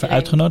 en word je ervoor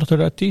uitgenodigd door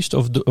de artiest?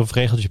 Of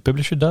regelt je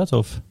publisher dat?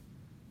 Of?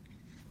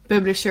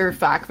 Publisher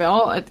vaak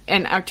wel.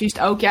 En artiest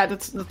ook, ja,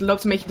 dat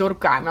loopt een beetje door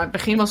elkaar. Maar in het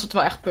begin was het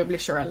wel echt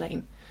publisher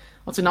alleen.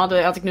 Want toen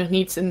had ik nog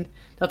niet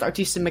dat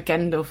artiesten me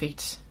kenden of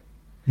iets.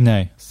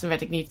 Nee. Dus toen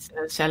werd ik niet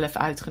zelf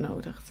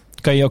uitgenodigd.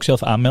 Kan je je ook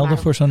zelf aanmelden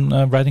voor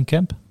zo'n writing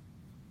camp?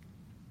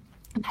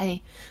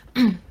 Nee,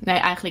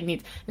 eigenlijk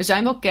niet. Er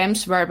zijn wel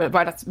camps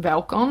waar dat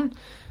wel kan.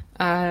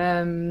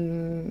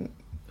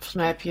 Volgens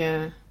mij heb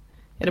je...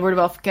 Ja, er worden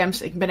wel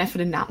camps... Ik ben even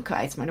de naam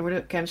kwijt. Maar er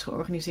worden camps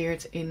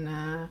georganiseerd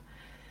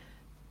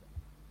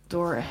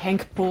door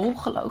Henk Pol,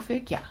 geloof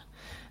ik. Ja.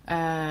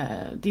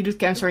 Die doet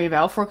camps waar je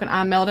wel voor kan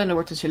aanmelden. En er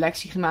wordt een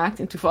selectie gemaakt.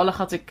 En toevallig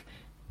had ik...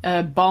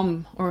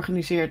 BAM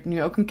organiseert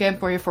nu ook een camp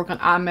waar je voor kan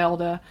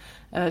aanmelden.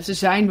 Ze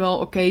zijn wel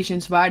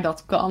occasions waar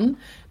dat kan.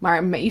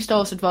 Maar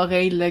meestal is het wel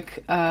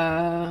redelijk...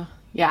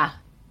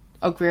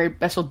 ook weer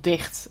best wel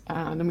dicht.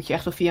 Dan moet je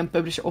echt wel via een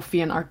publisher of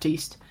via een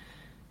artiest.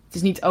 Het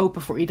is niet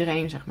open voor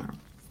iedereen, zeg maar.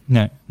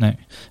 Nee.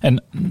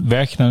 En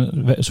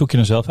zoek je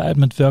dan zelf uit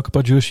met welke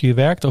producer je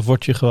werkt? Of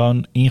word je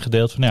gewoon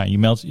ingedeeld van...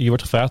 je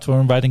wordt gevraagd voor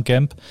een writing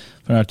camp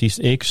van een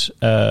artiest X.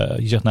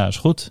 Je zegt, is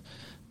goed.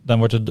 Dan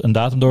wordt er een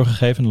datum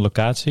doorgegeven, een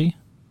locatie.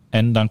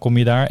 En dan kom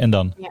je daar en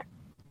dan?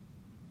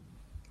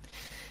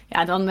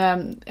 Ja, dan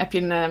heb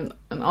je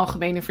een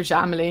algemene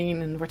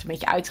verzameling. En dan wordt een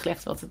beetje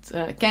uitgelegd wat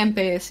het camp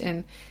is.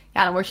 En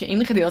ja, dan word je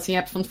ingedeeld. En je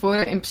hebt van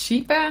tevoren in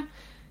principe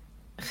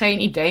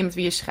geen idee met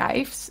wie je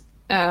schrijft.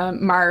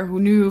 Maar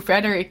hoe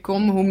verder ik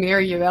kom, hoe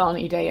meer je wel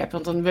een idee hebt.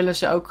 Want dan willen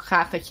ze ook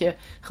graag dat je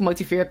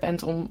gemotiveerd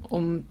bent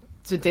om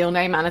te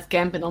deelnemen aan het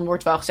camp. En dan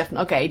wordt wel gezegd van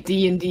oké,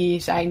 die en die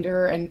zijn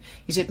er. En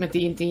je zit met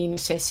die en die in de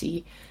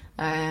sessie.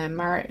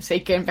 Maar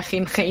zeker in het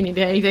begin geen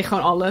idee. Ik deed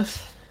gewoon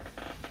alles.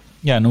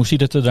 Ja, en hoe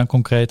ziet het er dan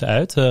concreet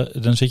uit?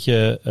 Dan zit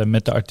je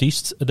met de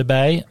artiest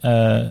erbij.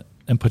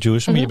 Een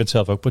producer, maar je bent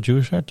zelf ook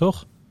producer,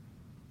 toch?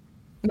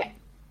 Nee.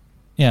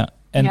 Ja,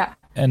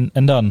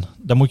 en dan?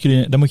 Dan moet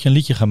je een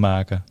liedje gaan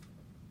maken.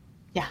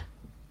 Ja.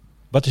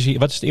 Wat is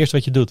het eerste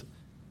wat je doet?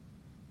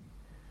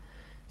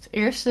 Het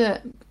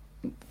eerste...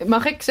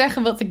 Mag ik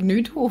zeggen wat ik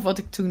nu doe of wat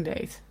ik toen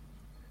deed?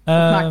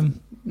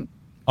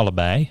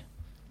 Allebei.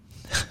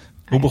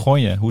 Hoe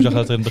begon je? Hoe zag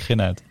dat er in het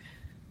begin uit?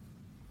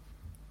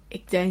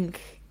 Ik denk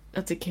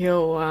dat ik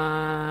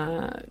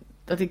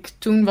dat ik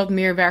toen wat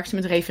meer werkte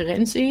met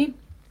referentie.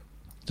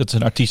 Dat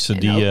zijn artiesten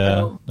die...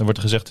 er wordt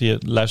gezegd,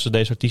 je luistert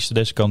deze artiesten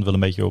deze kant wel een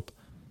beetje op.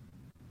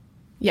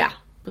 Ja,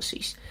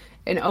 precies.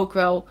 En ook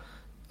wel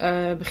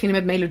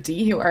beginnen met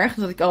melodie heel erg.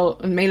 Dat ik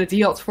al een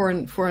melodie had voor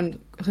een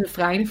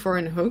refrein, voor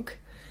een hook.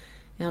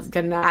 En dat ik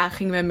daarna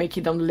gingen we een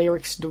beetje dan de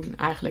lyrics doen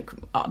eigenlijk.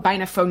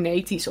 Bijna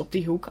fonetisch op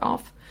die hoek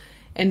af.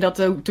 En dat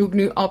doe ik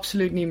nu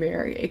absoluut niet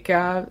meer.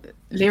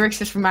 Lyrics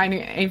is voor mij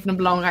nu een van de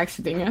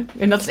belangrijkste dingen.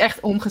 En dat is echt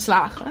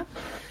omgeslagen.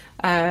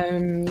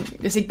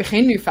 Dus ik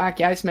begin nu vaak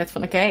juist met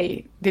van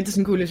oké, dit is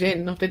een coole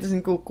zin. Of dit is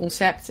een cool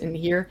concept. En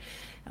hier,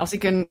 als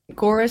ik een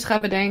chorus ga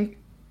bedenken.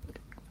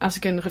 Als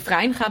ik een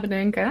refrein ga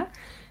bedenken.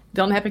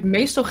 Dan heb ik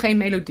meestal geen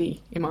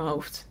melodie in mijn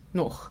hoofd.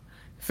 Nog.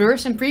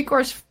 Verse en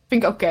pre-chorus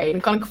vind ik oké. Dan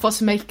kan ik vast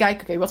een beetje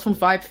kijken. Wat voor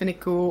vibe vind ik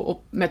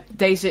cool. Met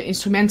deze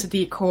instrumenten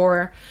die ik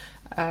hoor.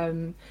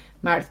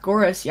 Maar het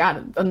chorus,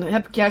 ja, dan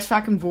heb ik juist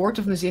vaak een woord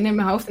of een zin in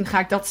mijn hoofd en dan ga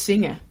ik dat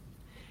zingen.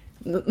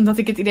 Omdat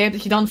ik het idee heb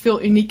dat je dan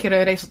veel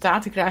uniekere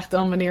resultaten krijgt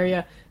dan wanneer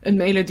je een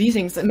melodie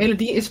zingt. Een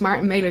melodie is maar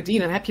een melodie,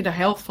 dan heb je de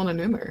helft van een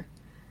nummer.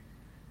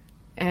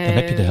 En dan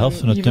heb je de helft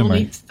van het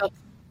nummer?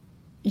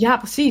 Ja,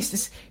 precies.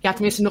 Dus, ja,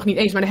 tenminste nog niet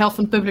eens, maar de helft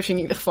van de publishing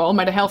in ieder geval.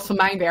 Maar de helft van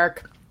mijn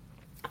werk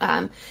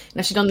En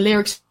als je dan de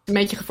lyrics een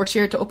beetje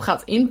geforceerd erop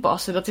gaat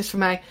inpassen, dat is voor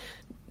mij...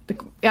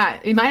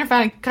 Ja, in mijn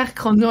ervaring krijg ik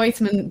gewoon nooit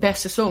mijn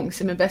beste songs.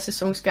 En mijn beste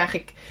songs krijg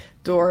ik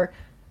door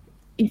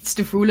iets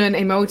te voelen, een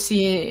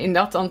emotie in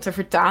dat dan te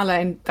vertalen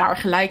en daar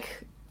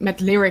gelijk met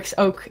lyrics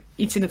ook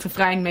iets in het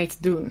refrein mee te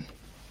doen.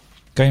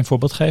 Kan je een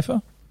voorbeeld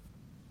geven?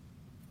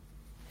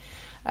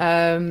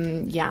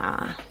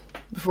 Ja,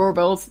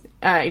 bijvoorbeeld,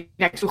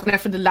 ik zoek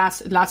even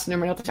het laatste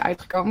nummer dat is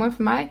uitgekomen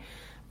voor mij.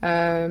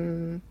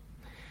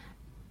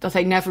 Dat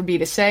heet Never Be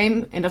The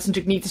Same. En dat is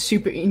natuurlijk niet een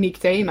super uniek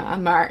thema.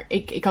 Maar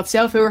ik had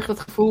zelf heel erg het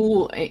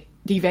gevoel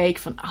die week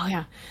van... Oh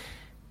ja,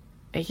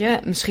 weet je,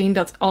 misschien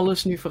dat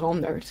alles nu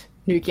verandert.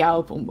 Nu ik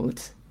jou heb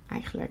ontmoet,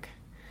 eigenlijk.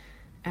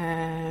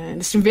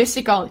 Dus toen wist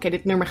ik al... Oké,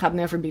 dit nummer gaat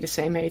Never Be The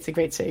Same heten. Ik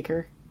weet het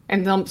zeker.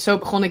 En dan, zo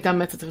begon ik dan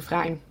met het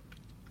refrein.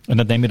 En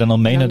dat neem je dan al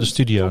mee naar de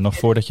studio, nog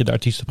voordat je de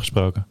artiest hebt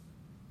gesproken?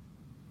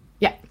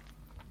 Ja.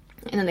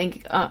 En dan denk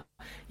ik,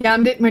 ja,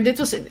 maar dit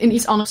was in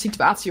iets andere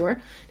situatie hoor.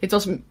 Dit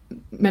was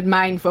met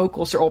mijn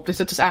vocals erop. Dus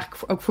dat was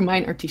eigenlijk ook voor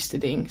mijn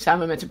artiestending,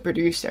 samen met een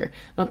producer.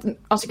 Want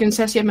als ik een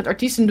sessie heb met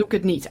artiesten, doe ik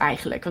het niet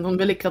eigenlijk. Want dan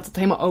wil ik dat het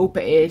helemaal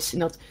open is.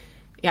 En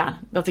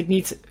dat ik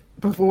niet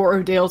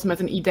bevooroordeeld met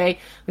een idee.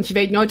 Want je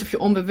weet nooit of je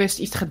onbewust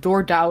iets gaat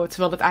doordouwen,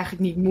 terwijl het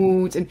eigenlijk niet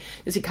moet.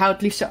 Dus ik hou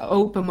het liefst zo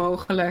open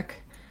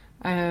mogelijk.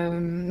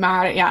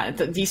 Maar ja,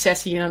 die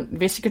sessie, dan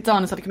wist ik het dan.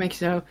 Dan zat ik een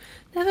beetje zo...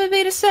 Never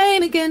be the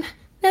same again.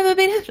 Never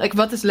be the...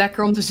 Wat is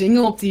lekker om te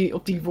zingen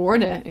op die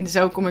woorden. En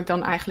zo kom ik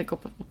dan eigenlijk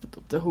op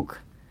de hoek.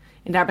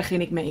 En daar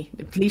begin ik mee.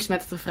 Het liefst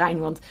met het refrein,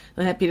 want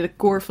dan heb je de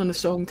core van de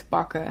song te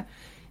pakken.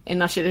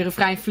 En als je de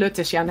refrein flut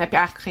is, ja, dan heb je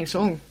eigenlijk geen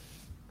song.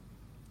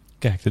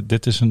 Kijk,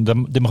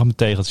 dit mag een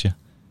tegeltje.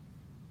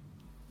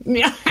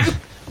 Ja.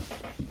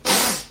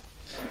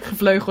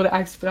 Gevleugelde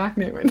uitspraak.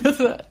 Nee, maar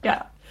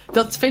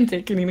dat vind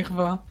ik in ieder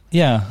geval.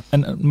 Ja,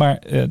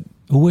 maar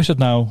hoe is het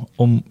nou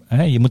om...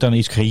 je moet dan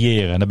iets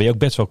creëren. En dan ben je ook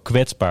best wel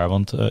kwetsbaar.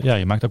 Want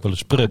je maakt ook wel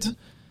eens prut.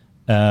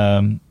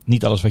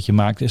 Niet alles wat je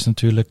maakt is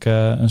natuurlijk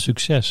een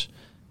succes.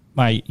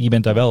 Maar je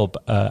bent daar wel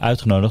op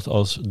uitgenodigd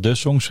als de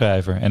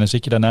songschrijver. En dan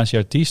zit je daarnaast je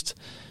artiest.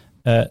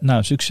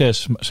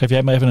 Succes. Schrijf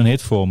jij maar even een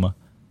hit voor me.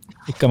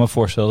 Ik kan me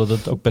voorstellen dat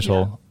het ook best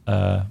wel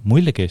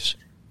moeilijk is.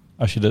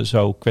 Als je er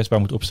zo kwetsbaar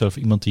moet opstellen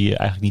voor iemand die je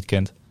eigenlijk niet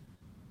kent.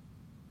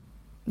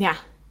 Ja,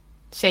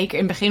 zeker.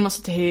 In het begin was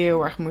het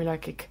heel erg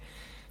moeilijk. Ik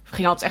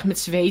ging altijd echt met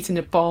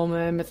zwetende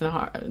palmen, met een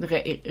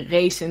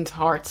racend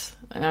hart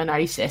naar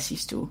die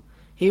sessies toe.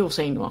 Heel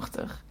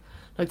zenuwachtig.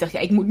 Dat ik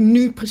dacht, ik moet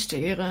nu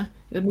presteren.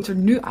 Dat moet er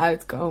nu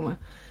uitkomen.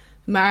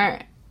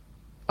 Maar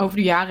over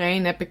de jaren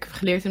heen heb ik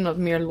geleerd om dat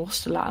meer los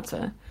te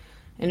laten.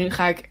 En nu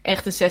ga ik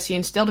echt een sessie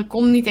in. Stel, er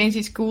komt niet eens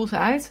iets cools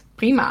uit.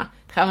 Prima, dan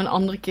gaan we een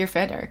andere keer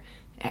verder.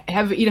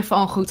 Hebben we in ieder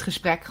geval een goed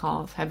gesprek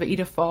gehad. Hebben we in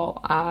ieder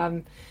geval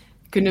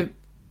kunnen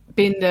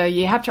binden.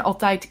 Je hebt er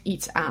altijd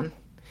iets aan.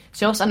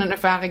 Zelfs aan een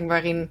ervaring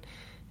waarin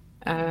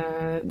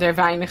er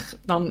weinig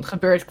dan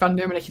gebeurt qua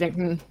nummer. Dat je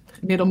denkt,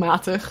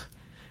 middelmatig.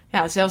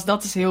 Ja, zelfs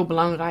dat is heel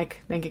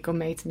belangrijk, denk ik, om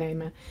mee te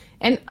nemen.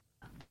 En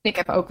ik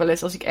heb ook wel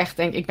eens, als ik echt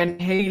denk, ik ben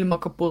helemaal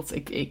kapot.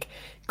 Ik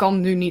kan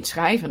nu niet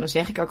schrijven. Dan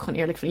zeg ik ook gewoon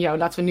eerlijk van,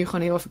 laten we nu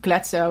gewoon heel even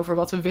kletsen over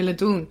wat we willen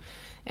doen.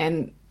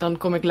 En dan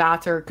kunnen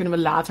we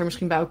later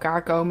misschien bij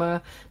elkaar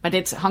komen. Maar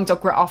dit hangt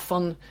ook weer af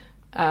van...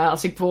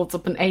 als ik bijvoorbeeld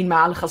op een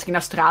eenmalig, als ik in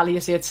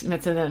Australië zit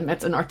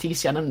met een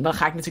artiest, dan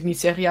ga ik natuurlijk niet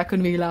zeggen,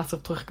 kunnen we hier later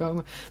op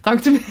terugkomen. Het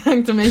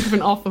hangt een beetje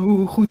van af van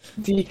hoe goed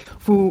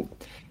hoe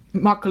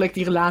makkelijk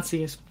die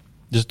relatie is.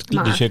 Dus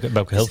je hebt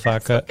ook heel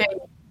vaak... Okay.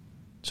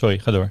 Sorry,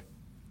 ga door.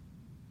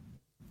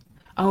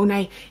 Oh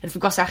nee,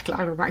 ik was eigenlijk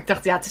klaar door. Maar ik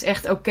dacht, het is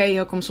echt oké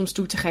ook om soms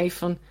toe te geven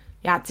van...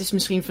 het is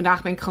misschien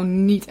vandaag ben ik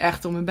gewoon niet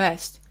echt op mijn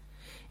best.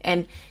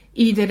 En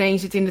iedereen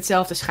zit in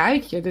hetzelfde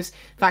schuitje. Dus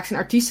vaak zijn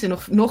artiesten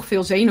nog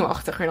veel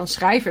zenuwachtiger dan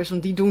schrijvers.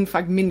 Want die doen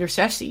vaak minder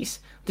sessies.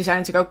 Die zijn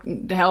natuurlijk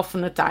ook de helft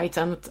van de tijd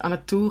aan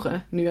het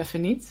toeren. Nu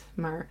even niet,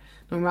 maar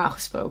normaal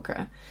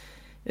gesproken.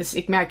 Dus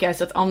ik merk juist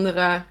dat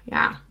anderen,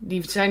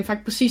 die zijn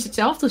vaak precies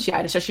hetzelfde als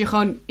jij. Dus als je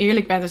gewoon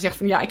eerlijk bent en zegt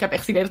van... ik heb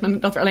echt het idee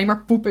dat er alleen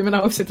maar poep in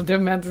mijn hoofd zit op dit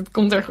moment. Het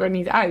komt er gewoon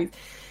niet uit.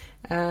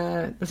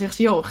 Dan zeggen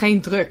ze,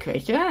 geen druk,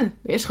 weet je.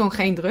 Er is gewoon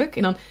geen druk.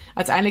 En dan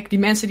uiteindelijk die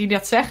mensen die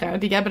dat zeggen...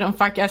 die hebben dan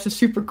vaak juist een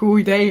supercool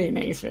idee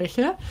ineens, weet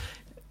je.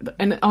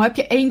 En al heb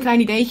je één klein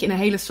ideetje in een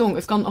hele song...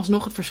 het kan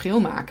alsnog het verschil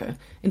maken.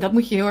 En dat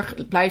moet je heel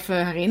erg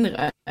blijven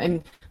herinneren.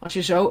 En als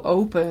je zo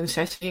open een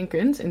sessie in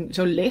kunt... en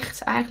zo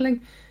licht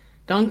eigenlijk...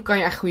 dan kan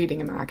je echt goede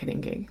dingen maken,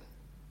 denk ik.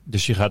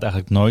 Dus je gaat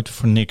eigenlijk nooit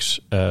voor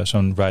niks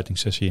zo'n writing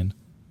sessie in?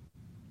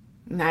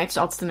 Nee, het is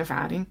altijd een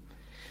ervaring.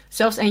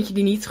 Zelfs eentje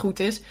die niet goed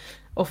is...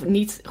 of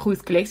niet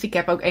goed klikt. Ik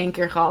heb ook 1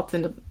 keer gehad...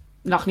 en dat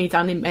lag niet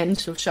aan die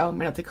mens of zo...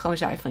 maar dat ik gewoon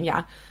zei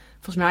van...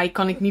 volgens mij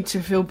kan ik niet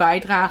zoveel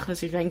bijdragen...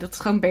 dus ik denk dat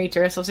het gewoon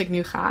beter is als ik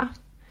nu ga.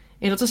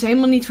 En dat was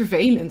helemaal niet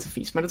vervelend of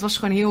iets... maar dat was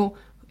gewoon heel,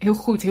 heel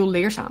goed, heel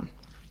leerzaam.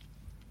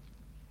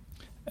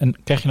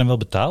 En krijg je dan wel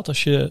betaald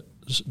als je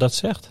dat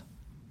zegt?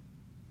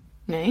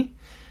 Nee.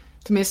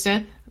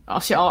 Tenminste,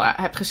 als je al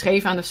hebt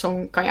geschreven aan de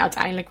song... kan je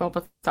uiteindelijk wel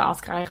betaald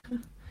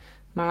krijgen.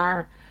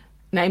 Maar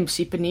nee, in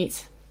principe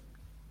niet.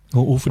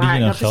 Hoe verdien je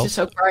dan dat geld? Is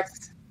dus ook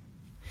hard.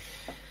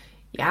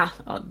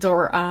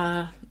 door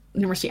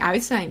nummers die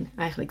uit zijn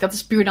eigenlijk. Dat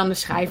is puur dan de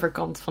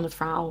schrijverkant van het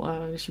verhaal.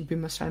 Dus je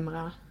Buma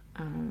Stemra.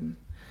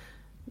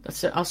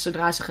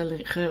 Zodra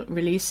ze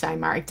gereleased zijn.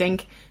 Maar ik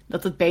denk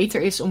dat het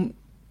beter is om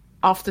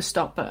af te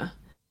stappen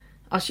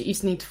als je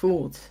iets niet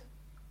voelt.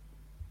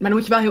 Maar dan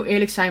moet je wel heel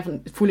eerlijk zijn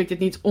van, voel ik dit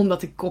niet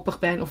omdat ik koppig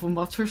ben of om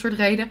wat voor soort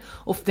reden?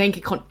 Of denk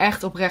ik gewoon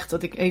echt oprecht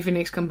dat ik even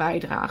niks kan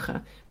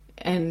bijdragen?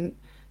 En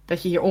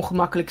dat je hier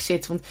ongemakkelijk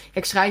zit. Want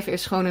kijk, schrijven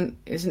is gewoon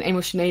een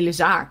emotionele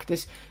zaak.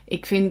 Dus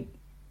ik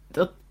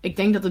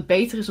denk dat het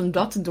beter is om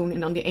dat te doen en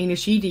dan die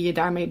energie die je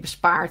daarmee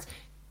bespaart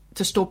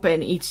te stoppen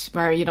in iets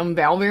waar je dan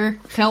wel weer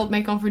geld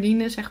mee kan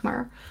verdienen, zeg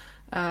maar.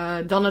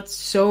 Dan het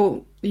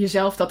zo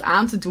jezelf dat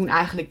aan te doen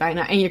eigenlijk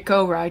bijna. En je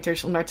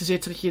co-writers om daar te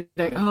zitten dat je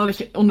denkt, dat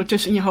je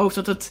ondertussen in je hoofd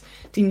dat het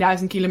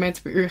 10.000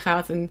 kilometer per uur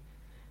gaat. En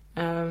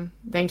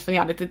denkt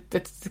van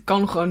dit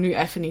kan gewoon nu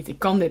even niet. Ik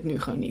kan dit nu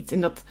gewoon niet.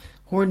 En dat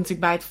hoort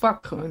natuurlijk bij het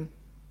vak gewoon.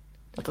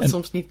 Dat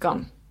soms niet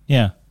kan.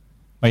 Ja,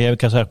 maar jij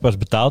krijgt eigenlijk pas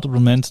betaald op het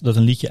moment dat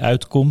een liedje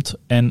uitkomt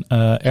en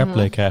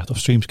airplay krijgt of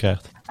streams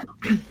krijgt.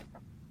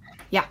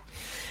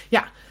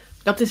 Ja,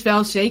 dat is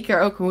wel zeker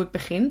ook hoe het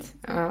begint.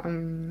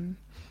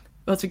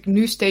 Wat ik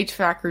nu steeds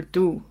vaker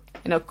doe,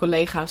 en ook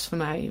collega's van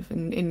mij of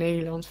in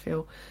Nederland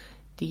veel,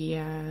 die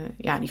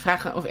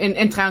vragen,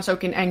 en trouwens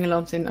ook in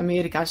Engeland en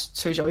Amerika is het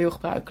sowieso heel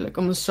gebruikelijk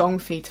om een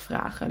songfee te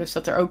vragen. Dus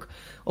dat er ook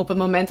op het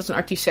moment dat een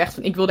artiest zegt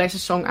van ik wil deze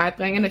song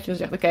uitbrengen, dat je dan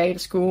zegt oké, dat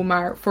is cool,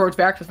 maar voor het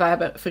werk dat wij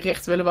hebben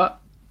verricht willen we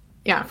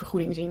een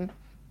vergoeding zien.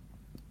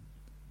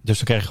 Dus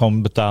dan krijg je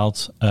gewoon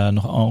betaald,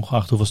 nog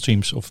ongeacht hoeveel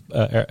streams of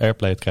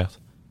airplay het krijgt.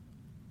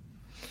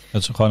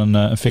 Dat is gewoon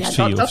een fixed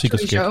fee of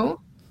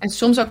sowieso. En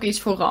soms ook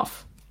iets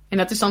vooraf. En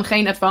dat is dan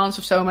geen advance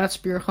of zo, maar dat is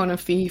puur gewoon een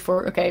fee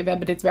voor oké, we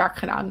hebben dit werk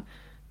gedaan.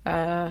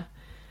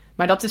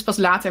 Maar dat is pas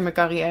later in mijn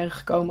carrière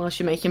gekomen als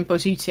je een beetje een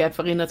positie hebt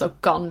waarin dat ook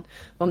kan.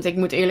 Want ik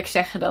moet eerlijk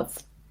zeggen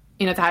dat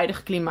in het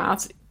huidige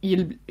klimaat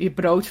je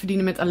brood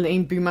verdienen met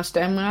alleen Buma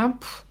Stemra.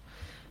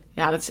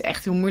 Dat is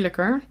echt heel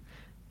moeilijker.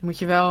 Dan moet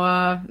je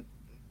wel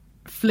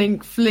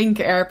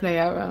flinke airplay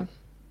hebben.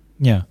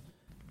 Ja,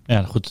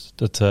 goed.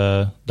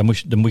 Dan moet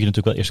je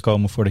natuurlijk wel eerst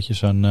komen voordat je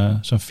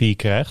zo'n fee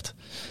krijgt.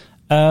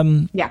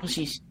 Ja,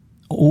 precies.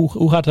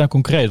 Hoe gaat het nou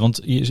concreet?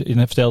 Want je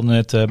vertelde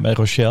net bij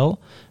Rochelle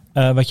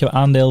wat jouw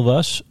aandeel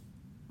was.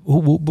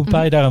 Hoe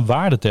bepaal je daar een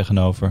waarde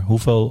tegenover?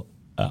 Hoeveel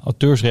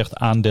auteursrecht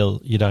aandeel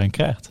je daarin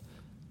krijgt?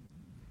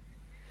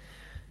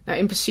 Nou,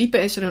 in principe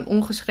is er een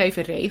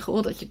ongeschreven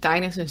regel dat je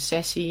tijdens een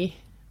sessie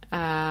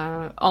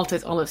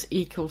altijd alles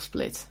equal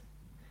split.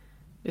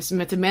 Dus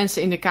met de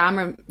mensen in de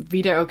kamer,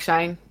 wie er ook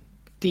zijn,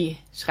 die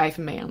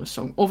schrijven mee aan de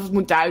song. Of het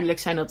moet duidelijk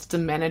zijn dat het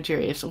een manager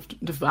is of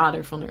de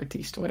vader van de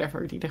artiest,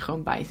 whatever, die er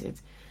gewoon bij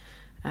zit.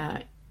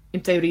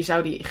 In theorie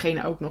zou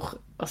diegene ook nog,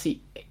 als hij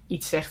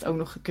iets zegt, ook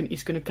nog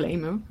iets kunnen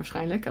claimen,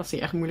 waarschijnlijk, als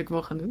hij echt moeilijk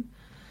wil gaan doen.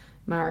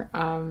 Maar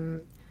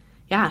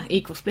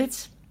equal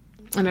splits.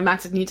 En dan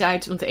maakt het niet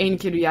uit, want de ene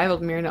keer doe jij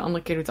wat meer en de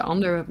andere keer doet de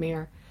ander wat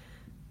meer.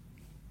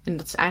 En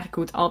dat is eigenlijk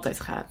hoe het altijd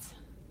gaat.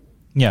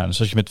 Ja, dus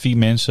als je met 4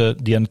 mensen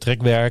die aan de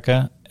track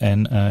werken en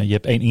je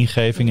hebt 1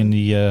 ingeving en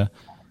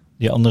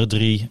die andere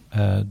 3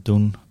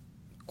 doen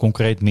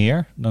concreet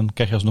meer, dan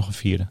krijg je alsnog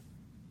een 4e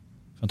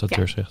van het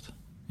auteursrecht.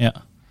 Ja.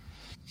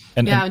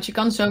 Want je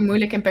kan zo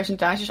moeilijk in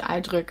percentages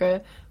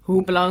uitdrukken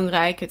hoe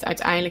belangrijk het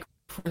uiteindelijk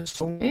voor een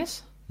song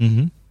is.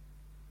 Mm-hmm.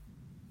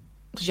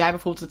 Als jij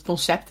bijvoorbeeld het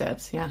concept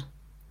hebt,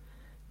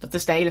 dat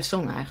is de hele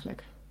song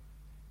eigenlijk.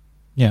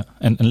 Ja,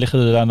 en liggen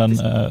er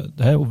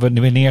dan,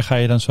 wanneer ga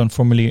je dan zo'n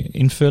formulier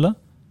invullen?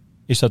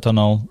 Is dat dan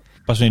al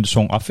pas wanneer de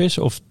song af is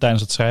of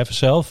tijdens het schrijven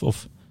zelf?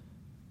 Of?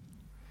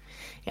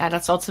 Ja,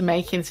 dat is altijd een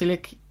beetje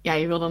natuurlijk,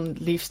 je wil dan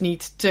liefst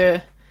niet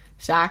te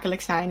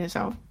zakelijk zijn en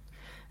zo.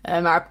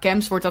 Maar op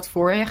camps wordt dat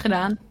voor je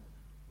gedaan.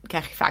 Dan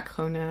krijg je vaak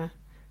gewoon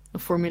een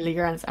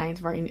formulier aan het eind,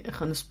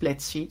 gewoon een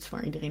split sheet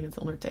waar iedereen het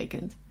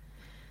ondertekent.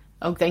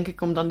 Ook denk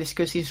ik om dan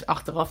discussies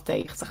achteraf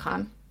tegen te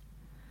gaan.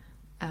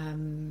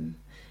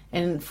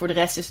 En voor de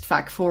rest is het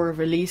vaak voor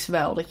release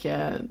wel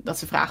dat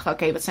ze vragen,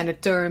 oké, wat zijn de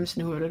terms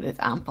en hoe willen we dit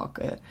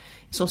aanpakken?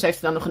 Soms heeft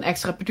er dan nog een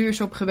extra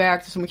producer op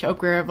gewerkt, dus dan moet je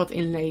ook weer wat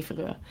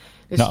inleveren.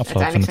 Dus na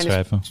afloop van het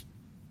schrijven.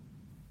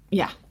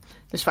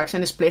 Dus vaak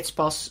zijn de splits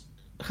pas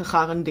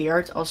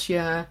gegarandeerd als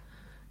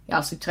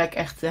die track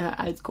echt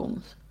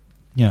uitkomt.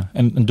 Ja,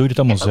 en doe je dit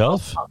allemaal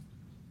zelf?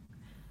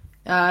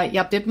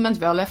 Op dit moment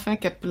wel even.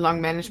 Ik heb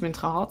lang management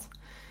gehad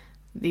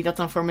die dat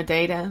dan voor me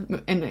deden.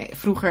 En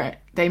vroeger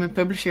deed mijn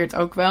publisher het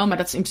ook wel, maar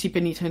dat is in principe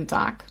niet hun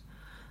taak.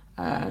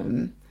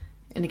 En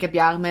ik heb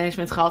jaren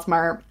management gehad,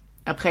 maar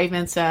op een gegeven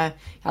moment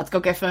had ik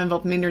ook even een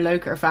wat minder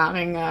leuke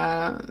ervaring.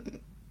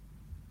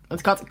 Want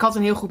ik had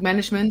een heel goed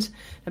management.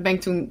 Daar ben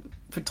ik toen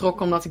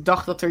vertrokken omdat ik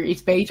dacht dat er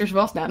iets beters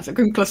was. Nou, dat is ook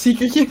een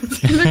klassiekertje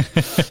natuurlijk.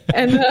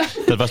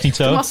 Dat was niet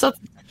zo? Toen was dat...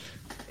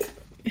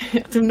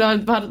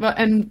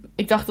 En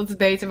ik dacht dat het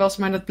beter was,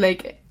 maar dat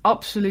bleek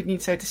absoluut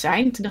niet zo te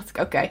zijn. Toen dacht ik,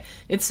 oké,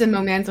 dit is een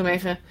moment om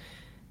even...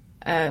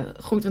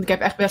 goed, want ik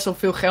heb echt best wel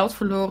veel geld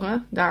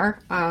verloren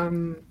daar.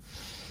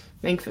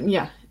 Denk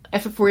van,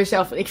 even voor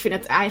jezelf. Ik vind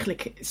het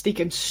eigenlijk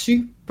stiekem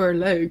super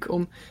leuk.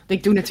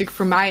 Ik doe natuurlijk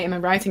voor mij en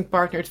mijn writing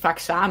partner het vaak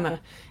samen.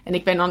 En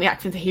ik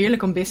vind het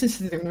heerlijk om business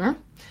te doen hoor.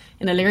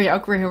 En daar leer je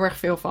ook weer heel erg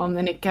veel van.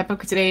 En ik heb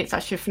ook het idee dat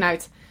als je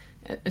vanuit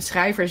een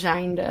schrijver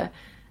zijnde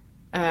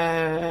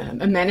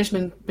een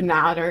management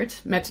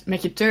benadert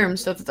met je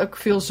terms, dat het ook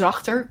veel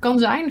zachter kan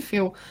zijn.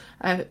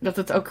 Dat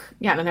het ook,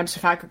 dan hebben ze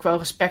vaak ook wel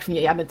respect van,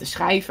 jij bent de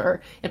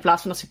schrijver. In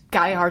plaats van dat ze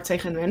keihard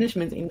tegen het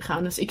management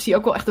ingaan. Dus ik zie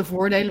ook wel echt de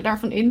voordelen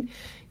daarvan in.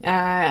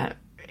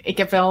 Ik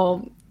heb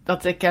wel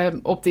dat ik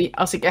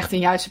als ik echt een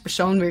juiste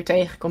persoon weer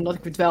tegenkom, dat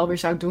ik het wel weer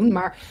zou doen.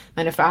 Maar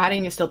mijn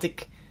ervaring is dat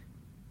ik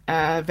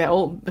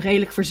wel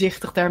redelijk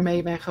voorzichtig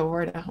daarmee ben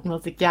geworden.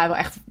 Omdat ik wel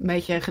echt een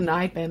beetje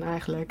genaaid ben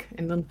eigenlijk.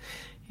 En dan,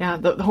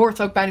 dat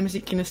hoort ook bij de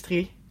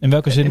muziekindustrie. In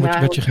welke zin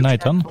word je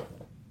genaaid dan?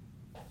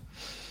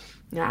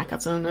 Ja, ik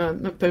had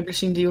een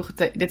publishing deal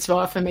getekend. Dit is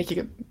wel even een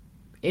beetje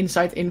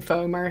inside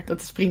info, maar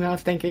dat is prima,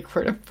 denk ik,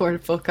 voor de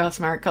podcast.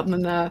 Maar ik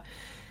had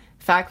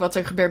vaak wat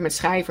er gebeurt met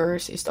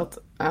schrijvers, is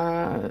dat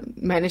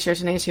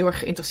managers ineens heel erg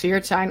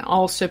geïnteresseerd zijn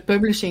als ze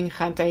publishing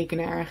gaan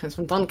tekenen ergens.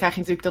 Want dan krijg je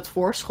natuurlijk dat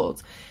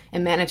voorschot.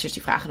 En managers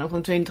die vragen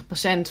dan gewoon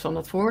 20% van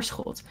dat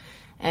voorschot.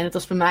 En het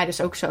was bij mij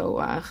dus ook zo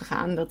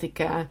gegaan dat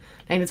ik...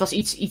 het was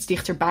iets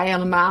dichterbij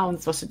allemaal. Want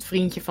het was het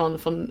vriendje van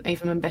een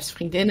van mijn beste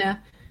vriendinnen.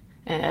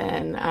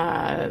 En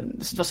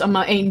dus het was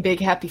allemaal één big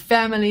happy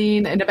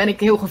family. En daar ben ik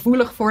heel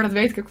gevoelig voor. Dat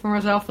weet ik ook voor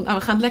mezelf. Van,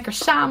 we gaan het lekker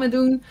samen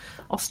doen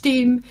als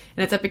team.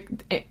 En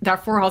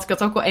daarvoor had ik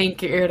dat ook al 1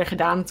 keer eerder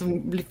gedaan.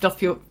 Toen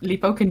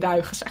liep ook in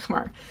duigen, zeg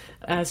maar.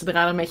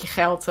 Zodra er een beetje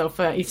geld of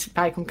iets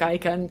bij kon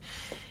kijken. En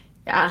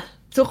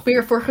toch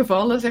weer voor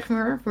gevallen, zeg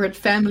maar. Voor het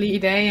family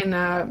idee. En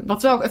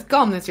het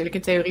kan natuurlijk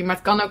in theorie. Maar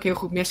het kan ook heel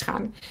goed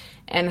misgaan.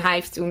 En hij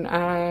heeft toen,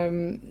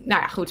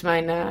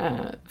 mijn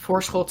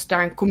voorschot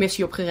daar een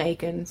commissie op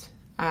gerekend.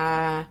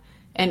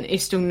 En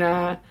is toen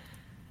een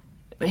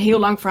heel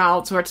lang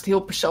verhaal. Toen werd het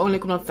heel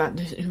persoonlijk, omdat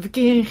een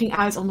verkering ging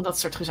uit, allemaal dat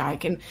soort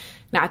gezeik. En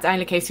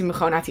uiteindelijk heeft hij me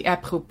gewoon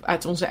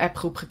uit onze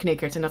appgroep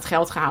geknikkerd en dat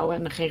geld gehouden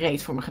en er geen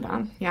reet voor me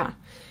gedaan. Ja.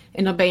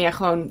 En dan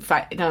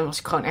dan was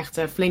ik gewoon echt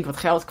flink wat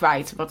geld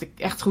kwijt, wat ik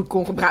echt goed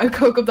kon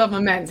gebruiken ook op dat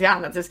moment. Ja,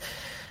 dat is.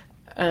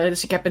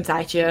 Dus ik heb een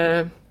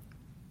tijdje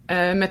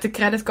met de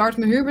creditcard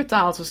mijn huur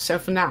betaald. Dus zo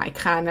van, ik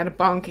ga naar de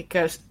bank,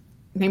 ik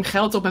neem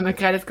geld op met mijn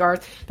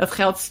creditcard. Dat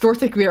geld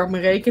stort ik weer op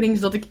mijn rekening,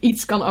 zodat ik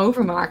iets kan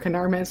overmaken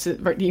naar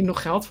mensen die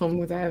nog geld van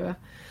moeten hebben.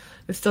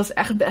 Dus dat is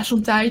echt best wel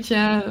een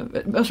tijdje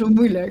best wel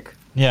moeilijk.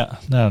 Ja,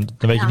 dan weet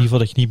je in ieder geval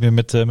dat je niet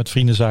meer met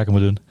vrienden zaken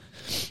moet doen.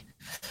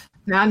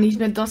 Nou, niet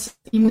met dat.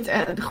 Je moet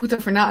er goed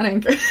over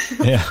nadenken.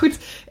 Ja. Goed,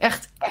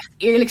 echt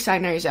eerlijk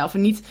zijn naar jezelf.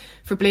 En niet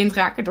verblind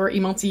raken door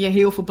iemand die je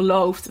heel veel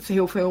belooft. Of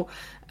heel veel,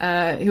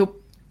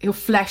 heel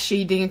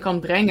flashy dingen kan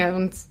brengen.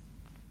 Want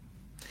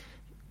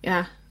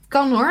het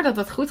kan hoor dat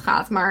dat goed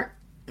gaat. Maar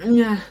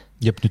je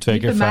hebt nu 2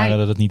 keer ervaren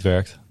dat het niet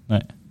werkt.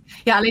 Nee.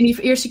 Ja, alleen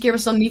die eerste keer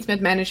was dan niet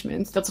met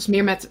management. Dat was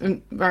meer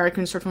waar ik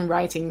een soort van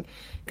writing...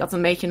 Ik had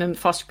een beetje een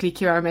vast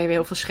kliekje waarmee we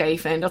heel veel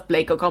schreven. En dat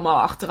bleek ook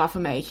allemaal achteraf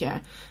een beetje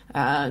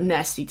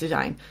nasty te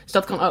zijn. Dus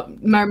dat kan ook.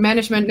 Maar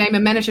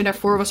mijn manager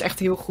daarvoor was echt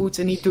heel goed.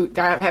 En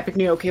daar heb ik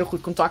nu ook heel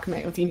goed contact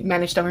mee. Want die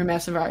managt dan weer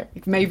mensen waar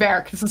ik mee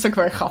werk. Dus dat is ook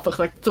wel grappig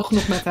dat ik toch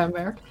nog met hem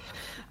werk.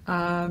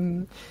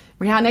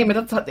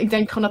 Maar ik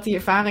denk gewoon dat die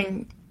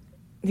ervaring...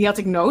 Die had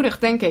ik nodig,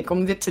 denk ik,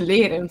 om dit te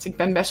leren. Want ik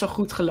ben best wel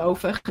goed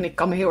gelovig. En ik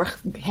kan me heel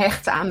erg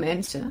hechten aan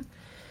mensen.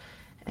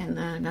 En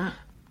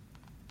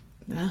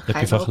heb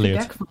je van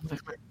geleerd. Van,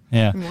 zeg maar.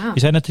 Ja. Je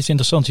zei net iets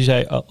interessants. Je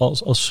zei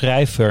als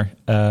schrijver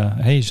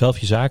zelf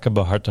je zaken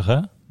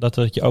behartigen. Dat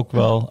het je ook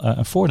wel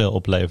een voordeel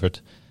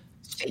oplevert.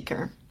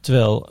 Zeker.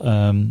 Terwijl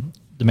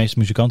de meeste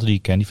muzikanten die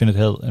ik ken, die vinden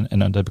het heel... En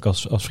dat heb ik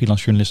als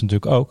freelance journalist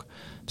natuurlijk ook.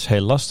 Het is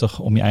heel lastig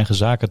om je eigen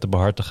zaken te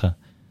behartigen.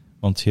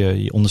 Want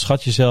je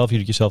onderschat jezelf, je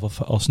doet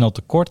jezelf al snel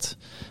tekort.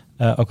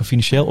 Ook een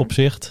financieel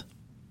opzicht.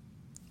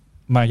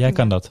 Maar jij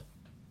kan dat.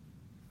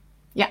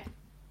 Ja.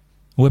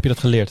 Hoe heb je dat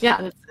geleerd? Ja,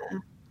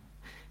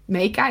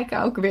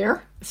 meekijken ook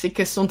weer. Dus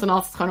ik stond dan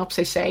altijd gewoon op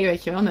cc,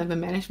 weet je wel, met mijn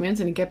management.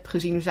 En ik heb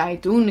gezien hoe zij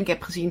het doen. Ik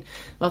heb gezien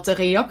wat de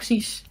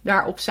reacties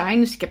daarop zijn.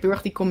 Dus ik heb heel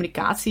erg die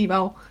communicatie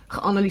wel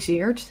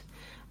geanalyseerd.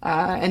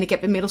 En ik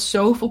heb inmiddels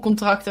zoveel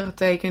contracten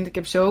getekend. Ik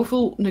heb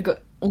zoveel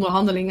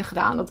onderhandelingen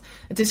gedaan.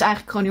 Het is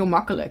eigenlijk gewoon heel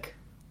makkelijk.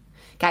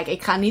 Kijk,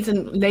 ik ga niet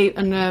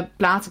een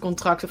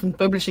platencontract of een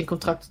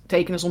publishingcontract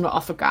tekenen zonder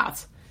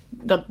advocaat.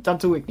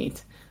 Dat doe ik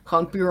niet.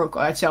 Gewoon puur ook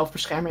uit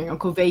zelfbescherming.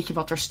 Ook al weet je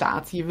wat er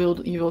staat. Je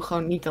wil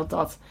gewoon niet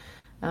dat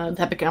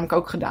heb ik namelijk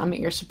ook gedaan.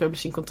 Mijn eerste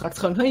publishingcontract.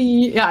 Gewoon,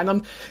 en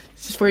dan,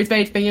 dus voor je het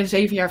weet ben je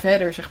 7 jaar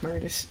verder, zeg maar.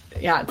 Dus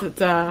ja,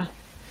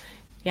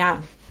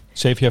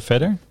 7 jaar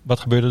verder? Wat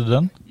gebeurde er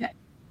dan? Ja.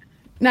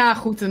 Nou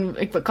goed,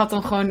 ik had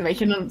dan gewoon, weet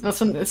je,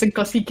 dat is een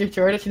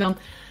klassiekertje hoor. Dat je dan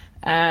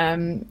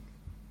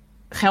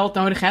geld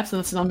nodig hebt. En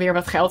dat ze dan weer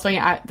wat geld van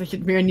je dat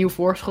je weer een nieuw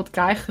voorschot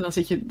krijgt.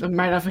 En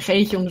maar dan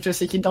vergeet je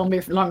ondertussen dat je dan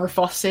weer langer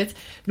vastzit. Ik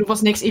bedoel, er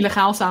was niks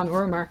illegaals aan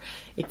hoor. Maar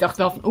ik dacht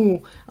wel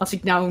van, als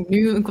ik nou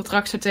nu een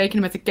contract zou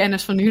tekenen met de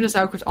kennis van nu, dan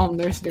zou ik het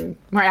anders doen.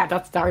 Maar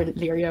ja, daar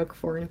leer je ook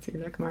voor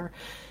natuurlijk. Maar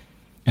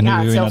en nu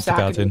huur je een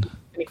advocaat in.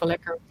 Vind ik wel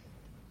lekker.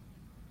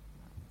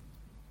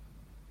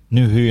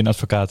 Nu huur je een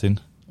advocaat in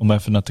om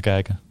even naar te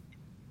kijken.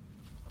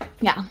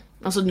 Ja,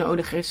 als het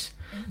nodig is.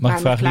 Mag ik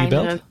vragen wie je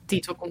belt? Kleinere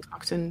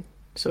titelcontracten.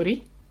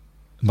 Sorry?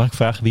 Mag ik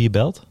vragen wie je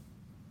belt?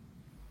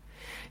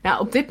 Nou,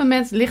 op dit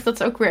moment ligt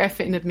dat ook weer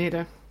even in het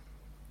midden.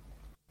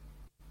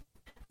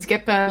 Ik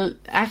heb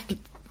eigenlijk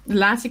de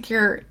laatste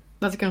keer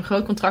dat ik een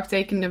groot contract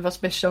tekende was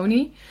bij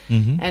Sony.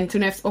 Mhm. En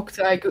toen heeft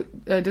Oktay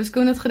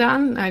Duskun het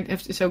gedaan. Hij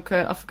is ook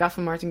advocaat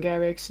van Martin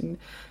Garrix.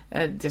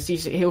 Dus die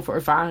is heel veel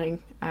ervaring.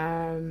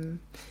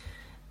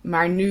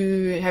 Maar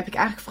nu heb ik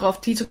eigenlijk vooral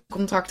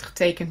titelcontracten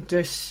getekend.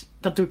 Dus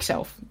dat doe ik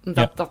zelf.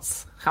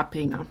 Dat gaat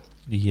prima.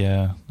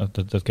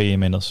 Dat ken je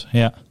inmiddels.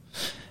 Ja.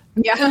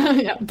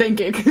 Ja, denk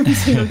ik.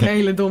 Misschien ook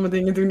hele domme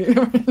dingen doen nu.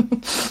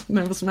 Nee,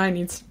 volgens mij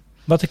niet.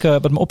 Wat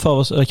me opvalt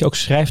was dat je ook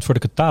schrijft voor de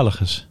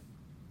catalogus.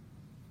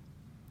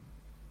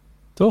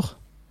 Toch?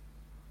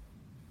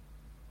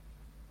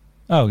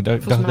 Oh, ik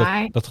dacht dat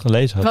ik dat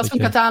gelezen had. Wat voor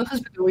catalogus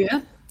bedoel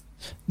je?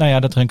 Nou ja,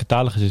 dat er een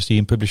catalogus is die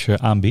een publisher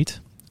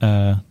aanbiedt.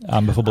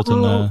 Aan bijvoorbeeld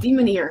op die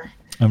manier.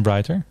 Een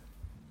writer.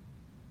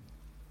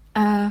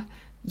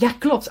 Ja,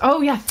 klopt.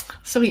 Oh ja,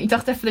 sorry. Ik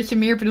dacht even dat je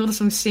meer bedoelde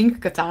zo'n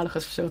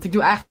sync-catalogus of zo. Want ik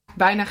doe eigenlijk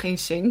bijna geen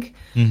sync.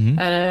 Mm-hmm.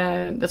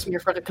 Dat is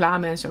meer voor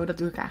reclame en zo. Dat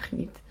doe ik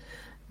eigenlijk niet.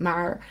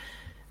 Maar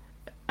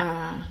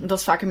dat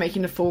is vaak een beetje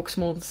in de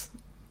volksmond.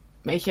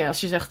 Een beetje,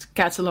 als je zegt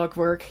catalog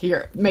work,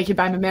 hier een beetje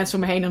bij mijn mensen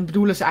om me heen, dan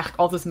bedoelen ze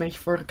eigenlijk altijd een beetje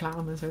voor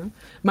reclame en zo.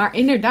 Maar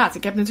inderdaad,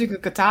 ik heb natuurlijk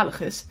een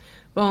catalogus.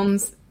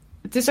 Want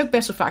het is ook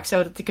best wel vaak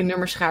zo dat ik een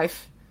nummer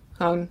schrijf,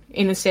 gewoon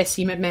in een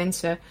sessie met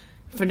mensen.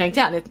 Van denk,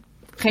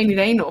 geen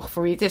idee nog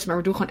voor wie het is, maar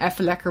we doen gewoon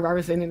even lekker waar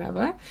we zin in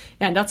hebben.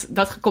 Ja, en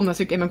dat komt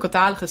natuurlijk in mijn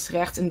catalogus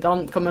terecht. En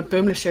dan kan mijn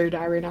publisher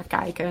daar weer naar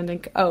kijken en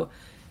denk, oh,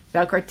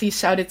 welke artiest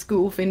zou dit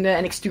cool vinden?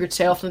 En ik stuur het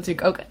zelf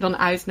natuurlijk ook dan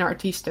uit naar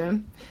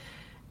artiesten.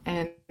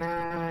 En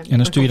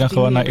dan stuur je dan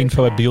gewoon naar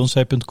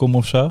info@beyoncé.com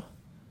of zo?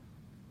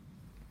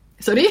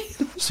 Sorry?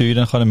 Stuur je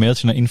dan gewoon een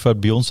mailtje naar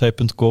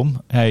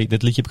info@beyoncé.com? Hey,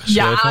 dit liedje heb ik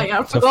geschreven.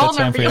 Ja, zou vet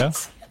zijn voor jou?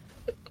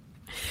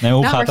 Nee,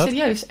 hoe gaat dat?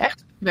 Serieus,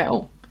 echt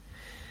wel.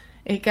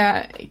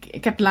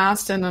 Ik heb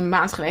laatst een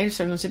maand geleden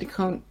zo, dan zit ik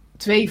gewoon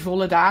 2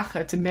 volle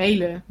dagen te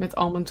mailen met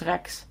al mijn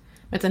tracks.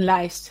 Met een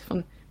lijst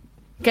van,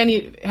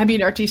 hebben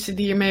jullie artiesten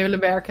die hiermee willen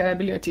werken?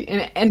 Hebben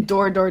jullie en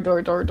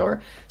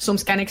door.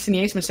 Soms ken ik ze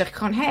niet eens, maar dan zeg ik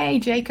gewoon, hey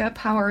Jacob,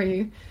 how are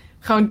you?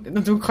 Gewoon,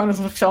 dan doe ik gewoon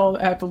alsof ik ze al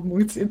heb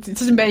ontmoet. Het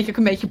is ook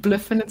een beetje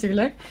bluffen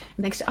natuurlijk. En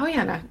dan denk ze, oh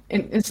ja, nou,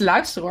 en ze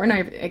luisteren hoor.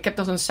 Nou, ik heb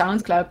dan zo'n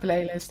Soundcloud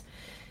playlist.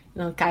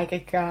 En dan kijk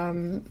ik,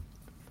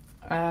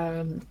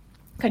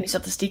 kan die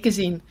statistieken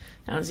zien.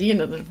 Nou, dan zie je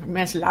dat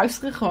mensen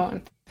luisteren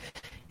gewoon.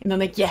 En dan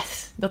denk ik,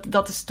 yes,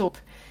 dat is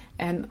top.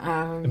 En,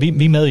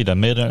 wie mail je dan?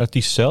 Mail je de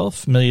artiest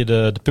zelf? Mail je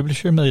de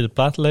publisher? Mail je de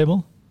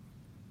platenlabel?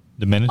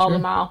 De manager?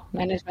 Allemaal,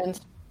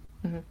 management.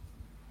 Mm-hmm.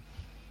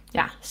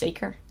 Ja,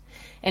 zeker.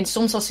 En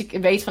soms als ik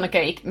weet van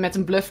oké, met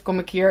een bluff kom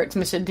ik hier.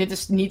 Tenminste, dit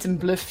is niet een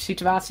bluff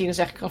situatie. Dan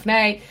zeg ik of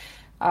nee,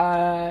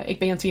 ik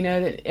ben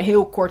Jantine.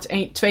 Heel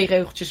kort 2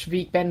 regeltjes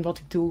wie ik ben, wat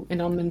ik doe. En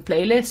dan mijn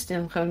playlist.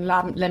 En gewoon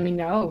let me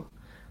know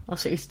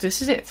als er iets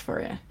tussen zit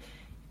voor je.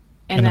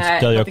 En dan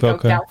vertel je dat ik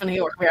ook daarvan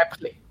heel erg weer heb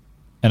geleerd.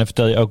 En dan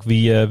vertel je ook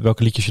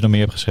welke liedjes je nog meer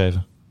hebt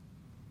geschreven.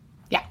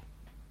 Ja.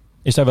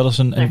 Is daar wel eens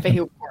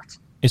heel kort.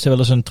 Is er wel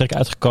eens een track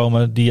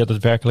uitgekomen die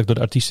daadwerkelijk door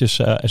de artiest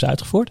is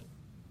uitgevoerd?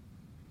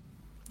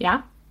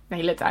 Ja, de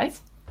hele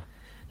tijd.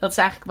 Dat is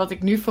eigenlijk wat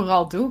ik nu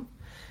vooral doe.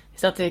 Is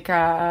dat ik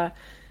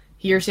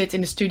hier zit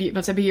in de studio.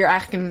 Want we hebben hier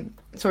eigenlijk een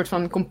soort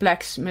van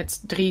complex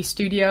met 3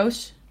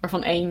 studio's.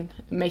 Waarvan 1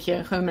 een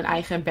beetje gewoon mijn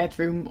eigen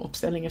bedroom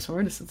opstelling is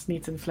hoor. Dus dat is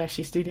niet een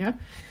flashy studio.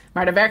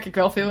 Maar daar werk ik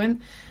wel veel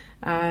in.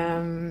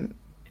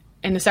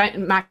 En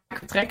dan maak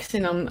ik tracks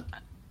en dan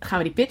gaan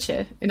we die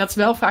pitchen. En dat is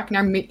wel vaak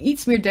naar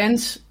iets meer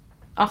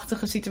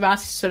dance-achtige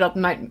situaties. Zodat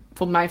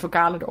bijvoorbeeld mijn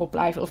vocalen erop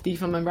blijven. Of die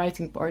van mijn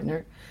writing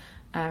partner.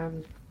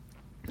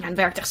 Het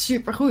werkt echt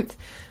super goed.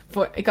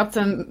 Ik had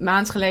een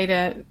maand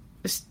geleden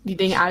die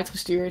dingen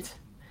uitgestuurd.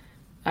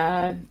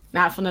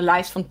 Van een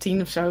lijst van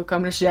 10 of zo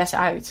komen er 6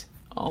 uit.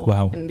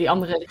 Wow. En die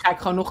andere die ga ik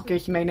gewoon nog een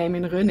keertje meenemen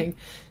in de running.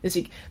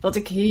 Dus wat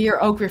ik hier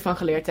ook weer van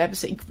geleerd heb,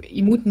 is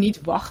je moet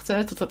niet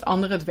wachten tot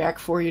anderen het werk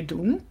voor je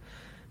doen.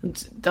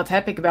 Want dat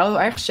heb ik wel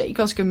heel erg.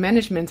 Zeker als ik een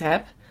management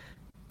heb,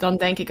 dan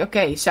denk ik,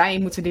 oké, zij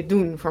moeten dit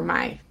doen voor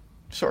mij.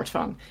 Soort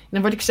van. En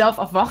dan word ik zelf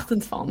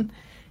afwachtend van.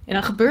 En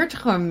dan gebeurt er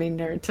gewoon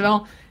minder.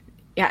 Terwijl,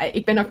 ja,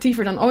 ik ben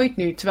actiever dan ooit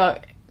nu.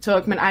 Terwijl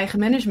ik mijn eigen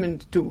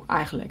management doe,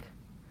 eigenlijk.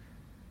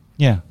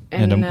 Ja,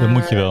 en dan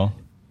moet je wel.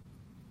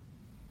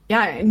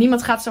 Ja,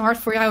 niemand gaat zo hard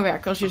voor jou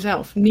werken als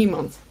jezelf.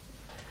 Niemand.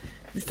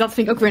 Dus dat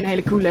vind ik ook weer een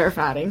hele coole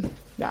ervaring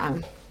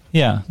daaraan.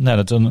 Ja, nou,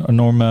 dat is een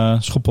enorme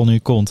schop onder je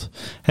kont.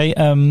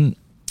 Hey,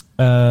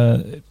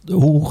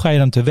 hoe ga je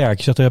dan te werk?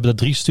 Je zegt, we hebben er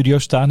 3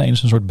 studio's staan. Eén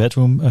is een soort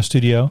bedroom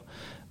studio.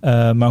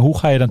 Maar hoe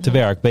ga je dan te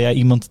werk? Ben jij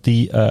iemand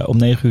die om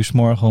 9 uur 's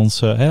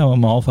morgens,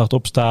 om 7:30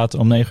 opstaat,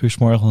 om 9 uur 's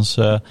morgens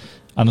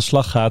aan de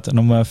slag gaat en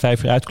om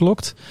 5 uur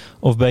uitklokt?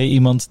 Of ben je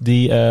iemand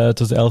die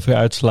tot 11 uur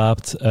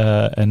uitslaapt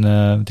en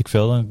weet ik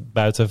veel,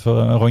 buiten even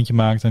een rondje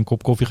maakt, een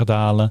kop koffie gaat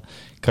halen,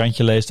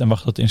 krantje leest en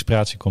wacht tot de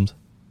inspiratie komt?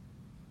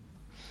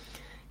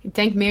 Ik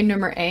denk meer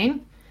nummer 1.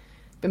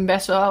 Ik ben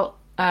best wel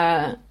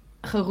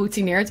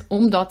geroutineerd,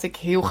 omdat ik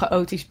heel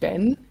chaotisch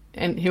ben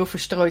en heel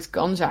verstrooid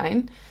kan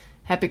zijn.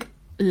 Heb ik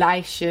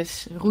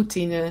lijstjes,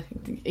 routine.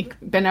 Ik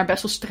ben daar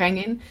best wel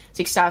streng in. Dus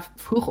ik sta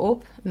vroeg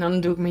op en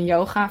dan doe ik mijn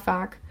yoga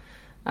vaak.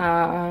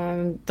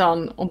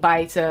 Dan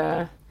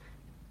ontbijten,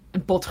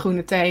 een pot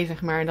groene thee,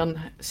 zeg maar. Dan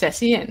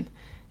sessie in.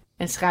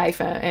 En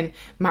schrijven.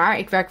 Maar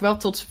ik werk wel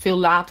tot veel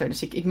later.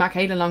 Dus ik maak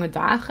hele lange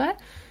dagen.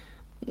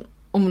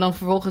 Om dan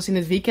vervolgens in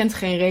het weekend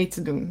geen reet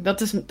te doen.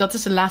 Dat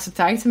is de laatste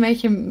tijd een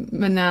beetje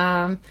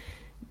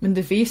mijn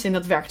devies. En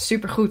dat werkt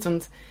supergoed.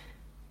 Want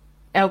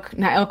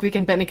na elk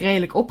weekend ben ik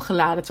redelijk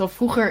opgeladen. Terwijl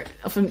vroeger,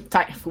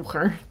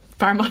 een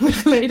paar maanden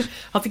geleden,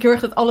 had ik heel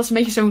erg dat alles een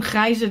beetje zo'n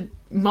grijze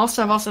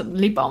massa was. Het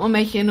liep allemaal een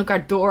beetje in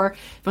elkaar door.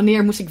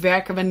 Wanneer moest ik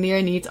werken,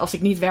 wanneer niet. Als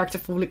ik niet werkte,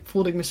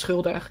 voelde ik me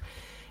schuldig.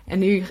 En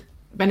nu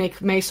ben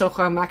ik meestal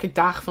gewoon, maak ik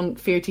dagen van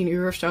 14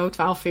 uur of zo,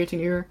 12,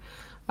 14 uur.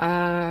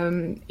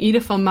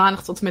 Ieder van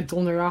maandag tot en met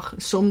donderdag.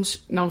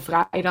 Soms dan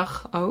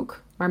vrijdag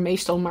ook. Maar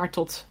meestal maar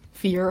tot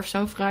 4 of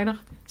zo vrijdag.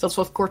 Dus dat is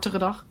wat kortere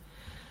dag.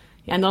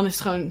 Ja, en dan is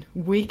het gewoon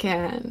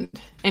weekend.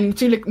 En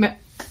natuurlijk,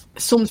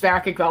 soms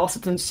werk ik wel als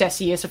het een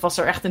sessie is of als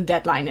er echt een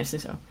deadline is en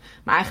zo.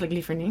 Maar eigenlijk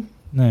liever niet.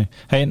 Nee.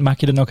 Hey, en maak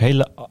je dan ook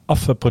hele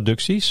affe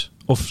producties?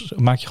 Of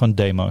maak je gewoon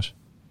demo's?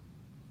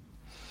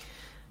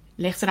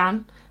 Ligt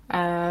eraan.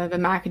 We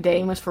maken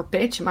demo's voor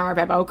pitch, maar we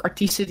hebben ook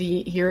artiesten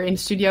die hier in de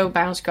studio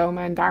bij ons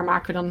komen. En daar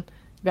maken we dan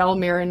wel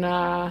meer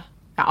een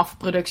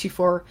afproductie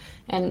voor.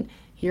 En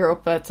hier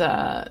op het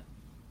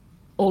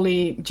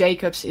Ollie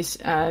Jacobs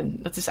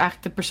dat is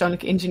eigenlijk de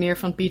persoonlijke ingenieur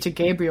van Peter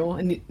Gabriel.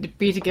 En de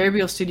Peter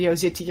Gabriel studio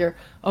zit hier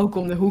ook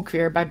om de hoek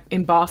weer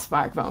in Bath,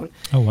 waar ik woon.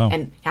 Oh, wow.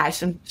 En ja, hij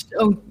is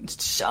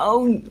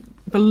zo'n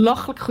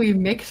belachelijk goede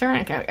mixer.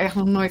 Ik heb echt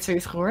nog nooit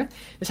zoiets gehoord.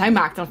 Dus hij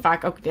maakt dan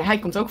vaak ook, hij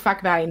komt ook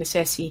vaak bij in de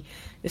sessie.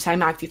 Dus hij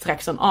maakt die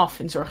tracks dan af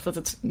en zorgt dat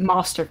het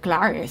master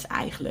klaar is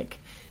eigenlijk.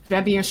 We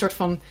hebben hier een soort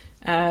van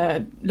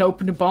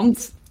lopende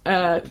band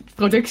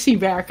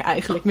productiewerk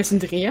eigenlijk met z'n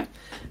drieën.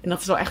 En dat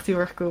is wel echt heel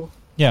erg cool.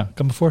 Ja, ik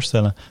kan me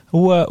voorstellen.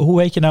 Hoe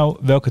weet je nou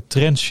welke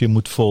trends je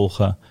moet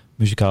volgen,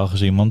 muzikaal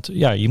gezien? Want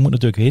ja, je moet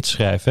natuurlijk hits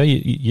schrijven.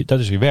 Hè? Dat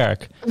is je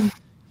werk.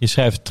 Je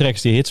schrijft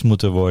tracks die hits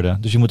moeten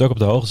worden. Dus je moet ook op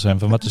de hoogte zijn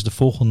van wat is de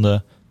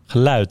volgende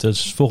geluid. Dat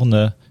is de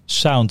volgende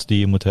sound die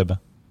je moet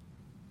hebben.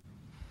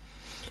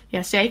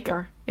 Ja,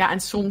 zeker. Ja, en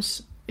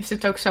soms is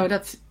het ook zo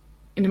dat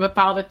in een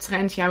bepaalde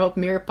trend jij wat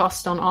meer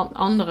past dan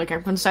andere.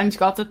 Kijk, want er zijn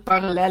natuurlijk altijd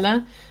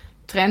parallelle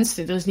trends.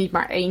 Er is niet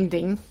maar één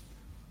ding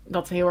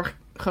dat heel erg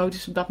groot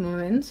is op dat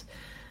moment.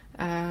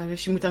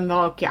 Dus je moet dan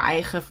wel ook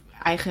je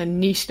eigen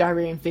niche daar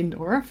weer in vinden,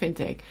 hoor, vind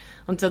ik.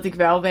 Want wat ik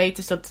wel weet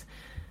is dat op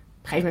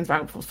een gegeven moment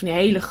waren bijvoorbeeld van die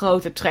hele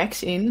grote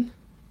tracks in.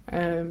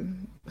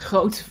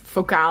 Groot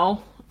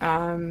vocaal.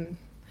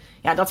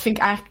 Ja, dat vind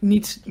ik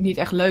eigenlijk niet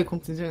echt leuk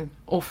om te doen.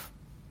 Of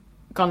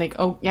kan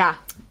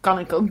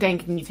ik ook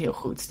denk ik niet heel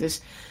goed.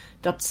 Dus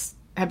dat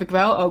heb ik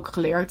wel ook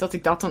geleerd, dat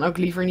ik dat dan ook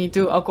liever niet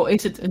doe. Ook al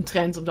is het een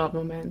trend op dat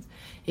moment.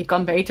 Je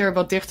kan beter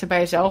wat dichter bij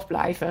jezelf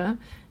blijven.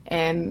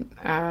 En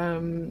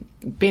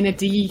binnen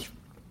die...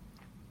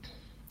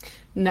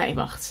 Nee,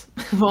 wacht.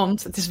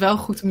 Want het is wel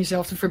goed om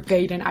jezelf te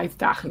verbreden en uit te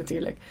dagen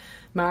natuurlijk.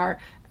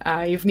 Maar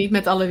je hoeft niet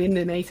met alle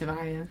winden mee te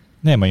waaien.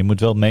 Nee, maar je moet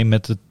wel mee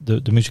met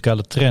de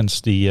muzikale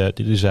trends die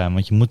er zijn.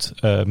 Want je moet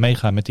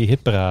meegaan met die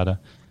hitparade.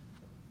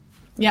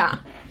 Ja,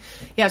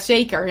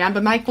 zeker. Ja,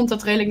 bij mij komt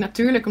dat redelijk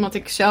natuurlijk, omdat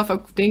ik zelf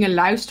ook dingen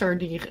luister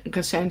die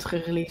recent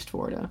gereleased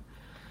worden.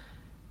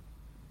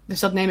 Dus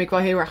dat neem ik wel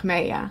heel erg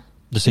mee, ja.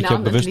 Dus zit je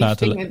ook bewust naar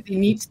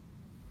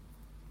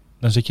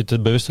Dan zit je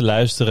te bewust te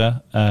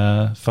luisteren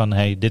van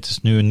hey, dit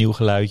is nu een nieuw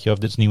geluidje of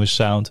dit is een nieuwe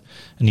sound,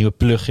 een nieuwe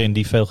plugin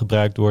die veel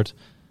gebruikt wordt.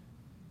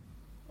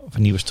 Of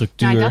een nieuwe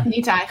structuur. Nee, dat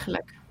niet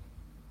eigenlijk.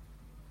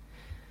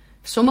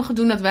 Sommigen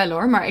doen dat wel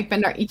hoor, maar ik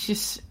ben daar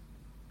ietsjes...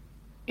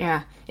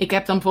 Ja, ik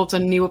heb dan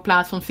bijvoorbeeld een nieuwe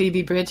plaat van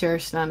Phoebe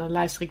Bridgers. Nou, dan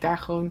luister ik daar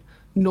gewoon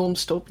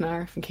non-stop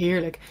naar. Vind ik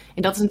heerlijk.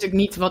 En dat is natuurlijk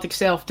niet wat ik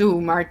zelf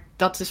doe, maar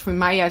dat is voor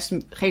mij juist,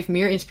 geeft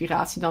meer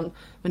inspiratie dan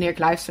wanneer ik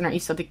luister naar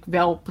iets dat ik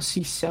wel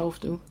precies zelf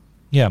doe.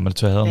 Ja, maar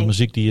dat is wel heel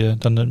muziek die je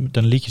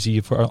dan liedjes die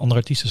je voor andere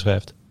artiesten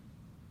schrijft.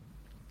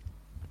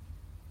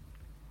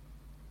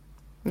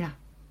 Ja.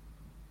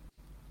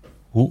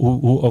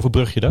 Hoe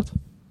overbrug je dat?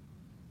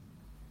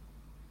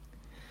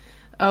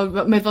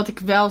 Oh, met wat ik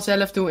wel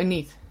zelf doe en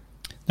niet.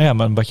 Nou ja,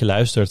 maar wat je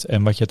luistert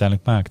en wat je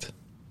uiteindelijk maakt.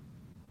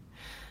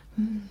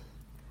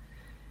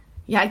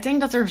 Ja, ik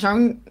denk dat er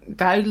zo'n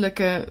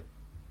duidelijke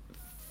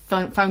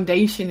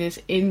foundation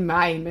is in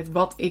mij met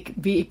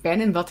wie ik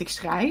ben en wat ik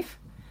schrijf.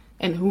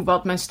 En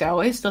wat mijn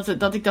stijl is.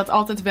 Dat ik dat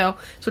altijd wel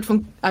soort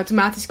van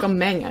automatisch kan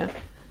mengen.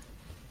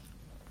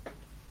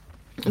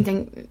 Ik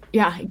denk,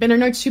 ja, ik ben er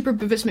nooit super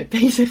bewust mee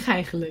bezig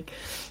eigenlijk.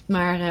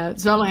 Maar het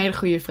is wel een hele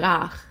goede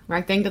vraag. Maar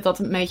ik denk dat dat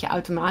een beetje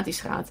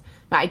automatisch gaat.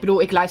 Maar ik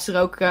bedoel, ik luister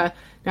ook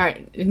naar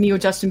de nieuwe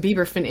Justin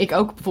Bieber. Vind ik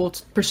ook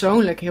bijvoorbeeld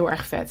persoonlijk heel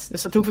erg vet.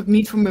 Dus dat hoef ik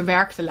niet voor mijn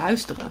werk te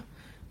luisteren.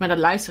 Maar dat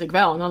luister ik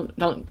wel. En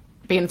dan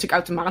ben je natuurlijk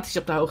automatisch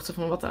op de hoogte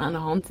van wat er aan de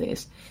hand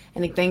is.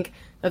 En ik denk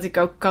dat ik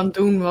ook kan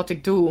doen wat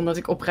ik doe. Omdat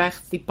ik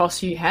oprecht die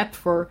passie heb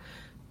voor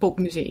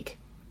popmuziek.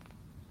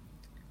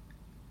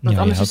 Want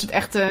anders is het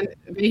echt... weet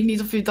ik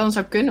niet of je het dan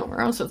zou kunnen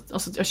hoor. Als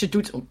je het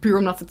doet puur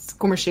omdat het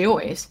commercieel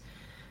is.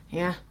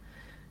 Ja,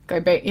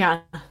 kan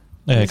je...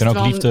 je kan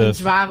ook liefde... een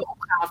zware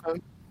opgave.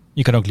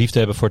 Je kan ook liefde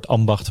hebben voor het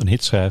ambacht van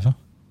hits schrijven.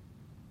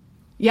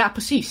 Ja,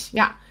 precies.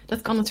 Ja,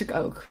 dat kan natuurlijk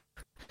ook.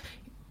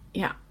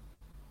 Ja.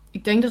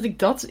 Ik denk dat ik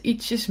dat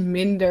ietsjes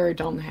minder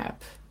dan heb.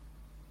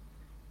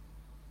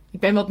 Ik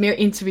ben wat meer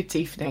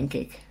intuïtief, denk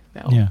ik.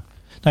 Wel. Ja.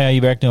 Nou ja,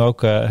 je werkt nu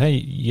ook...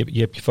 je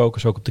hebt je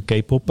focus ook op de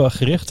K-pop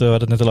gericht. We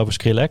hadden het net al over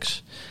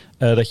Skrillex.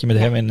 Dat je met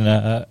hem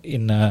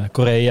in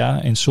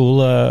Korea, in Seoul,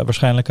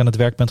 waarschijnlijk aan het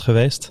werk bent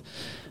geweest.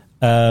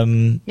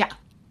 Ja.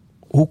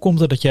 Hoe komt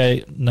het dat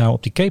jij nou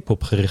op die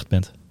K-pop gericht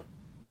bent?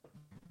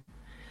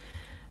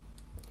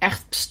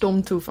 Echt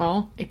stom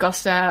toeval. Ik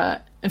was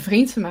een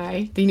vriend van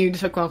mij, die nu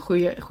dus ook wel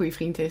een goede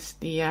vriend is.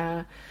 Die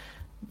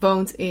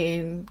woont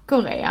in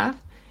Korea.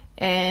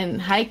 En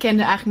hij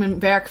kende eigenlijk mijn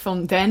werk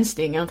van dance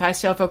dingen. Want hij is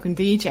zelf ook een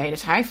DJ.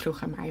 Dus hij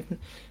vroeg aan mij,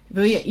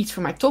 wil je iets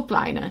voor mij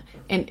toplinen?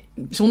 En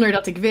zonder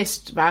dat ik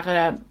wist, waren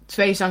er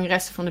 2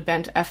 zangeressen van de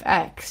band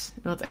FX.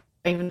 Wat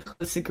een van de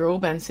grootste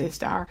girlbands is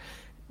daar.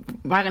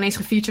 Waren ineens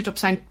gefeatured op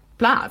zijn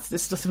plaat.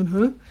 Dus dat was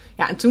van,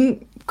 Ja, en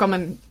toen kwam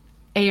een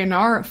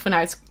A&R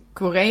vanuit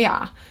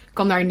Korea.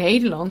 Kwam naar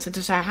Nederland. En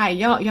toen zei hij,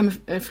 ja,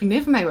 mijn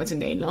vriendin van mij woont in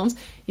Nederland.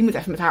 Je moet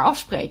even met haar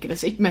afspreken.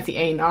 Dus ik met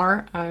die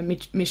A&R,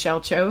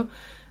 Michelle Cho...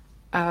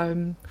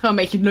 gewoon een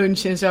beetje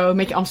lunchen en zo, een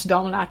beetje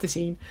Amsterdam laten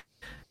zien.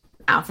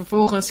 Nou,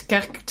 vervolgens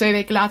kreeg ik 2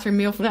 weken later een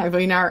mail van... wil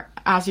je naar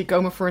Azië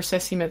komen voor een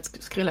sessie met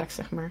Skrillex,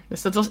 zeg maar.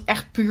 Dus dat was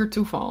echt puur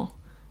toeval.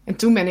 En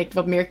toen ben ik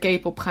wat meer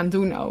K-pop gaan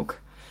doen ook.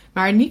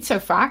 Maar niet zo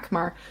vaak,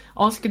 maar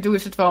als ik het doe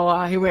is het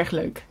wel heel erg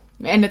leuk.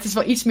 En het is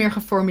wel iets meer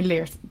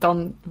geformuleerd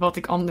dan wat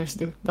ik anders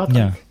doe. Dat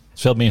ja, ook. het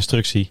is veel meer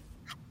instructie.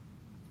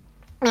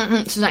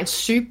 Ze zijn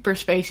super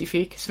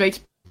specifiek. Ze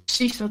weten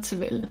precies wat ze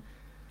willen.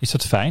 Is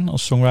dat fijn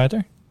als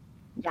songwriter?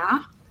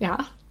 Ja.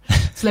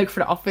 Het is leuk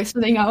voor de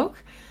afwisseling ook.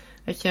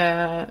 Dat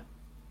je...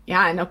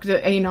 Ja, en ook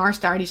de A&R's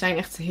daar, die zijn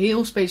echt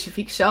heel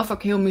specifiek. Zelf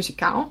ook heel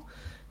muzikaal.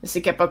 Dus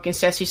ik heb ook in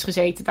sessies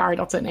gezeten daar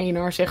dat een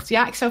A&R zegt...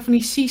 Ja, ik zou van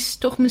die C's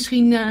toch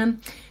misschien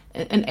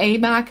een E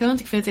maken. Want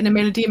ik vind het in een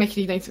melodie met je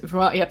die denkt...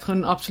 Well, je hebt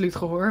gewoon een absoluut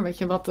gehoor. Weet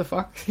je, what the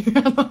fuck.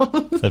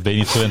 Dat ben je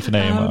niet gewend van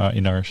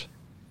A&R's.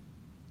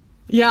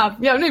 Ja,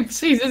 nee,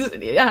 precies.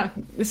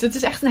 Dus het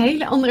is echt een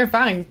hele andere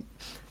ervaring.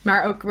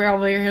 Maar ook wel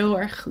weer heel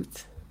erg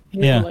goed.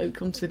 Heel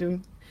leuk om te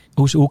doen.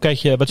 Hoe kijk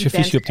je, wat is je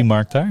visie op die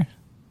markt daar?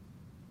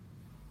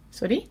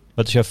 Sorry?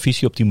 Wat is jouw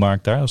visie op die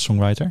markt daar als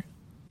songwriter?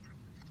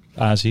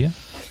 Azië?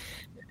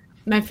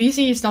 Mijn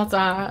visie is dat,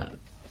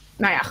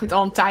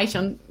 al een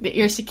tijdje. De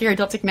eerste keer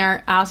dat ik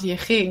naar Azië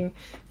ging,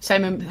 zei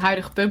mijn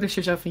huidige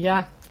publisher zo van,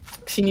 ja,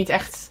 ik zie niet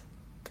echt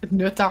het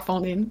nut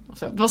daarvan in. Of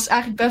zo. Het was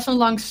eigenlijk best wel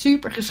lang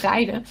super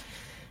gescheiden.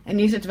 En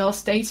nu is het wel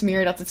steeds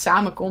meer dat het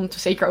samenkomt.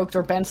 Zeker ook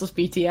door bands als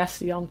BTS,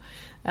 die dan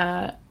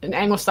een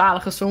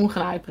Engelstalige song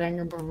gaan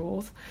uitbrengen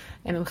bijvoorbeeld.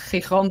 En een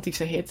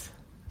gigantische hit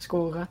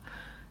scoren.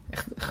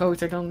 Echt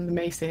groter dan de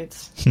meeste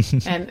hits.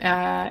 En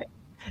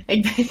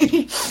ik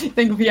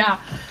denk van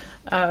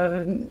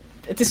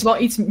het is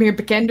wel iets meer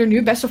bekender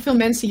nu. Best wel veel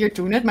mensen hier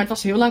doen het. Maar het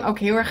was heel lang ook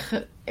heel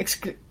erg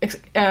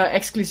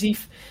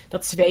exclusief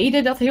dat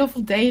Zweden dat heel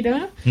veel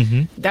deden.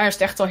 Mm-hmm. Daar is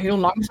het echt al heel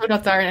lang zo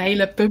dat daar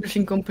hele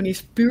publishing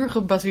companies puur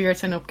gebaseerd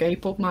zijn op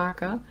K-pop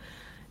maken.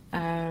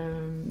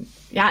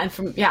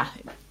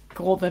 Ik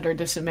rolde er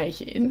dus een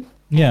beetje in.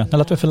 Ja, nou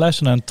laten we even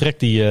luisteren naar een track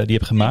die je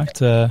hebt gemaakt.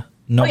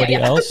 Nobody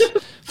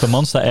Else van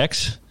Monsta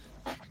X.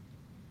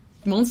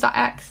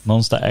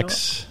 Monsta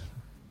X.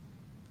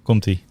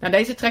 Komt-ie. Nou,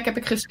 deze track heb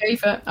ik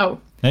geschreven... Oh.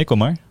 Nee, kom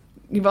maar.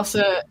 Die was...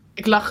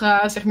 ik lag,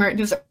 dit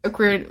is ook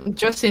weer...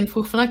 Justin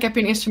vroeg van... ik heb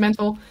hier een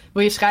instrumental.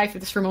 Wil je schrijven?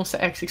 Het is voor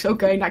Monsta X. Ik zei,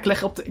 oké. Nou,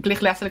 ik lig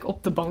letterlijk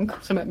op de bank.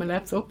 Zo met mijn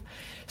laptop.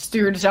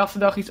 Stuur dezelfde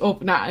dag iets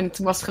op. Nou, en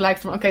toen was het gelijk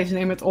van... Oké, ze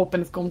nemen het op en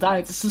het komt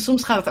uit. Dus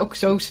soms gaat het ook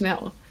zo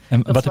snel.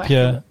 En wat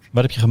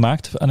heb je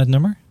gemaakt aan het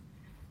nummer?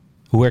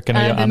 Hoe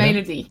herken je aan? De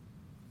melodie.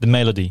 De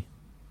melodie.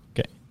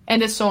 Oké. En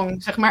de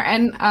song, zeg maar.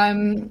 En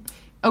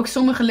ook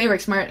sommige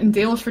lyrics. Maar een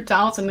deel is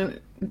vertaald en het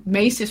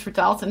meeste is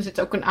vertaald. En er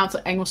zitten ook een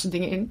aantal Engelse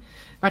dingen in.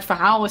 Maar het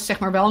verhaal is zeg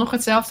maar wel nog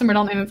hetzelfde, maar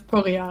dan in het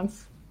Koreaans.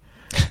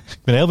 Ik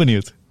ben heel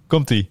benieuwd.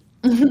 Komt-ie.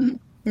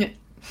 Ja.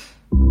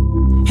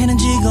 해는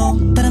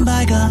지고 다른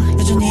바위가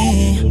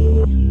여전히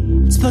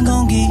습한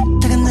공기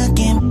작은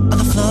느낌 on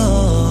the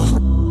floor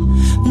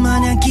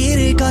마냥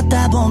길을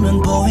걷다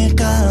보면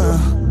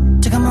보일까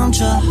잠깐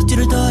멈춰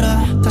뒤를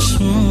돌아 다시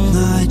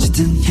너의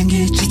짙은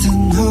향기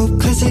짙은 호흡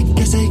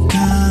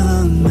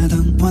가색가색함 I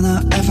don't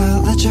wanna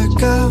ever let you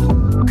go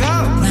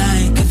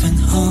나의 급한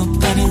호흡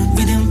babble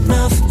rhythm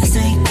rough as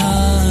they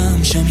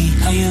come show me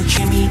how you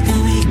treat me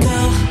here we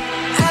go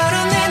I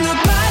don't need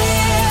nobody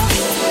else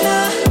no.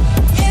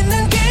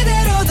 있는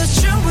그대로도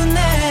충분해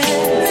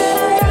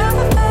I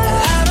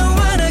don't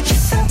wanna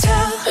kiss and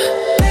tell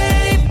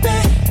baby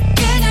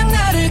그냥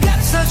나를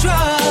감싸줘 I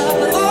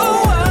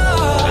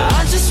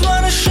just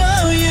wanna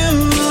show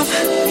you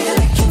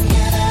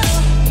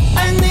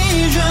I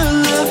need you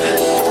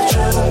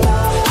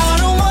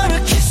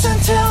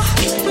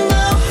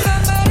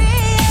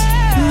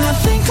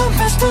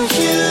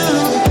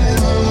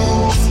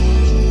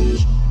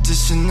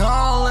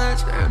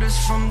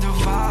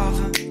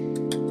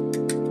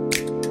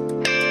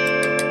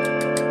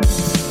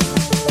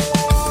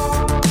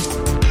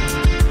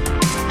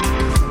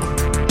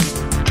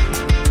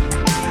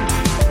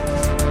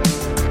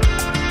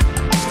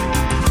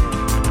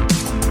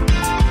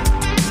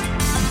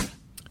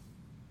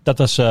Dat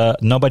was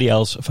Nobody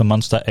Else van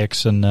Monsta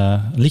X. Een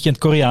liedje in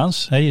het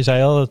Koreaans. Hè? Je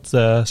zei al, ze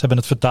hebben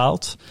het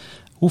vertaald.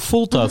 Hoe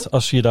voelt dat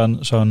als je dan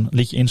zo'n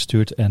liedje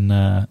instuurt en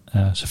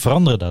ze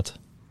veranderen dat?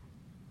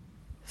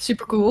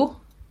 Super cool.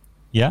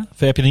 Ja? Of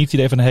heb je dan niet het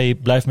idee van, hey,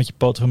 blijf met je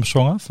poten van mijn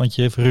song af, want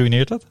je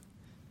verruineert dat?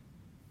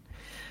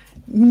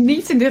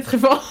 Niet in dit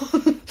geval.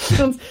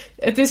 Want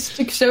het is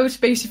natuurlijk zo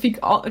specifiek,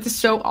 het is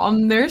zo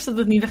anders dat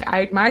het niet echt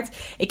uitmaakt.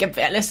 Ik heb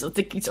wel eens dat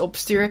ik iets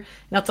opstuur en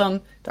dat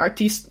dan de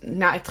artiest,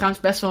 nou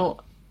trouwens best wel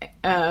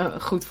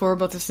een goed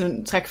voorbeeld is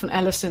een track van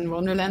Alice in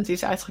Wonderland, die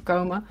is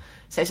uitgekomen.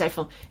 Zij zei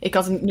van, ik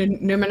had een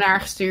nummer naar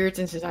haar gestuurd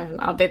en ze zei van,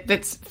 nou,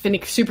 dit vind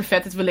ik super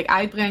vet, dit wil ik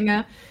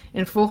uitbrengen.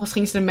 En vervolgens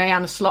ging ze ermee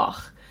aan de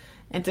slag.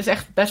 En het is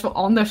echt best wel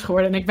anders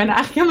geworden en ik ben er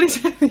eigenlijk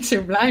helemaal niet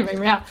zo blij mee.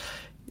 Maar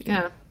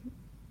ja.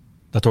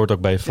 Dat hoort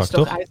ook bij je vak,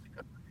 toch?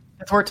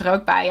 Het hoort er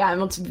ook bij, ja.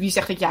 Want wie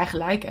zegt dat jij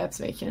gelijk hebt,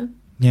 weet je?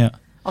 Ja.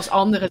 Als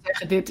anderen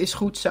zeggen, dit is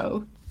goed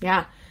zo.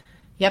 Ja,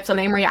 je hebt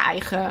alleen maar je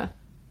eigen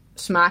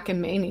smaak en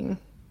mening.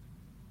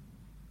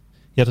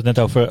 Je had het net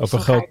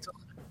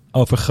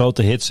over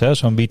grote hits, hè?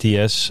 Zo'n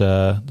BTS,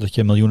 dat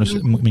je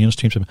miljoenen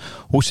streams hebt.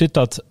 Hoe zit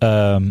dat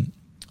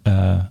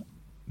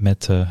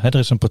met... er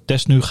is een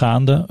protest nu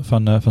gaande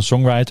van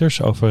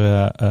songwriters over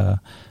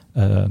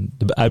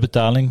de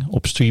uitbetaling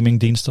op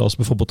streamingdiensten als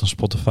bijvoorbeeld een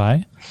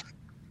Spotify.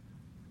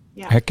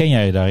 Ja. Herken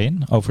jij je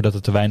daarin? Over dat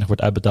er te weinig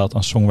wordt uitbetaald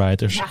aan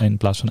songwriters in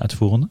plaats van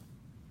uitvoerenden?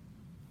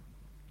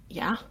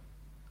 Ja,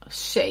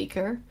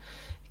 zeker.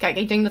 Kijk,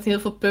 ik denk dat heel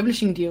veel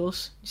publishing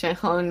deals zijn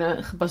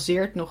gewoon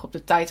gebaseerd nog op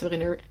de tijd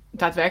waarin er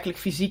daadwerkelijk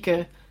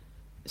fysieke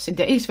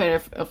cd's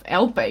of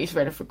LP's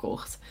werden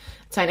verkocht.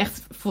 Het zijn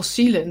echt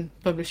fossiele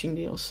publishing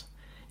deals.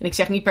 En ik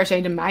zeg niet per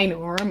se de mijne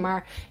hoor,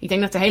 maar ik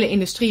denk dat de hele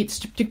industrie, het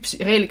is natuurlijk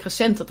redelijk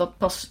recent dat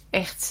pas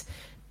echt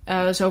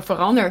zo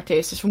veranderd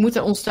is. Dus we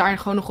moeten ons daar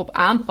gewoon nog op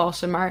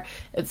aanpassen. Maar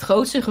het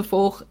grootste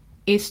gevolg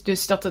is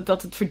dus dat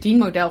het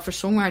verdienmodel voor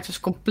songwriters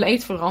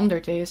compleet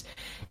veranderd is.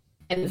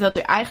 En dat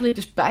er eigenlijk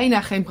dus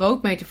bijna geen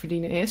brood mee te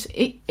verdienen is.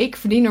 Ik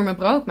verdien er mijn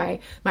brood mee,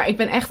 maar ik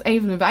ben echt een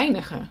van de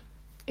weinigen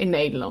in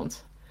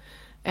Nederland.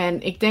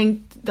 En ik denk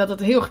dat het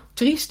heel erg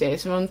triest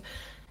is, want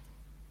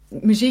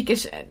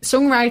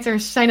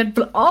songwriters zijn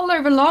het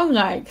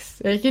allerbelangrijkst.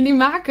 Weet je, die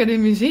maken de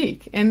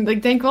muziek. En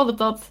ik denk wel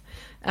dat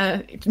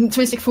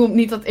tenminste, ik voel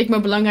niet dat ik me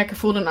belangrijker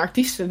voel dan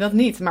artiesten, dat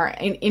niet.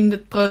 Maar in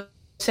het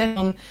proces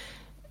van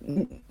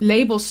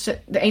labels,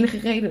 de enige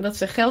reden dat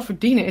ze geld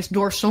verdienen is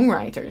door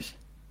songwriters.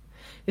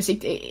 Dus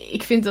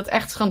ik vind dat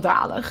echt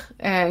schandalig.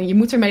 Je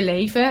moet ermee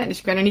leven, dus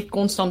ik ben er niet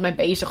constant mee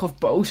bezig of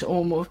boos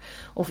om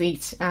of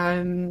iets.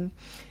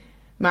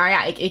 Maar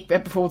ja, ik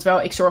heb bijvoorbeeld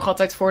wel, ik zorg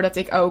altijd voor dat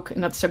ik ook,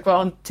 en dat is ook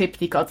wel een tip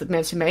die ik altijd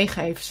mensen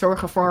meegeef,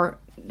 zorg ervoor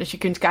dat je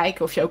kunt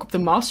kijken of je ook op de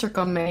master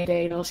kan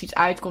meedelen als iets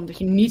uitkomt, dat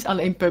je niet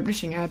alleen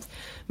publishing hebt,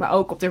 maar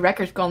ook op de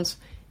recordkant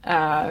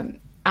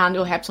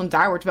aandeel hebt, want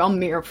daar wordt wel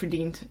meer op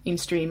verdiend in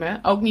streamen.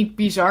 Ook niet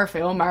bizar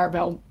veel, maar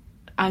wel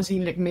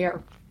aanzienlijk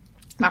meer.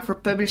 Maar voor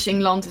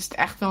publishingland is het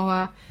echt wel,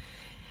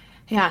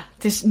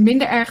 het is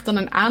minder erg dan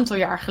een aantal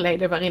jaar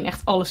geleden, waarin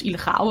echt alles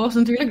illegaal was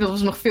natuurlijk. Dat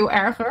was nog veel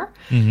erger.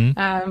 Mm-hmm.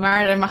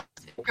 Maar er mag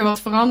ook weer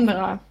wat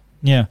veranderen.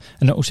 Ja,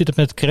 en hoe zit het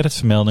met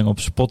creditvermelding op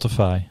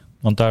Spotify?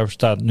 Want daar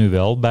staat nu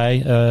wel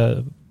bij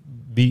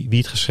wie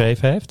het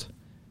geschreven heeft.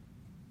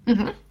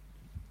 Mm-hmm.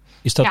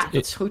 Dat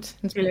is goed,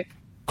 natuurlijk.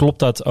 Klopt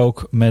dat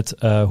ook met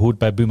hoe het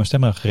bij Buma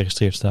Stemra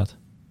geregistreerd staat?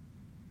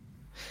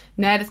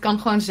 Nee, dat kan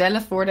gewoon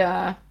zelf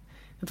worden.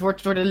 Het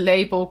wordt door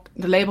de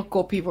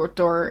labelcopy wordt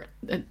door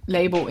het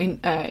label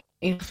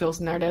ingevuld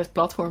naar de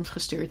platforms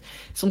gestuurd.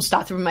 Soms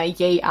staat er bij mij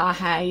J.A.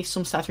 Heijs,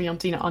 soms staat er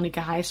Jantine Anneke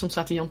Heijs, soms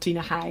staat er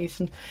Jantine Heijs.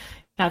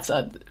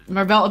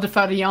 Maar wel de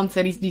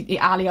varianten,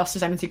 die aliasen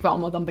zijn natuurlijk wel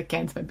allemaal dan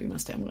bekend bij Buma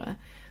Stemra.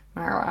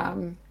 Maar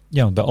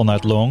ja, bij All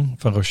Night Long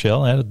van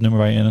Rochelle, hè, dat nummer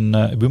waar je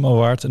een Buma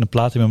Award en een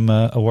Platinum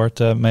Award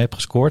mee hebt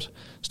gescoord,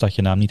 staat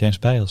je naam niet eens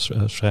bij als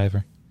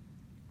schrijver.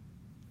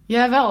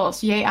 Ja, wel, als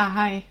J.A.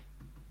 Heijs.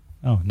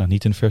 Oh, nou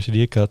niet in de versie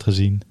die ik had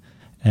gezien.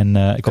 En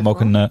ik kwam ook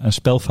een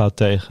spelfout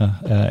tegen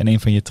in een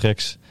van je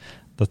tracks.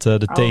 Dat de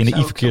T en de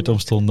I verkeerd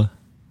omstonden.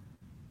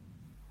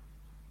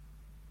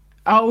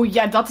 Oh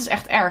ja, dat is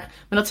echt erg.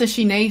 Maar dat zijn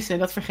Chinezen,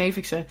 dat vergeef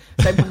ik ze.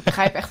 Zij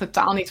begrijpen echt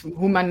totaal niet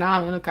hoe mijn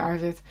naam in elkaar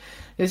zit.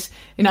 Dus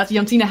inderdaad,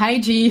 Jantine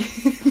Heiji.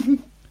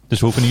 Dus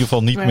we hoeven in ieder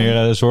geval niet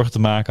meer zorgen te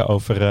maken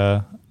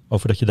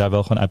over dat je daar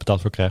wel gewoon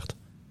uitbetaald voor krijgt.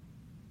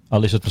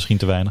 Al is het misschien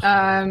te weinig.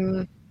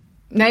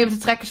 Nee, want de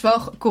track is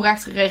wel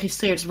correct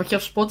geregistreerd. Dus wat je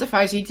op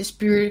Spotify ziet is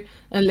puur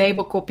een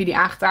labelcopy die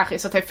aangedragen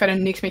is. Dat heeft verder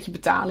niks met je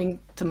betaling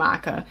te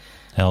maken.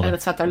 Helder. En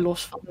dat staat daar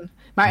los van.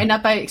 Maar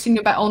inderdaad, ik zie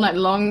nu bij All Night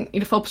Long, in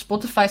ieder geval op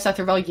Spotify staat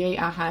er wel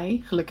J.A.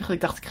 Heij. Gelukkig,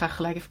 ik dacht ik ga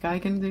gelijk even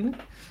kijken natuurlijk.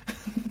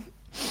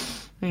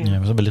 Ja,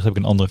 maar wellicht heb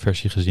ik een andere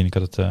versie gezien. Ik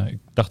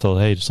dacht al,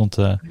 er stond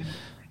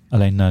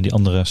alleen die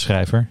andere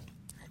schrijver.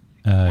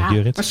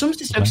 Jurit. Maar soms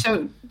is het ook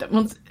zo,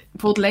 want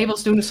bijvoorbeeld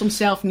labels doen het soms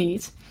zelf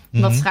niet.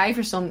 Wat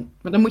schrijvers dan...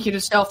 Maar dan moet je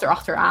dus zelf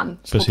erachteraan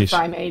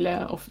Spotify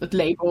mailen of het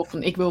label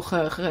van ik wil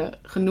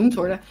genoemd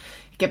worden.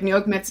 Ik heb nu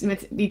ook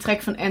met die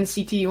track van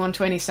NCT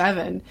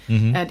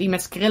 127, die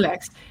met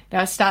Skrillex.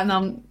 Daar staan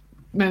dan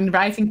mijn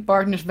writing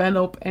partners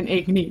wel op en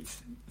ik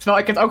niet.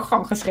 Terwijl ik het ook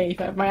gewoon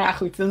geschreven heb. Maar ja,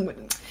 goed. Dan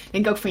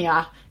denk ik ook van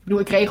ik bedoel,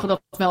 ik regel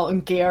dat wel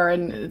een keer.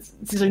 En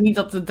het is ook niet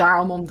dat het daar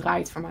allemaal om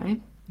draait voor mij.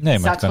 Nee,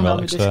 maar het kan wel in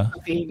de extra...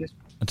 discografie, dus.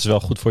 Het is wel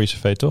goed voor je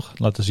cv, toch?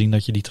 Laten zien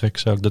dat je die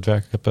tracks ook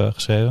daadwerkelijk hebt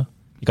geschreven.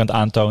 Je kan het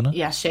aantonen.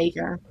 Ja,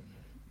 zeker.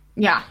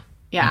 Ja.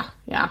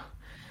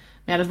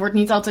 Ja, dat wordt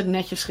niet altijd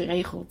netjes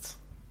geregeld.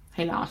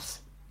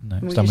 Helaas. Nee,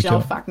 Moet daar je moet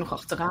zelf vaak nog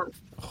achteraan.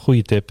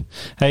 Goeie tip.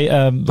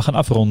 Hey, we gaan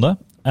afronden.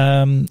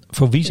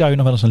 Voor wie zou je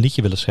nog wel eens een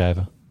liedje willen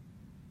schrijven?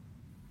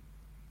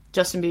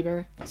 Justin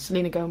Bieber,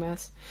 Selena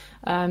Gomez,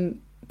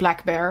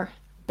 Black Bear,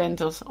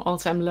 band als All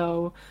Time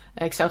Low.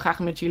 Ik zou graag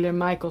met Julia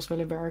Michaels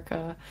willen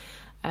werken.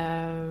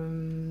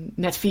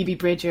 Met Phoebe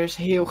Bridgers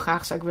heel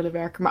graag zou ik willen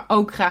werken. Maar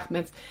ook graag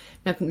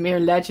met meer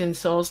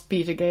legends zoals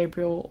Peter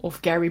Gabriel of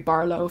Gary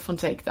Barlow van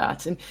Take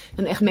That. En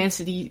dan echt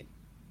mensen die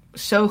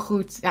zo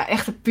goed, ja,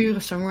 echte pure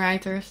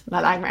songwriters.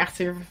 Dat lijkt me echt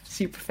super,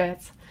 super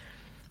vet.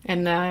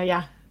 En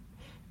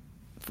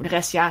voor de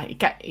rest,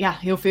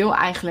 heel veel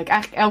eigenlijk.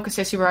 Eigenlijk elke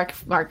sessie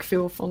waar ik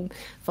veel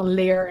van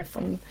leer. Ik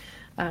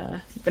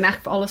ben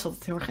eigenlijk voor alles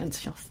altijd heel erg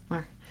enthousiast.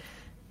 Maar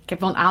ik heb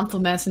wel een aantal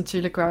mensen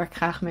natuurlijk waar ik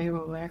graag mee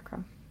wil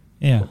werken.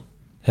 Ja,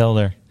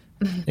 helder.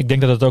 Ik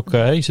denk dat het ook...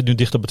 je zit nu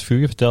dicht op het vuur.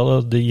 Je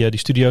vertelde die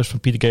studio's van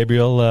Peter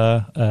Gabriel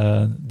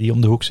die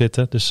om de hoek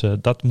zitten. Dus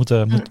dat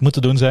moet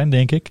te doen zijn,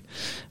 denk ik.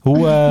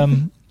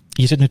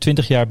 Je zit nu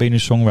 20 jaar, ben je nu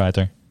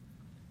songwriter.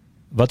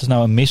 Wat is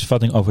nou een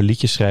misvatting over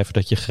liedjes schrijven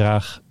dat je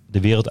graag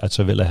de wereld uit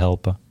zou willen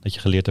helpen? Dat je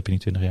geleerd hebt in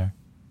die 20 jaar?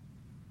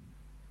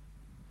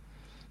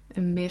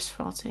 Een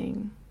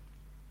misvatting.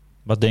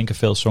 Wat denken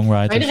veel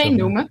songwriters? Wil je er één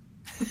noemen?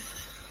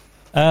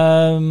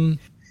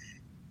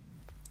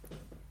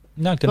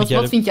 Nou, ik denk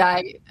wat vind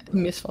jij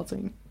een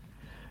misvatting?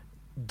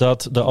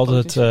 Dat het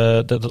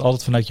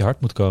altijd vanuit je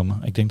hart moet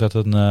komen. Ik denk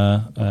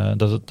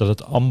dat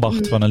het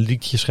ambacht van een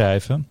liedje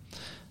schrijven,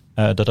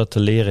 dat te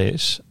leren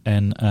is.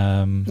 En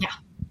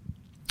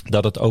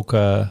dat het ook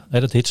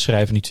dat hits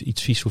schrijven niet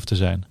iets vies hoeft te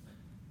zijn.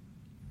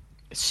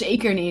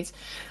 Zeker niet.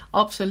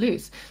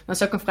 Absoluut. Dat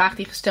is ook een vraag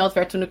die gesteld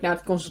werd toen ik naar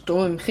het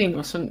conservatorium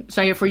ging.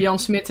 Zou je voor Jan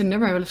Smit een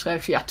nummer willen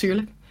schrijven? Ja,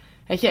 tuurlijk.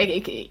 Weet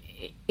je,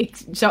 ik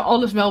zou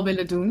alles wel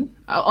willen doen.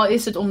 Al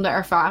is het om de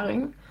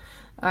ervaring.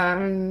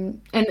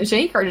 En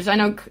zeker, er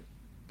zijn ook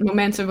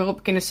momenten waarop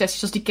ik in de sessies,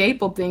 zoals die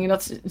K-pop dingen,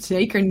 dat is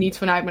zeker niet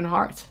vanuit mijn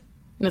hart.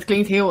 En dat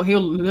klinkt heel,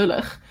 heel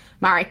lullig.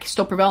 Maar ik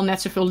stop er wel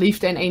net zoveel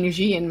liefde en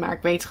energie in. Maar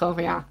ik weet gewoon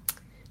van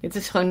dit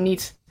is gewoon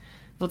niet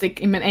wat ik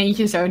in mijn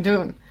eentje zou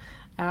doen.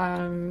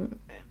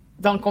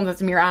 Dan komt het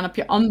meer aan op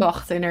je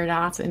ambacht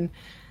inderdaad. En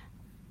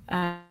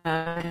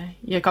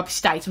je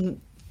capaciteit om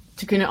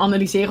te kunnen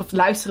analyseren of te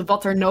luisteren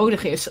wat er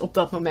nodig is op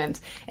dat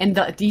moment.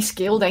 En die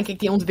skill, denk ik,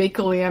 die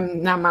ontwikkel je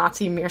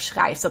naarmate je meer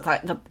schrijft.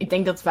 Ik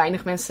denk dat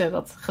weinig mensen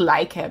dat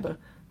gelijk hebben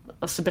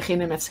als ze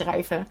beginnen met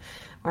schrijven.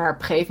 Maar op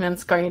een gegeven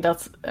moment kan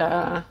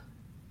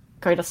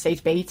je dat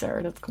steeds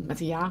beter. Dat komt met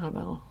de jaren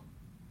wel.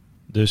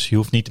 Dus je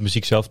hoeft niet de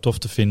muziek zelf tof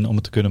te vinden om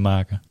het te kunnen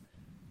maken?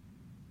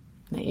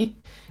 Nee.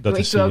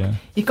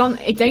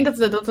 Ik denk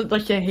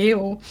dat je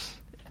heel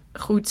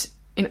goed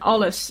in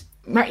alles...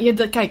 Maar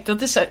kijk,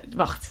 dat is...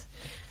 wacht.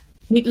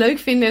 Niet leuk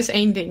vinden is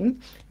één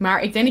ding.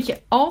 Maar ik denk dat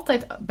je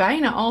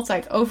bijna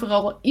altijd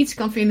overal wel iets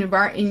kan vinden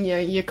waarin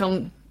je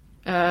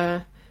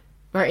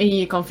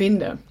je kan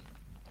vinden.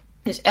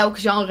 Dus elk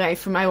genre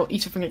heeft voor mij wel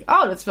iets waarvan ik denk,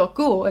 dat is wel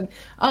cool. En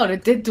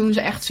dit doen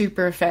ze echt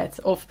super vet.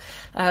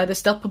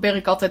 Dus dat probeer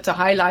ik altijd te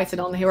highlighten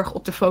en dan heel erg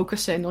op te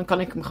focussen. En dan kan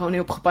ik me gewoon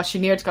heel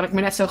gepassioneerd, kan ik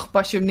me net zo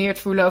gepassioneerd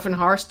voelen over een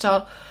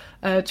hardstyle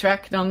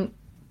track dan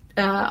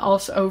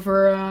als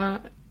over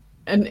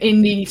een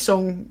indie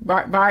song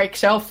waar ik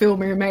zelf veel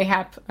meer mee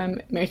heb.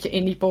 Met je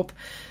indie pop.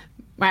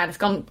 Maar ja, dat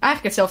kan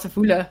eigenlijk hetzelfde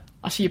voelen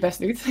als je je best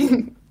doet.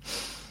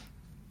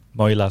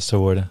 Mooie laatste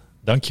woorden.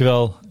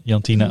 Dankjewel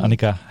Jantine,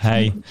 Annika,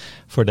 Heij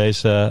voor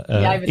deze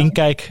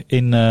inkijk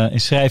in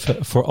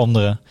schrijven voor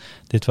anderen.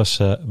 Dit was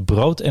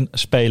Brood en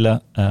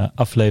Spelen,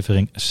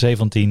 aflevering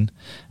 17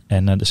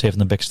 en de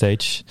 7e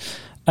backstage.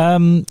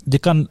 Je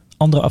kan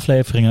andere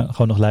afleveringen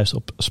gewoon nog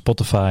luisteren op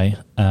Spotify.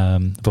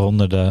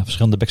 Waaronder de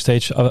verschillende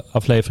backstage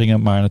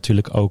afleveringen, maar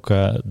natuurlijk ook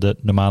de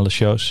normale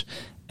shows.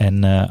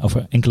 En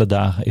over enkele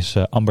dagen is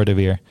Amber er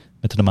weer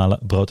met de normale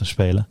Brood en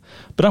Spelen.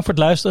 Bedankt voor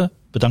het luisteren.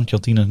 Bedankt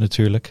Jantine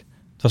natuurlijk.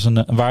 Het was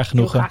een waar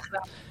genoegen.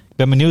 Ik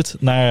ben benieuwd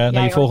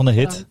naar je volgende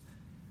hit.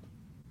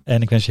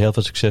 En ik wens je heel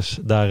veel succes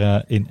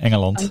daar in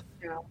Engeland.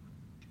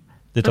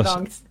 Dit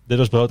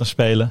was Brood en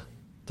Spelen.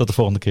 Tot de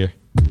volgende keer.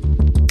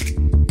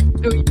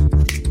 Doei.